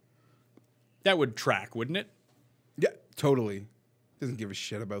 That would track, wouldn't it? Yeah, totally. Doesn't give a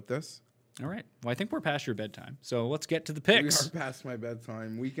shit about this. All right. Well, I think we're past your bedtime. So let's get to the We picks. are past my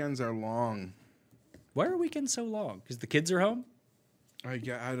bedtime. Weekends are long. Why are weekends so long? Because the kids are home? I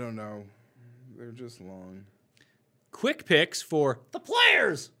don't know. They're just long. Quick picks for the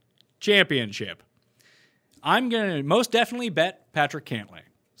Players Championship. I'm going to most definitely bet Patrick Cantlay.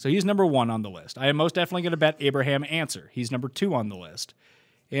 So he's number 1 on the list. I am most definitely going to bet Abraham Answer. He's number 2 on the list.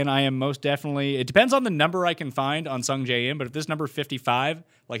 And I am most definitely, it depends on the number I can find on Sung Jae Im, but if this number 55,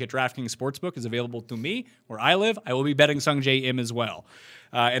 like at DraftKings Sportsbook, is available to me where I live, I will be betting Sung Jae Im as well.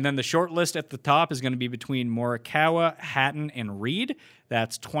 And then the short list at the top is going to be between Morikawa, Hatton, and Reed.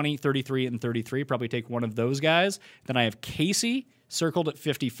 That's 20, 33, and 33. Probably take one of those guys. Then I have Casey circled at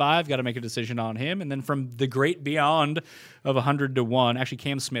 55. Got to make a decision on him. And then from the great beyond of 100 to 1, actually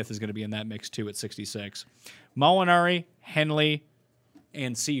Cam Smith is going to be in that mix too at 66. Molinari, Henley,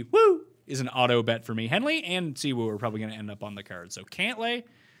 and Siwoo is an auto bet for me. Henley and Siwoo are probably going to end up on the card. So Cantlay,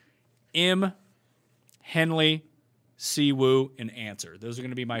 Im, Henley, Siwoo, and Answer. Those are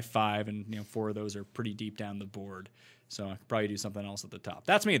going to be my 5, and 4 of those are pretty deep down the board. So I could probably do something else at the top.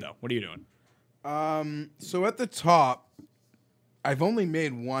 That's me, though. What are you doing? So at the top, I've only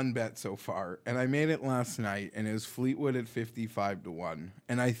made one bet so far, and I made it last night, and it was Fleetwood at 55 to 1.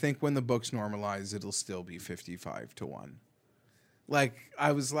 And I think when the books normalize, it'll still be 55 to 1. Like,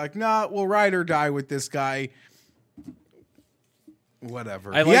 I was like, nah, we'll ride or die with this guy.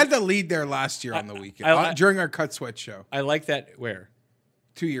 Whatever. He had the lead there last year on the weekend, during our Cut Sweat show. I like that. Where?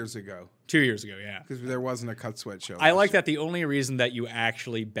 2 years ago. 2 years ago, yeah. Because there wasn't a Cut Sweat show. I like that the only reason that you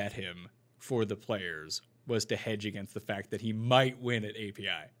actually bet him for the Players was to hedge against the fact that he might win at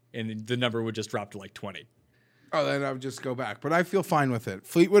API, and the number would just drop to like 20. Oh, then I would just go back. But I feel fine with it.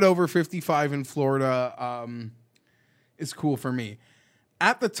 Fleetwood over 55 in Florida is cool for me.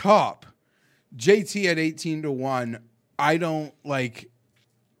 At the top, JT at 18 to 1. I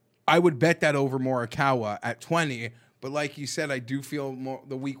would bet that over Morikawa at 20. But like you said, I do feel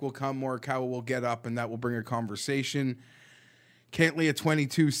the week will come, Morikawa will get up, and that will bring a conversation. Cantlay at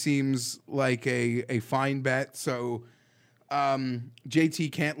 22 seems like a fine bet. So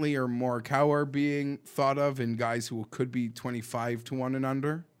JT, Cantlay, or Morikawa are being thought of, and guys who could be 25 to 1 and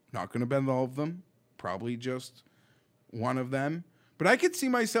under. Not going to bet all of them. Probably just one of them. But I could see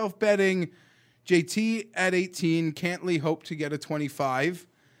myself betting JT at 18, Cantlay hope to get a 25,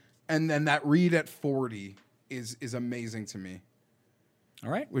 and then that Reed at 40 is amazing to me. All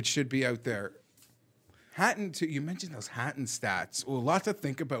right. Which should be out there. Hatton, too. You mentioned those Hatton stats. Well, a lot to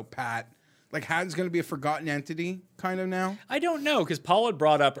think about, Pat. Like, Hatton's going to be a forgotten entity kind of now? I don't know, because Paul had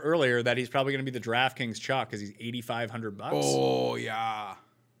brought up earlier that he's probably going to be the DraftKings chalk because he's $8,500. Oh, yeah.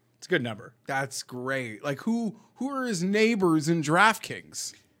 It's a good number. That's great. Like, who are his neighbors in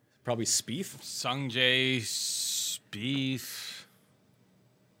DraftKings? Probably Spieth. Sungjae, Spieth.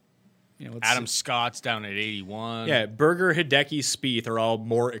 Let's Adam see. Scott's down at 81. Yeah, Berger, Hideki, Spieth are all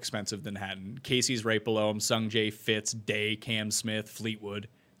more expensive than Hatton. Casey's right below him. Sungjae, Fitz, Day, Cam Smith, Fleetwood.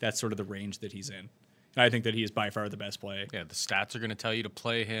 That's sort of the range that he's in. And I think that he is by far the best play. Yeah, the stats are going to tell you to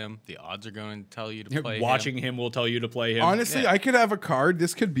play him. The odds are going to tell you to play Watching him. him will tell you to play him. Honestly, Yeah. I could have a card.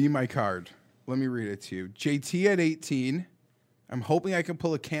 This could be my card. Let me read it to you. JT at 18. I'm hoping I can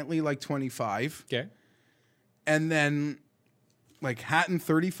pull a Cantlay like 25. Okay. And then like Hatton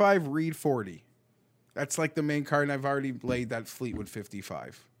 35, Reed 40. That's like the main card, and I've already laid that Fleetwood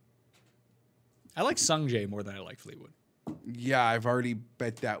 55. I like Sungjae more than I like Fleetwood. Yeah, I've already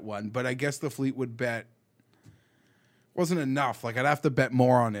bet that one. But I guess the Fleetwood bet wasn't enough. Like, I'd have to bet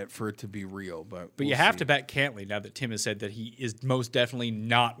more on it for it to be real. But you have to bet Cantlay now that Tim has said that he is most definitely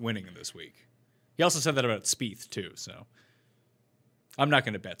not winning this week. He also said that about Spieth, too. So I'm not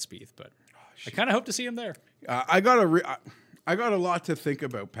going to bet Spieth, but I kind of hope to see him there. I got a lot to think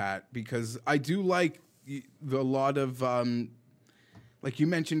about, Pat, because I do like a lot of, like you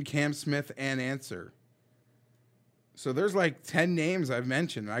mentioned, Cam Smith and Answer. So there's like 10 names I've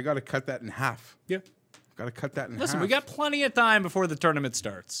mentioned, and I got to cut that in half. Yeah. Got to cut that in half. Listen, we got plenty of time before the tournament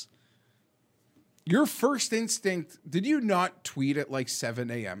starts. Your first instinct, did you not tweet at like 7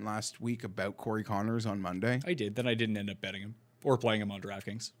 a.m. last week about Corey Connors on Monday? I did. Then I didn't end up betting him or playing him on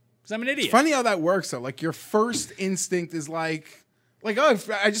DraftKings because I'm an idiot. It's funny how that works, though. Like, your first instinct is like, oh, if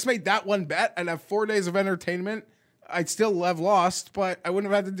I just made that one bet and have 4 days of entertainment, I'd still have lost, but I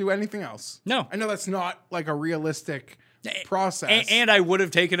wouldn't have had to do anything else. No. I know that's not like a realistic process. And I would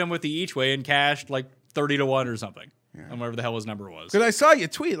have taken him with the each way and cashed like 30 to 1 or something. And whatever the hell his number was. Because I saw you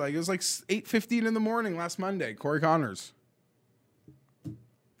tweet, like, it was like 8:15 in the morning last Monday, Corey Connors.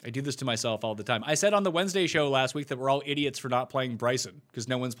 I do this to myself all the time. I said on the Wednesday show last week that we're all idiots for not playing Bryson because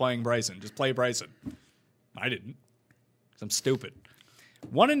no one's playing Bryson. Just play Bryson. I didn't because I'm stupid.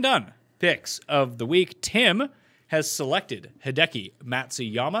 One and done. picks of the week. Tim has selected Hideki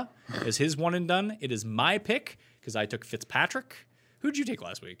Matsuyama as his one and done. It is my pick because I took Fitzpatrick. Who'd you take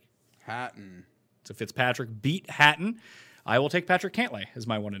last week? Hatton. So Fitzpatrick beat Hatton. I will take Patrick Cantlay as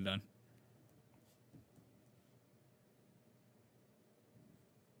my one and done.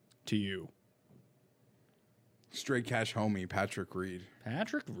 To you. Straight cash homie, Patrick Reed.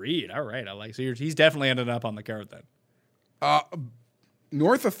 Patrick Reed. All right. I like. So he's definitely ended up on the card then.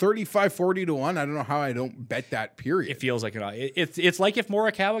 North of 35, 40 to 1. I don't know how I don't bet that, period. It feels like it's like if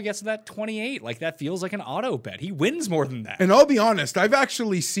Morikawa gets to that 28. Like that feels like an auto bet. He wins more than that. And I'll be honest, I've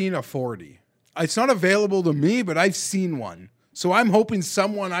actually seen a 40. It's not available to me, but I've seen one. So I'm hoping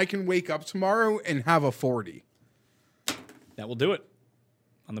I can wake up tomorrow and have a 40. That will do it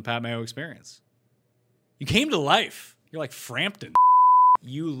on the Pat Mayo Experience. You came to life. You're like Frampton.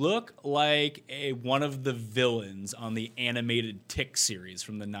 You look like one of the villains on the animated Tick series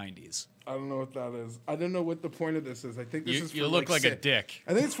from the 90s. I don't know what that is. I don't know what the point of this is. I think this is for you look like a dick.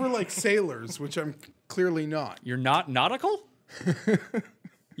 I think it's for like sailors, which I'm clearly not. You're not nautical?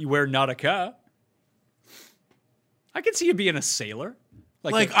 You wear Nautica. I can see you being a sailor.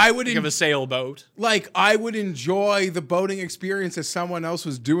 I would have a sailboat. Like I would enjoy the boating experience if someone else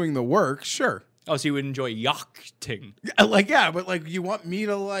was doing the work. Sure. Oh, so you would enjoy yachting. But you want me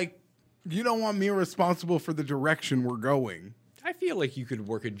to you don't want me responsible for the direction we're going. I feel like you could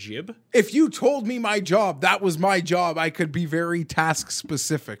work a jib. If you told me my job, that was my job, I could be very task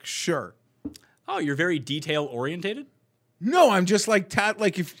specific. Sure. Oh, you're very detail orientated? No, I'm just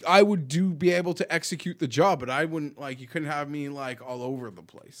if I would be able to execute the job, but I wouldn't you couldn't have me all over the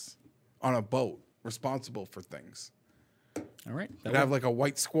place on a boat, responsible for things. All right. I'd have a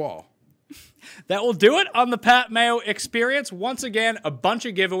white squall. That will do it on the Pat Mayo Experience. Once again, a bunch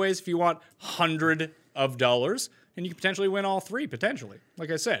of giveaways if you want $100 and you can potentially win all three, potentially, like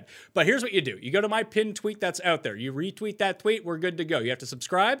I said. But here's what you do. You go to my pinned tweet that's out there. You retweet that tweet, we're good to go. You have to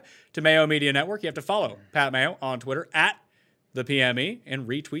subscribe to Mayo Media Network. You have to follow Pat Mayo on Twitter at the PME and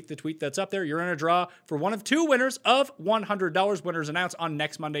retweet the tweet that's up there. You're in a draw for one of two winners of $100. Winners announced on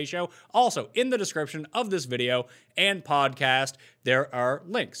next Monday's show. Also, in the description of this video and podcast, there are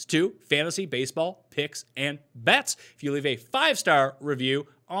links to fantasy baseball picks and bets. If you leave a 5-star review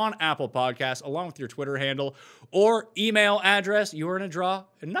on Apple Podcasts along with your Twitter handle or email address, you are in a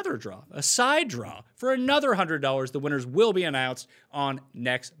side draw for another $100. The winners will be announced on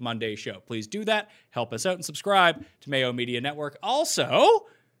next Monday's show. Please do that. Help us out and subscribe to Mayo Media Network. Also,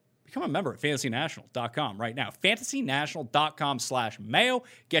 become a member at fantasynational.com right now. fantasynational.com/Mayo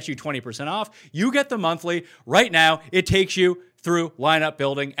gets you 20% off. You get the monthly. Right now, it takes you through lineup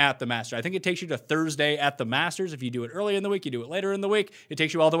building at the Masters. I think it takes you to Thursday at the Masters. If you do it early in the week, you do it later in the week, it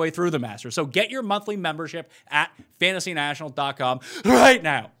takes you all the way through the Masters. So get your monthly membership at fantasynational.com right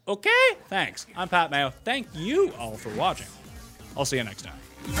now. Okay? Thanks. I'm Pat Mayo. Thank you all for watching. I'll see you next time.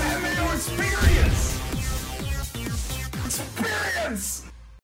 Pat Mayo Experience! Experience!